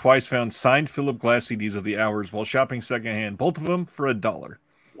 I've now twice found signed Philip Glass CDs of the Hours while shopping secondhand, both of them for $1.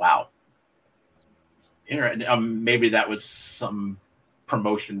 Wow. Maybe that was some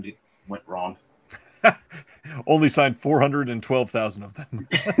promotion that went wrong. Only signed 412,000 of them.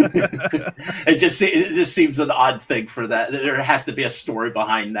 It just seems an odd thing for that. There has to be a story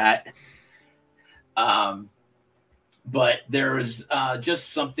behind that. But there is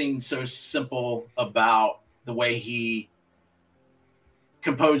just something so simple about the way he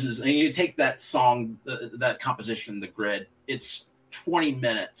composes. And you take that song, that composition, The Grid, it's 20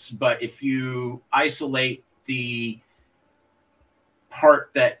 minutes. But if you isolate the part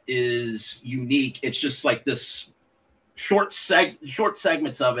that is unique, it's just like this short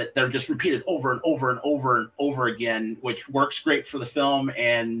segments of it that are just repeated over and over and over and over again, which works great for the film.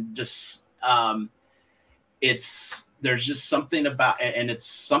 And just there's just something about, and it's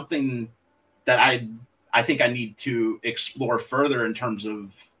something that I think I need to explore further in terms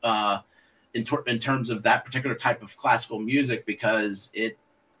of in terms of that particular type of classical music, because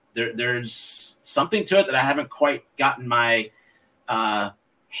there's something to it that I haven't quite gotten my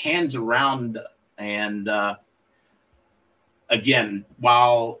hands around. And again,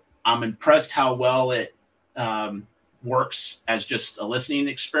 while I'm impressed how well it works as just a listening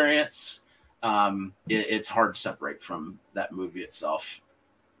experience, it's hard to separate from that movie itself.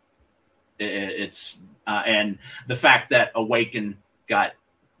 And the fact that Awaken got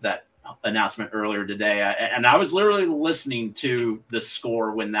that announcement earlier today, and I was literally listening to the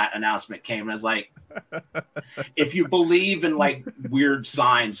score when that announcement came, and I was like, if you believe in like weird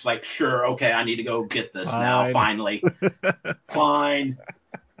signs, like, sure, okay, I need to go get this now. Finally. Fine.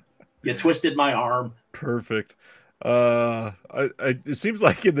 You twisted my arm. Perfect. It seems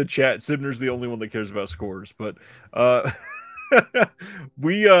like in the chat, Sibner's the only one that cares about scores, but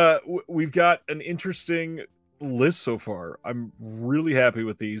we've got an interesting list so far. I'm really happy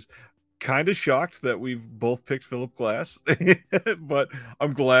with these. Kind of shocked that we've both picked Philip Glass, but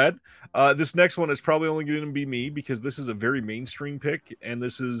I'm glad. This next one is probably only going to be me, because this is a very mainstream pick, and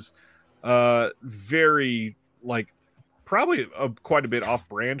this is very, like, probably quite a bit off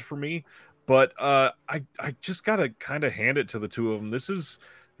brand for me. But I just gotta kind of hand it to the two of them. This is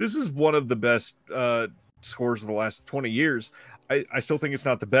one of the best scores of the last 20 years. I still think it's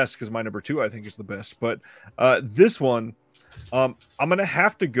not the best, because my number 2 I think is the best. But this one, I'm gonna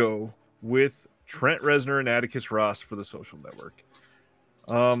have to go with Trent Reznor and Atticus Ross for The Social Network.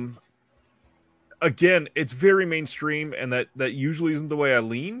 Again, it's very mainstream, and that usually isn't the way I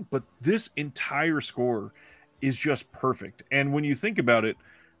lean. But this entire score is just perfect. And when you think about it,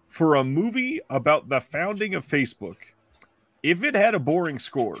 for a movie about the founding of Facebook, if it had a boring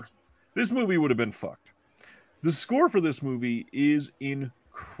score, this movie would have been fucked. The score for this movie is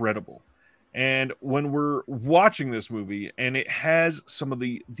incredible. And when we're watching this movie, and it has some of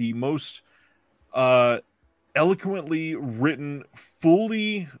the most eloquently written,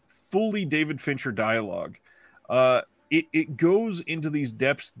 fully David Fincher dialogue, it goes into these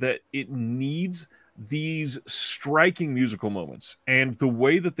depths that it needs these striking musical moments. And the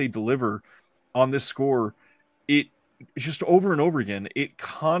way that they deliver on this score, it just over and over again, it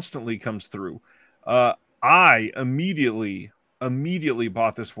constantly comes through. I immediately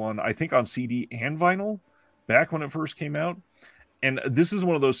bought this one, I think on CD and vinyl, back when it first came out. And this is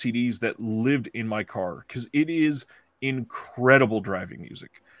one of those CDs that lived in my car, because it is incredible driving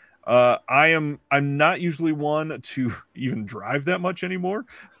music. I'm not usually one to even drive that much anymore,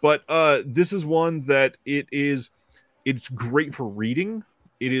 but this is one that it's great for reading.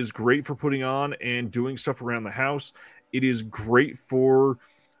 It is great for putting on and doing stuff around the house. It is great for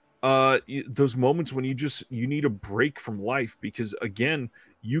those moments when you need a break from life, because again,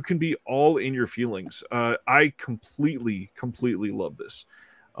 you can be all in your feelings. I completely love this.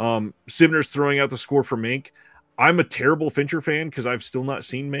 Sibner's throwing out the score for Mank. I'm a terrible Fincher fan because I've still not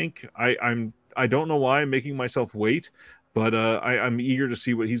seen Mank. I don't know why I'm making myself wait, but I'm eager to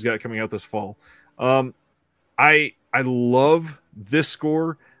see what he's got coming out this fall. I love this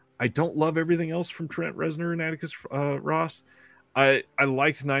score. I don't love everything else from Trent Reznor and Atticus Ross. I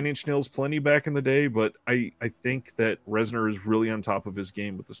liked Nine Inch Nails plenty back in the day, but I think that Reznor is really on top of his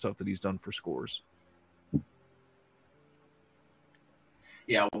game with the stuff that he's done for scores.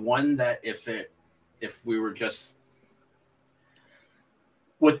 Yeah, one that if we were just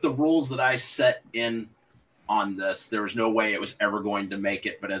with the rules that I set in on this, there was no way it was ever going to make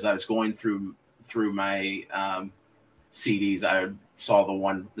it. But as I was going through my CDs, I saw the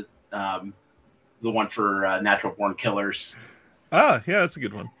one for Natural Born Killers. Ah, yeah, that's a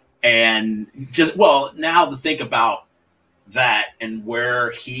good one. And now to think about that and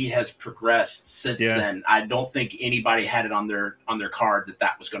where he has progressed since then, I don't think anybody had it on their card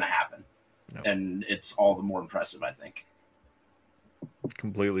that was going to happen. No. And it's all the more impressive, I think.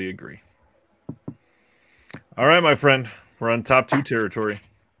 Completely agree. All right, my friend, we're on top 2 territory.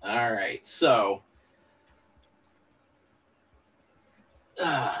 All right, so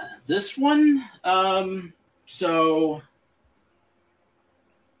this one,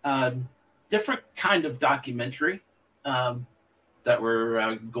 different kind of documentary that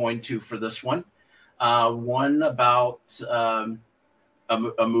we're going to for this one. One about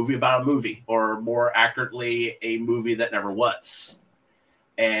a movie about a movie, or more accurately, a movie that never was.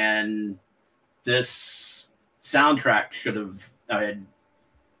 And this soundtrack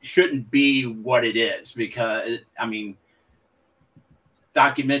shouldn't be what it is, because I mean,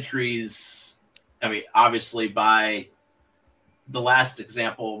 documentaries, I mean, obviously, by the last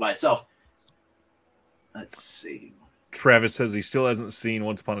example by itself. Let's see. Travis says he still hasn't seen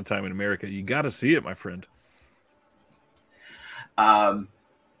Once Upon a Time in America. You got to see it, my friend.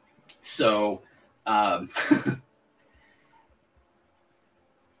 So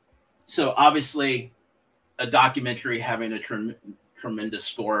obviously, a documentary having a tremendous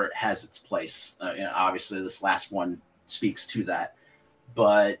score has its place. Obviously, this last one speaks to that.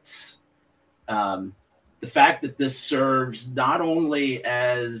 But the fact that this serves not only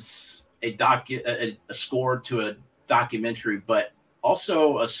as a score to a documentary, but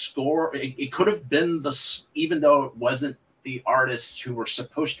also a score. It could have been even though it wasn't the artists who were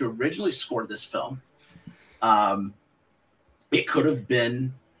supposed to originally score this film. It could have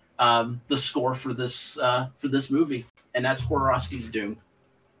been the score for this movie, and that's Jodorowsky's Dune.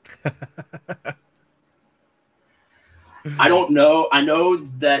 I don't know. I know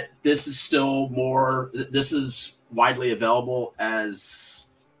that this is still this is widely available as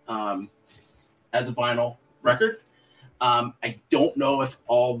a vinyl record. I don't know if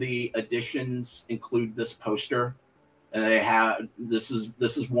all the editions include this poster. And this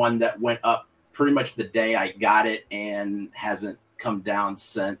is one that went up pretty much the day I got it and hasn't come down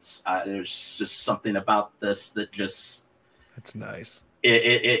since. There's just something about this that just, it's nice.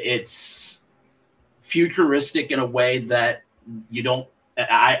 It's futuristic in a way that you don't.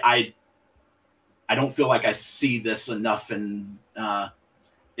 I don't feel like I see this enough in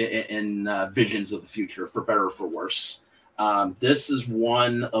visions of the future, for better or for worse. This is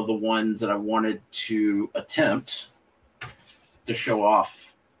one of the ones that I wanted to attempt to show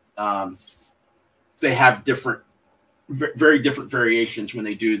off. They have very different variations when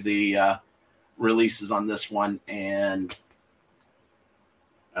they do the releases on this one, and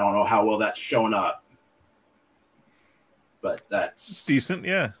I don't know how well that's showing up, but it's decent.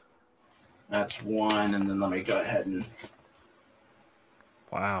 Yeah, that's one. And then let me go ahead and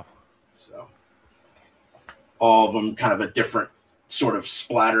wow. So all of them kind of a different sort of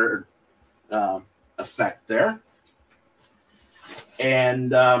splatter effect there.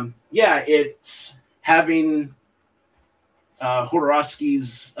 And it's having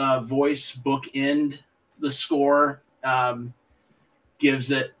Jodorowsky's voice bookend the score,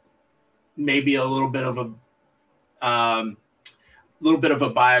 gives it maybe a little bit of a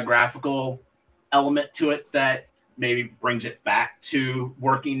biographical element to it that maybe brings it back to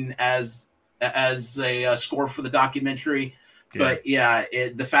working as a score for the documentary. Yeah. But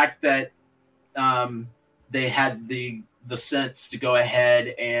the fact that they had the sense to go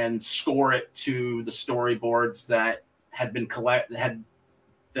ahead and score it to the storyboards that had been put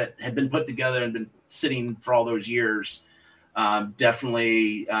together and been sitting for all those years,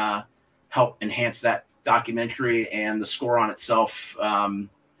 definitely helped enhance that documentary. And the score on itself,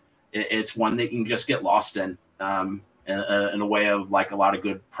 it's one that you can just get lost in a way of like a lot of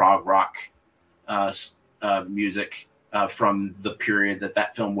good prog rock music from the period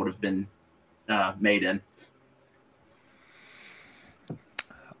that film would have been made in.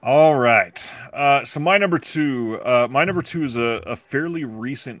 All right. So my number two is a fairly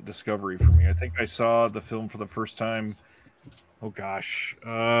recent discovery for me. I think I saw the film for the first time. Oh gosh.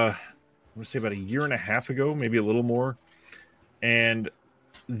 I'm going to say about a year and a half ago, maybe a little more. And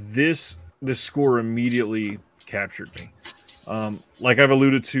this score immediately captured me. Like I've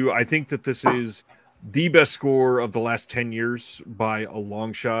alluded to, I think that this is the best score of the last 10 years by a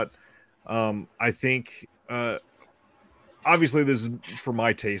long shot. I think, obviously this is for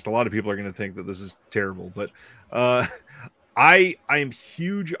my taste. A lot of people are going to think that this is terrible, but I am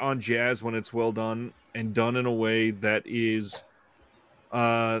huge on jazz when it's well done and done in a way that is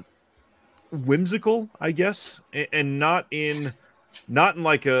whimsical, I guess, and not in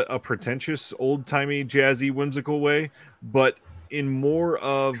like a pretentious old-timey jazzy whimsical way, but in more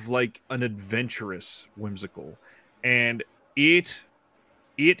of like an adventurous whimsical. And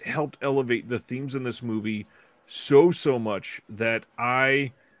it helped elevate the themes in this movie so much that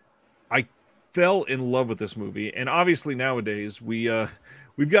I fell in love with this movie. And obviously nowadays we've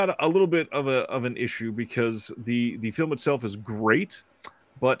got a little bit of an issue because the film itself is great,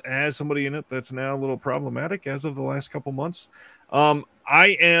 but as somebody in it that's now a little problematic as of the last couple months.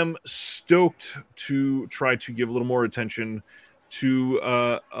 I am stoked to try to give a little more attention to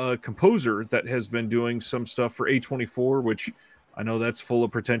a composer that has been doing some stuff for A24, which I know that's full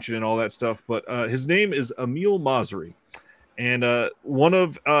of pretension and all that stuff, but his name is Emil Masri. And one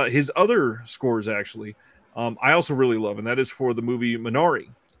of his other scores, actually, I also really love, and that is for the movie Minari.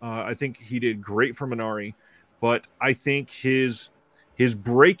 I think he did great for Minari, but I think his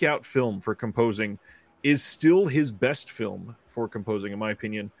breakout film for composing is still his best film for composing, in my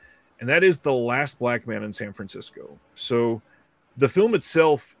opinion, and that is The Last Black Man in San Francisco. So the film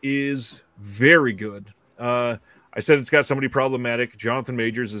itself is very good. I said it's got somebody problematic. Jonathan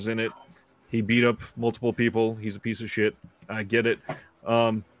Majors is in it. He beat up multiple people. He's a piece of shit. I get it.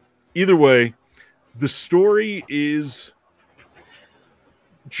 Either way, the story is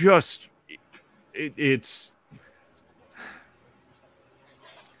just it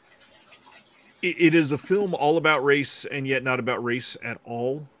is a film all about race and yet not about race at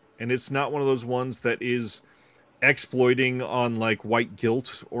all. And it's not one of those ones that is exploiting on like white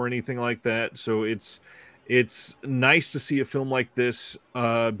guilt or anything like that. So it's nice to see a film like this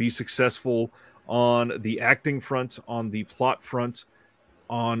be successful on the acting front, on the plot front,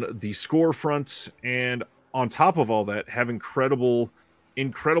 on the score front, and on top of all that, have incredible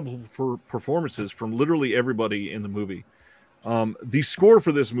performances from literally everybody in the movie. The score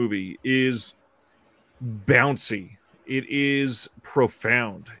for this movie is bouncy. It is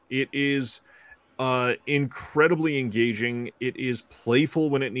profound. It is incredibly engaging. It is playful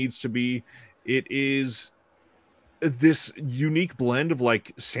when it needs to be. It is this unique blend of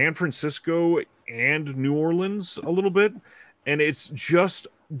like San Francisco and New Orleans a little bit. And it's just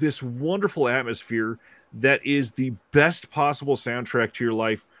this wonderful atmosphere that is the best possible soundtrack to your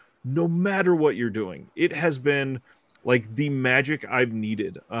life, no matter what you're doing. It has been like the magic I've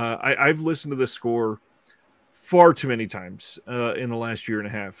needed. I've listened to this score far too many times in the last year and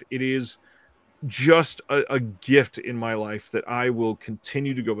a half. It is just a gift in my life that I will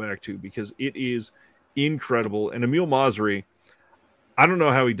continue to go back to because it is incredible. And Emil Masri, I don't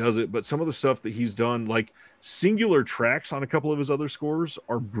know how he does it, but some of the stuff that he's done, like singular tracks on a couple of his other scores,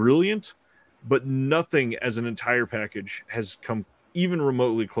 are brilliant, but nothing as an entire package has come even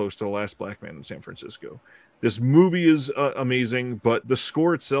remotely close to The Last Black Man in San Francisco. This movie is amazing, but the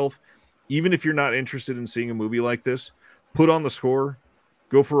score itself, even if you're not interested in seeing a movie like this, put on the score,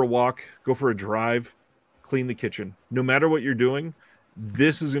 go for a walk, go for a drive, clean the kitchen. No matter what you're doing,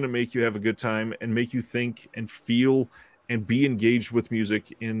 this is going to make you have a good time and make you think and feel and be engaged with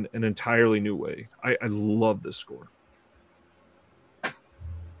music in an entirely new way. I love this score.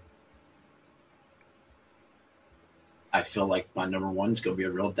 I feel like my number one's going to be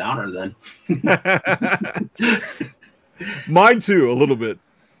a real downer then. Mine too, a little bit.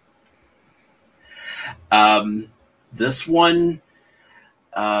 This one,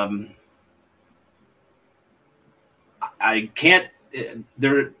 I can't.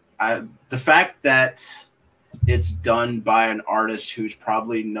 The fact that it's done by an artist who's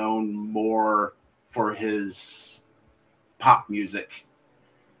probably known more for his pop music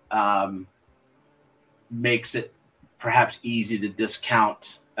makes it perhaps easy to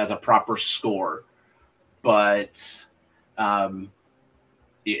discount as a proper score. But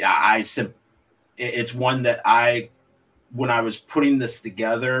it's one that when I was putting this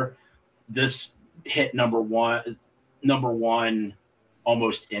together, this hit number one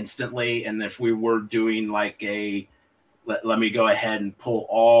almost instantly. And if we were doing like let me go ahead and pull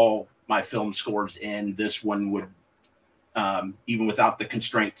all my film scores in, this one would, even without the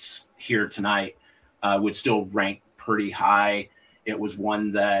constraints here tonight, would still rank pretty high. It was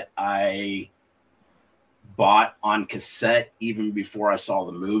one that I bought on cassette even before I saw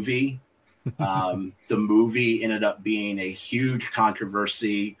the movie. The movie ended up being a huge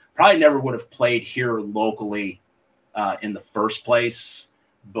controversy. Probably never would have played here locally in the first place,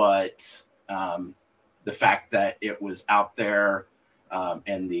 but the fact that it was out there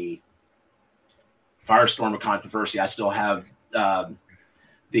and the firestorm of controversy, I still have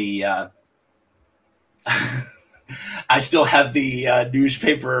I still have the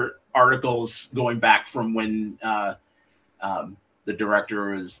newspaper articles going back from when the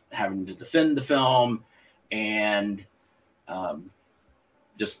director was having to defend the film, and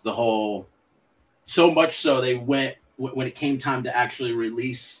just the whole, so much so they went, when it came time to actually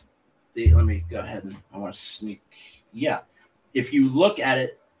release let me go ahead and I want to sneak. Yeah. if you look at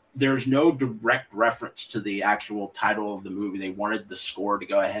it, there's no direct reference to the actual title of the movie. They wanted the score to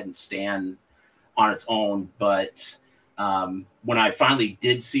go ahead and stand on its own. But when I finally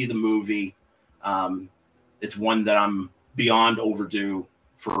did see the movie, it's one that I'm beyond overdue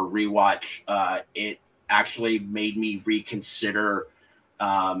for a rewatch. It actually made me reconsider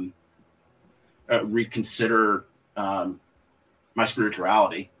my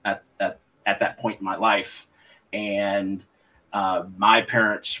spirituality at that point in my life. And my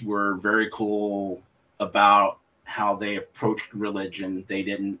parents were very cool about how they approached religion. They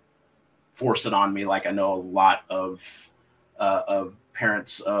didn't force it on me like I know a lot of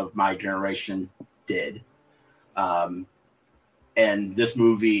parents of my generation did. And this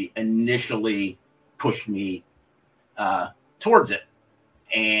movie initially pushed me towards it.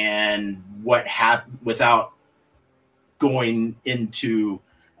 And what happened, without going into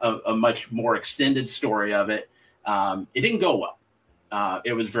a much more extended story of it, it didn't go well.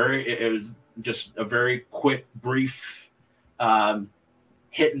 It was just a very quick, brief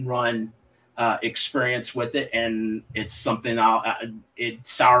hit and run experience with it, and it's something it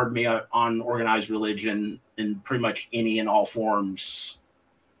soured me on organized religion in pretty much any and all forms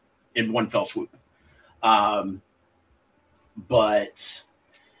in one fell swoop. But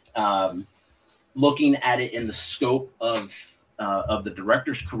looking at it in the scope of the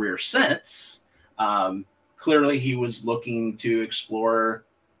director's career since, clearly he was looking to explore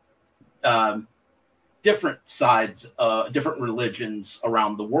different sides, different religions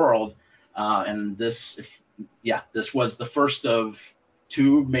around the world. And this was the first of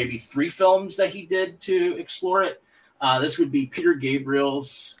 2, maybe 3 films that he did to explore it. This would be Peter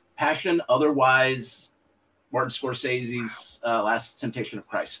Gabriel's Passion, otherwise Martin Scorsese's Last Temptation of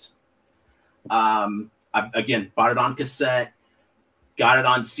Christ. I again bought it on cassette, got it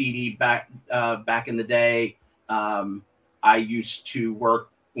on CD back in the day. I used to work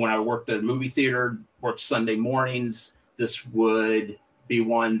when I worked at a movie theater, worked Sunday mornings. This would be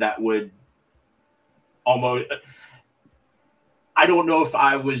one that would almost, I don't know if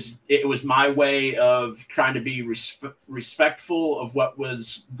it was my way of trying to be respectful of what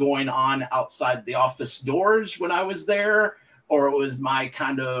was going on outside the office doors when I was there, or it was my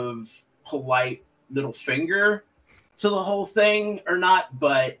kind of polite middle finger to the whole thing or not.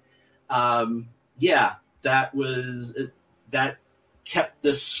 But yeah, that kept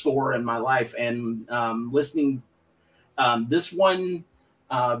this score in my life. And listening, this one,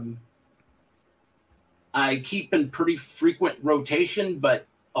 I keep in pretty frequent rotation, but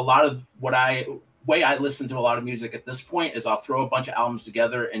a lot of way I listen to a lot of music at this point is I'll throw a bunch of albums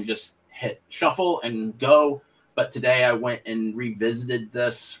together and just hit shuffle and go. But today I went and revisited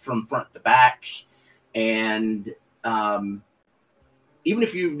this from front to back. And even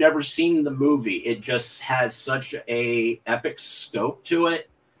if you've never seen the movie, it just has such a epic scope to it.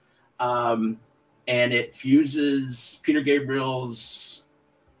 And it fuses Peter Gabriel's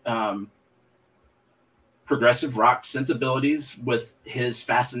progressive rock sensibilities with his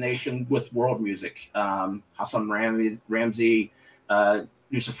fascination with world music. Hassan Ramsey,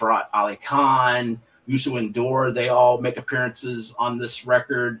 Nusrat Ali Khan, Youssou N'Dour, they all make appearances on this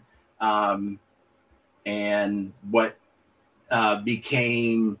record. And what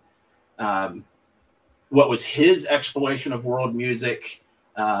became what was his exploration of world music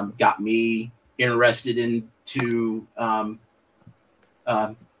got me interested into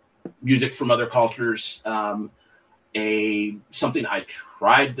music from other cultures. Something I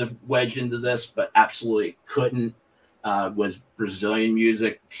tried to wedge into this, but absolutely couldn't, was Brazilian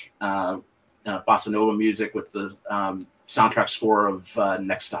music, bossa nova music with the soundtrack score of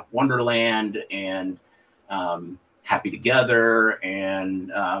Next Stop Wonderland and Happy Together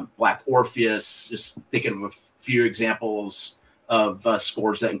and Black Orpheus. Just thinking of a few examples of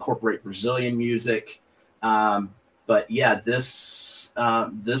scores that incorporate Brazilian music. But yeah, this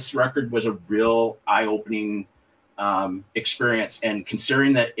record was a real eye-opening experience, and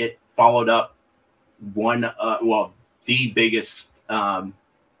considering that it followed up the biggest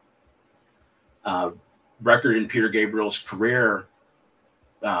record in Peter Gabriel's career,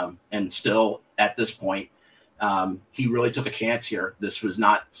 and still at this point, he really took a chance here. This was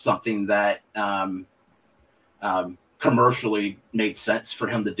not something that commercially made sense for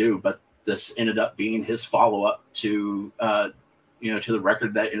him to do, but this ended up being his follow-up to the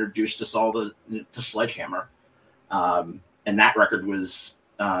record that introduced us all to Sledgehammer. And that record was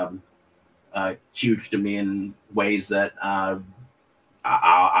huge to me in ways that I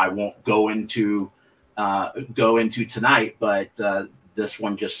won't go into tonight, but this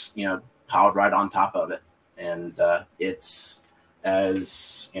one just, piled right on top of it. And it's,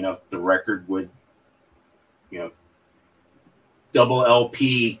 as the record would, double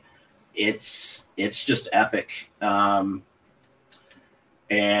LP. It's just epic.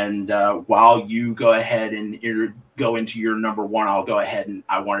 And while you go ahead and go into your number one, I'll go ahead and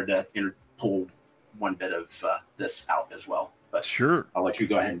I wanted to pull one bit of this out as well. But sure, I'll let you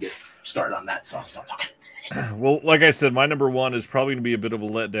go ahead and get started on that. So I'll stop talking. Well, like I said, my number one is probably going to be a bit of a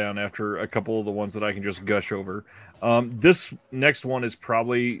letdown after a couple of the ones that I can just gush over. This next one is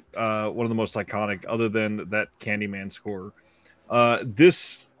probably one of the most iconic, other than that Candyman score.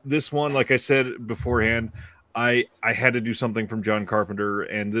 This one, like I said beforehand, I had to do something from John Carpenter,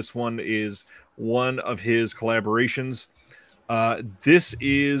 and this one is one of his collaborations. This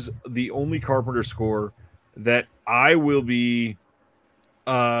is the only Carpenter score that I will be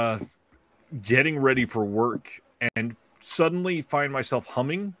getting ready for work and suddenly find myself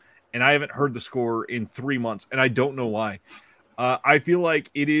humming, and I haven't heard the score in 3 months, and I don't know why. I feel like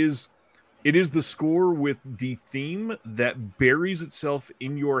it is the score with the theme that buries itself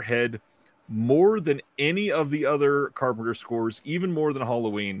in your head more than any of the other Carpenter scores, even more than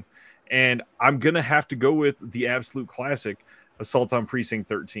Halloween. And I'm going to have to go with the absolute classic, Assault on Precinct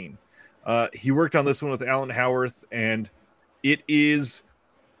 13. He worked on this one with Alan Howarth, and it is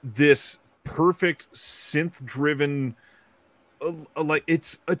this perfect synth-driven, like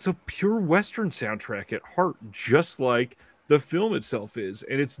it's a pure Western soundtrack at heart, just like the film itself is.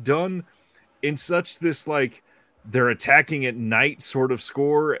 And it's done in such this, like, they're attacking at night sort of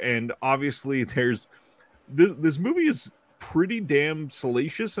score, and obviously there's this movie is pretty damn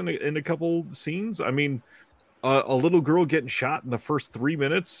salacious in a couple scenes. I mean, a little girl getting shot in the first 3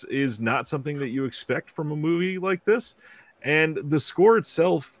 minutes is not something that you expect from a movie like this, and the score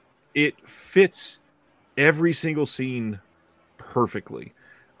itself, it fits every single scene perfectly.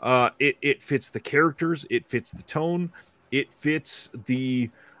 It fits the characters, it fits the tone, it fits the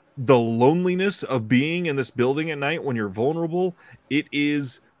loneliness of being in this building at night when you're vulnerable. It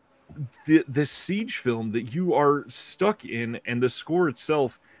is this siege film that you are stuck in, and the score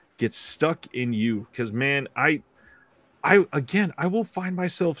itself gets stuck in you. Because, man, I will find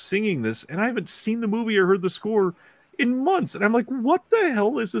myself singing this, and I haven't seen the movie or heard the score in months, and I'm like, what the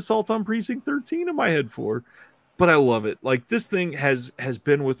hell is Assault on Precinct 13 in my head for? But I love it. Like, this thing has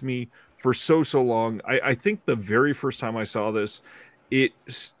been with me for so long. I think the very first time I saw this, it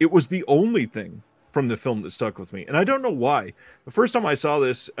was the only thing from the film that stuck with me, and I don't know why. The first time I saw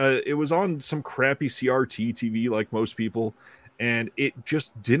this, it was on some crappy CRT TV, like most people, and it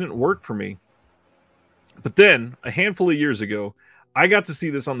just didn't work for me. But then, a handful of years ago, I got to see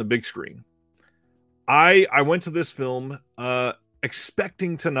this on the big screen. I went to this film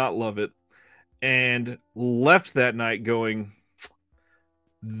expecting to not love it, and left that night going,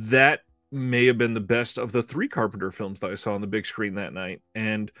 that may have been the best of the 3 Carpenter films that I saw on the big screen that night,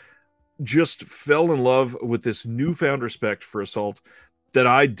 and just fell in love with this newfound respect for Assault that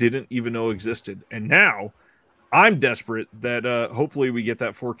I didn't even know existed. And now I'm desperate that hopefully we get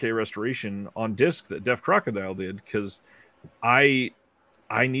that 4K restoration on disc that Deaf Crocodile did, because I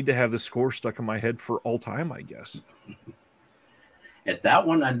need to have the score stuck in my head for all time, I guess. At that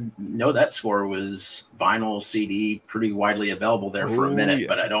one, I know that score was vinyl, CD, pretty widely available there for a minute,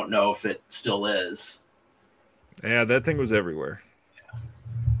 but I don't know if it still is. Yeah, that thing was everywhere.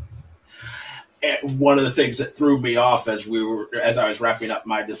 And one of the things that threw me off as I was wrapping up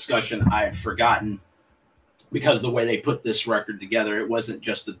my discussion, I had forgotten, because the way they put this record together, it wasn't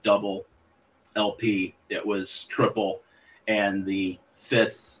just a double LP, it was triple, and the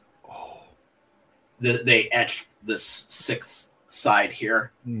 5th, they etched the 6th side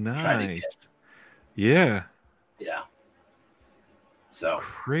here. Nice. Yeah. So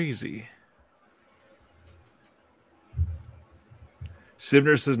crazy.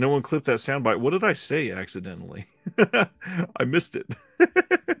 Sibner says no one clipped that soundbite. What did I say accidentally? I missed it.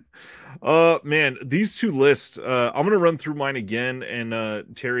 Man, these two lists, I'm gonna run through mine again,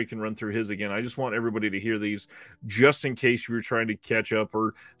 and Terry can run through his again. I just want everybody to hear these, just in case you were trying to catch up,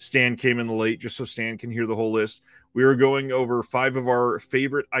 or Stan came in late, just so Stan can hear the whole list. We were going over 5 of our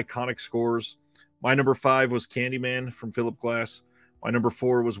favorite iconic scores. My number 5 was Candyman from Philip Glass. My number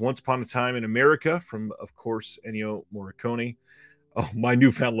 4 was Once Upon a Time in America from, of course, Ennio Morricone. Oh, my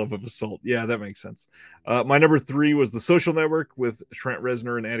newfound love of Assault. Yeah, that makes sense. My number 3 was The Social Network with Trent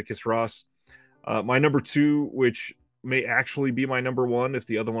Reznor and Atticus Ross. My number 2, which may actually be my number 1 if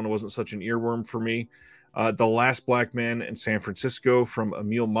the other one wasn't such an earworm for me, The Last Black Man in San Francisco from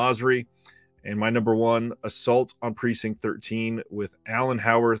Emil Masri. And my number 1, Assault on Precinct 13 with Alan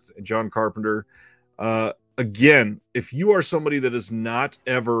Howarth and John Carpenter. Again, if you are somebody that has not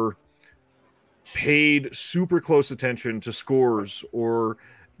ever paid super close attention to scores or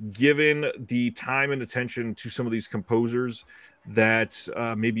given the time and attention to some of these composers, that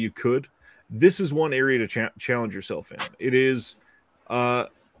maybe you could, this is one area to challenge yourself in. It is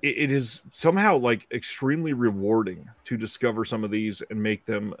it is somehow like extremely rewarding to discover some of these and make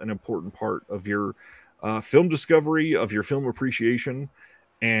them an important part of your film discovery, of your film appreciation.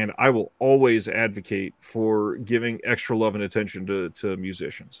 And I will always advocate for giving extra love and attention to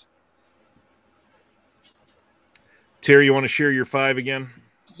musicians. Terry, you want to share your 5 again?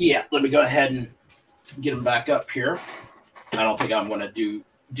 Yeah, let me go ahead and get them back up here. I don't think I'm going to do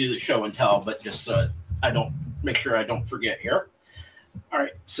the show and tell, but just so I don't make sure I don't forget here. All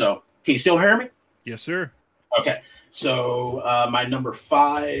right, so can you still hear me? Yes, sir. Okay, so my number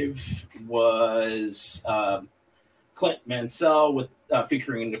 5 was Clint Mansell with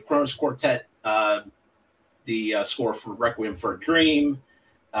featuring the Kronos Quartet, the score for Requiem for a Dream.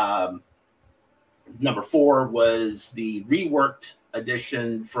 Number 4 was the reworked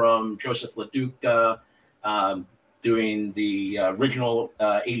edition from Joseph LaDuca, doing the original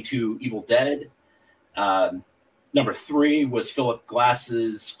 82 Evil Dead. Number 3 was Philip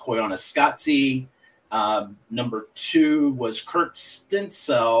Glass's Koyaanisqatsi. Number 2 was Kurt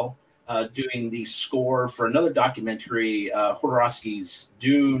Stenzel doing the score for another documentary, Jodorowsky's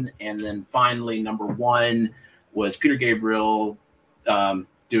Dune. And then finally, number 1 was Peter Gabriel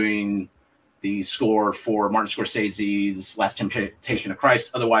doing the score for Martin Scorsese's Last Temptation of Christ,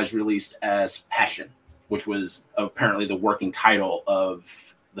 otherwise released as Passion, which was apparently the working title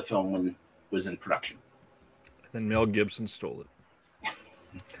of the film when it was in production. Then Mel Gibson stole it.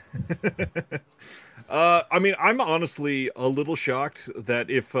 I mean, I'm honestly a little shocked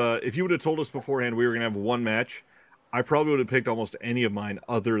that if you would have told us beforehand we were going to have one match, I probably would have picked almost any of mine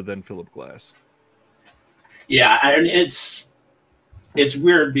other than Philip Glass. Yeah, and it's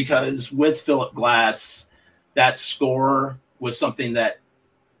weird because with Philip Glass, that score was something that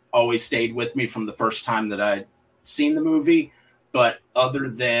always stayed with me from the first time that I'd seen the movie. But other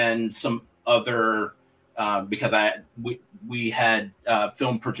than some other, because we had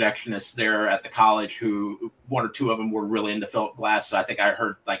film projectionists there at the college who 1 or 2 of them were really into Philip Glass. So I think I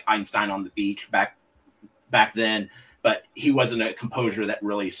heard like Einstein on the Beach back then, but he wasn't a composer that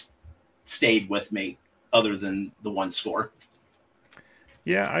really stayed with me other than the one score.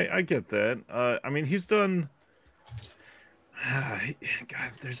 Yeah, I get that. I mean, he's done.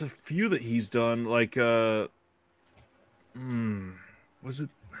 God, there's a few that he's done. Like, was it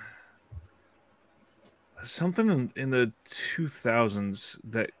something in the 2000s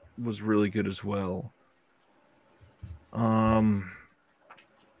that was really good as well? God,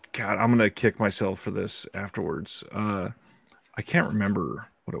 I'm gonna kick myself for this afterwards. I can't remember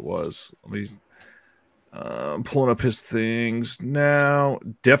what it was. Let me. Pulling up his things now.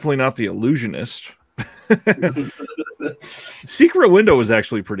 Definitely not The Illusionist. Secret Window was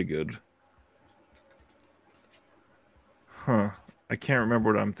actually pretty good. Huh. I can't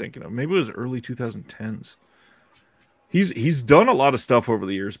remember what I'm thinking of. Maybe it was early 2010s. He's done a lot of stuff over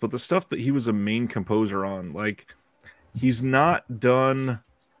the years, but the stuff that he was a main composer on, like, he's not done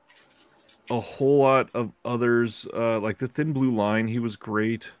a whole lot of others. Like The Thin Blue Line, he was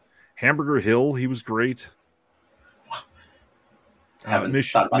great. Hamburger Hill, he was great.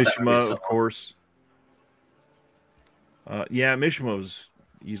 Mishima, of course. Yeah, Mishima was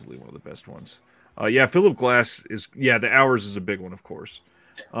easily one of the best ones. Yeah, Philip Glass is. Yeah, The Hours is a big one, of course.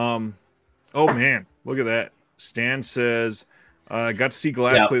 Oh man, look at that. Stan says, got to see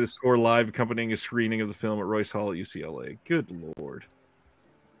Glass play the score live, accompanying a screening of the film at Royce Hall at UCLA. Good Lord.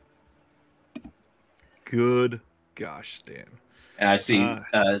 Good gosh, Stan. And I see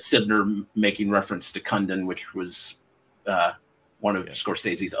Sibner making reference to Kundun, which was one of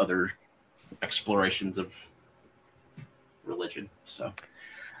Scorsese's other explorations of religion. So,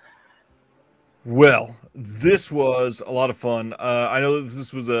 well, this was a lot of fun. I know that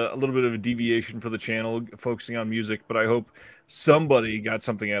this was a little bit of a deviation for the channel, focusing on music, but I hope somebody got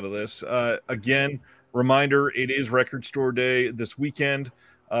something out of this. Again, reminder, it is Record Store Day this weekend.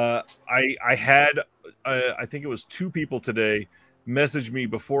 I had, I think it was 2 people today messaged me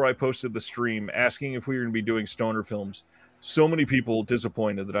before I posted the stream asking if we were going to be doing stoner films. So many people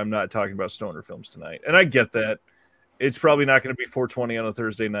disappointed that I'm not talking about stoner films tonight. And I get that. It's probably not going to be 420 on a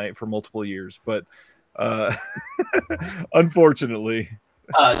Thursday night for multiple years, but unfortunately.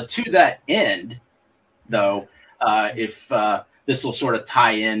 To that end, though, if this will sort of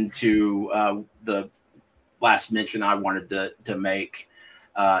tie into the last mention I wanted to make,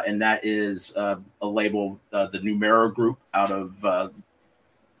 and that is a label, the Numero Group out of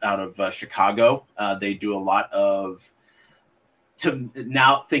Chicago. They do a lot of.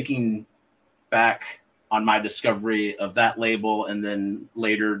 Now thinking back on my discovery of that label, and then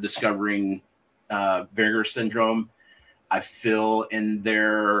later discovering Vinegar Syndrome, I feel in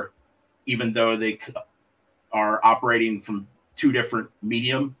their, even though they are operating from two different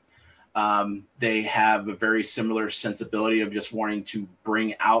medium, they have a very similar sensibility of just wanting to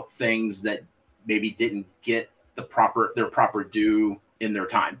bring out things that maybe didn't get their proper due in their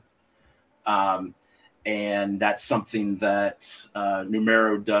time. And that's something that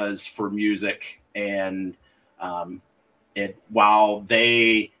Numero does for music. And while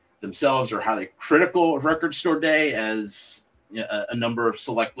they themselves are highly critical of Record Store Day, as a number of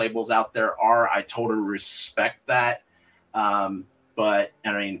select labels out there are, I totally respect that. But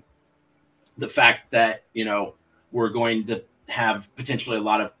I mean, the fact that, we're going to have potentially a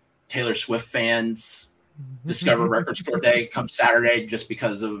lot of Taylor Swift fans discover Record Store Day come Saturday just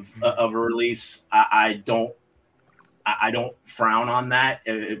because of a release, I don't frown on that.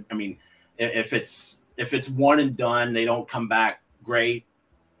 I mean, if it's one and done, they don't come back, great.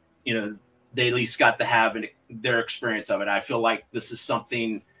 They at least got to have their experience of it. I feel like this is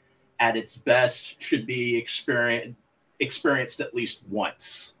something at its best should be experienced at least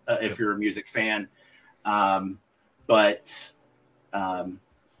once if you're a music fan. But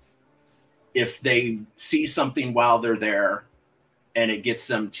if they see something while they're there and it gets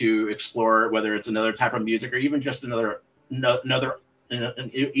them to explore, whether it's another type of music or even just another, even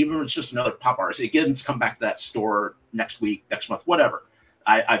if it's just another pop artist, it gets them to come back to that store next week, next month, whatever.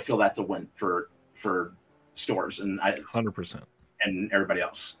 I feel that's a win for stores and 100% and everybody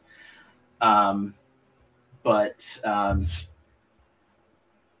else. But I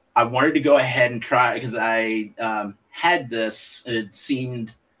wanted to go ahead and try, because I had this and it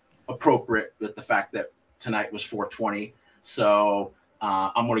seemed appropriate with the fact that tonight was 420. So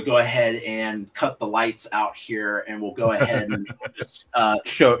I'm going to go ahead and cut the lights out here, and we'll go ahead and just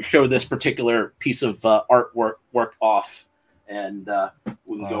show this particular piece of artwork work off, and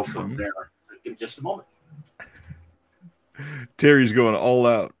we can go from there. So give me just a moment. Terry's going all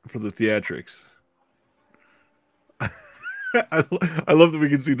out for the theatrics. I love that we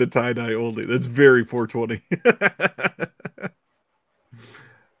can see the tie-dye only. That's very 420.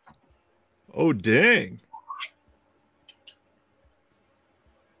 Oh, dang.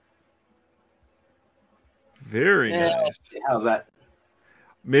 Very nice. How's that?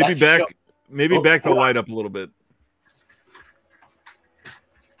 Maybe back the light up a little bit.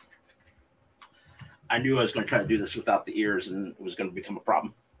 I knew I was going to try to do this without the ears, and it was going to become a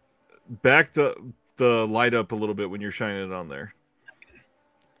problem. Back the light up a little bit when you're shining it on there.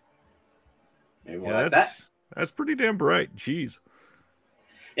 Maybe we'll like that. That's pretty damn bright. Jeez.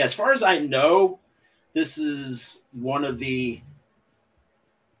 Yeah, as far as I know, this is one of the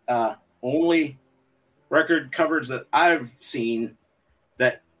only record covers that I've seen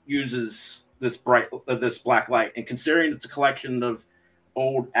that uses this black light. And considering it's a collection of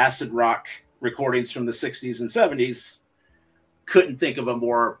old acid rock recordings from the 60s and 70s, couldn't think of a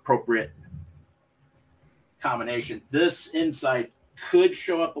more appropriate combination. This insight could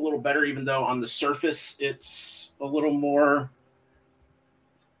show up a little better, even though on the surface it's a little more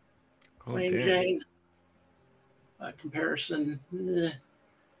plain Jane comparison.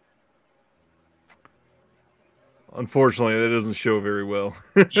 Unfortunately, that doesn't show very well.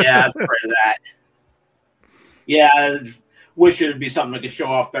 Yeah, I was afraid of that. Yeah, I wish it would be something that could show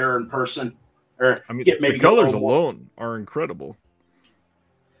off better in person. Or I mean, the colors alone are incredible.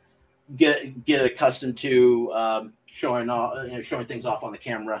 Get accustomed to showing things off on the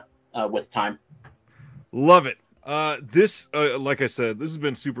camera with time. Love it. This, like I said, this has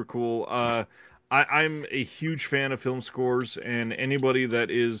been super cool. I'm a huge fan of film scores, and anybody that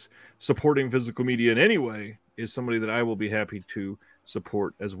is supporting physical media in any way is somebody that I will be happy to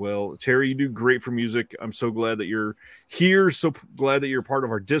support as well. Terry, you do great for music. I'm so glad that you're here. So glad that you're part of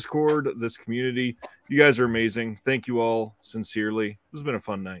our Discord, this community. You guys are amazing. Thank you all sincerely. This has been a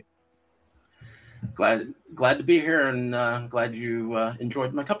fun night. Glad to be here, and glad you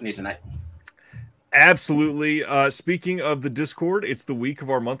enjoyed my company tonight. Absolutely. Speaking of the Discord, it's the week of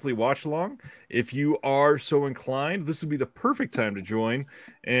our monthly watch along. If you are so inclined, this would be the perfect time to join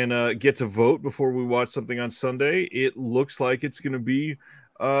and get to vote before we watch something on Sunday. It looks like it's going to be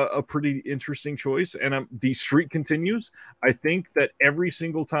a pretty interesting choice, and the streak continues. I think that every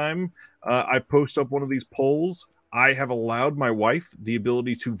single time I post up one of these polls, I have allowed my wife the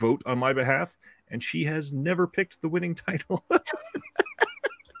ability to vote on my behalf, and she has never picked the winning title.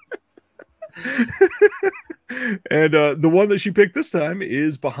 And the one that she picked this time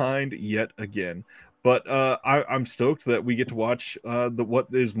is behind yet again. But I'm stoked that we get to watch what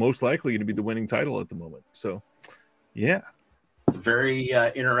is most likely going to be the winning title at the moment. So, yeah. It's a very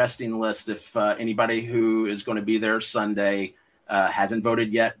interesting list. If anybody who is going to be there Sunday hasn't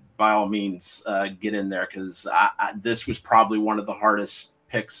voted yet, by all means, get in there, because this was probably one of the hardest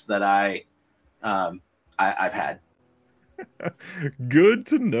picks that I've had. Good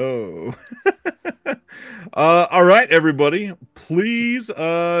to know. All right, everybody, please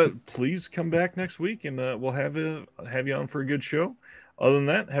come back next week, and we'll have you on for a good show. Other than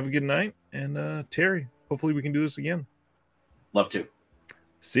that, have a good night, and Terry, hopefully we can do this again. Love to.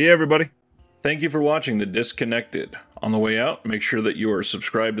 See you, everybody. Thank you for watching The Disconnected. On the way out, make sure that you are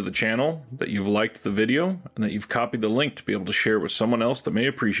subscribed to the channel, that you've liked the video, and that you've copied the link to be able to share it with someone else that may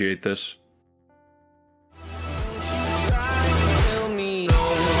appreciate this.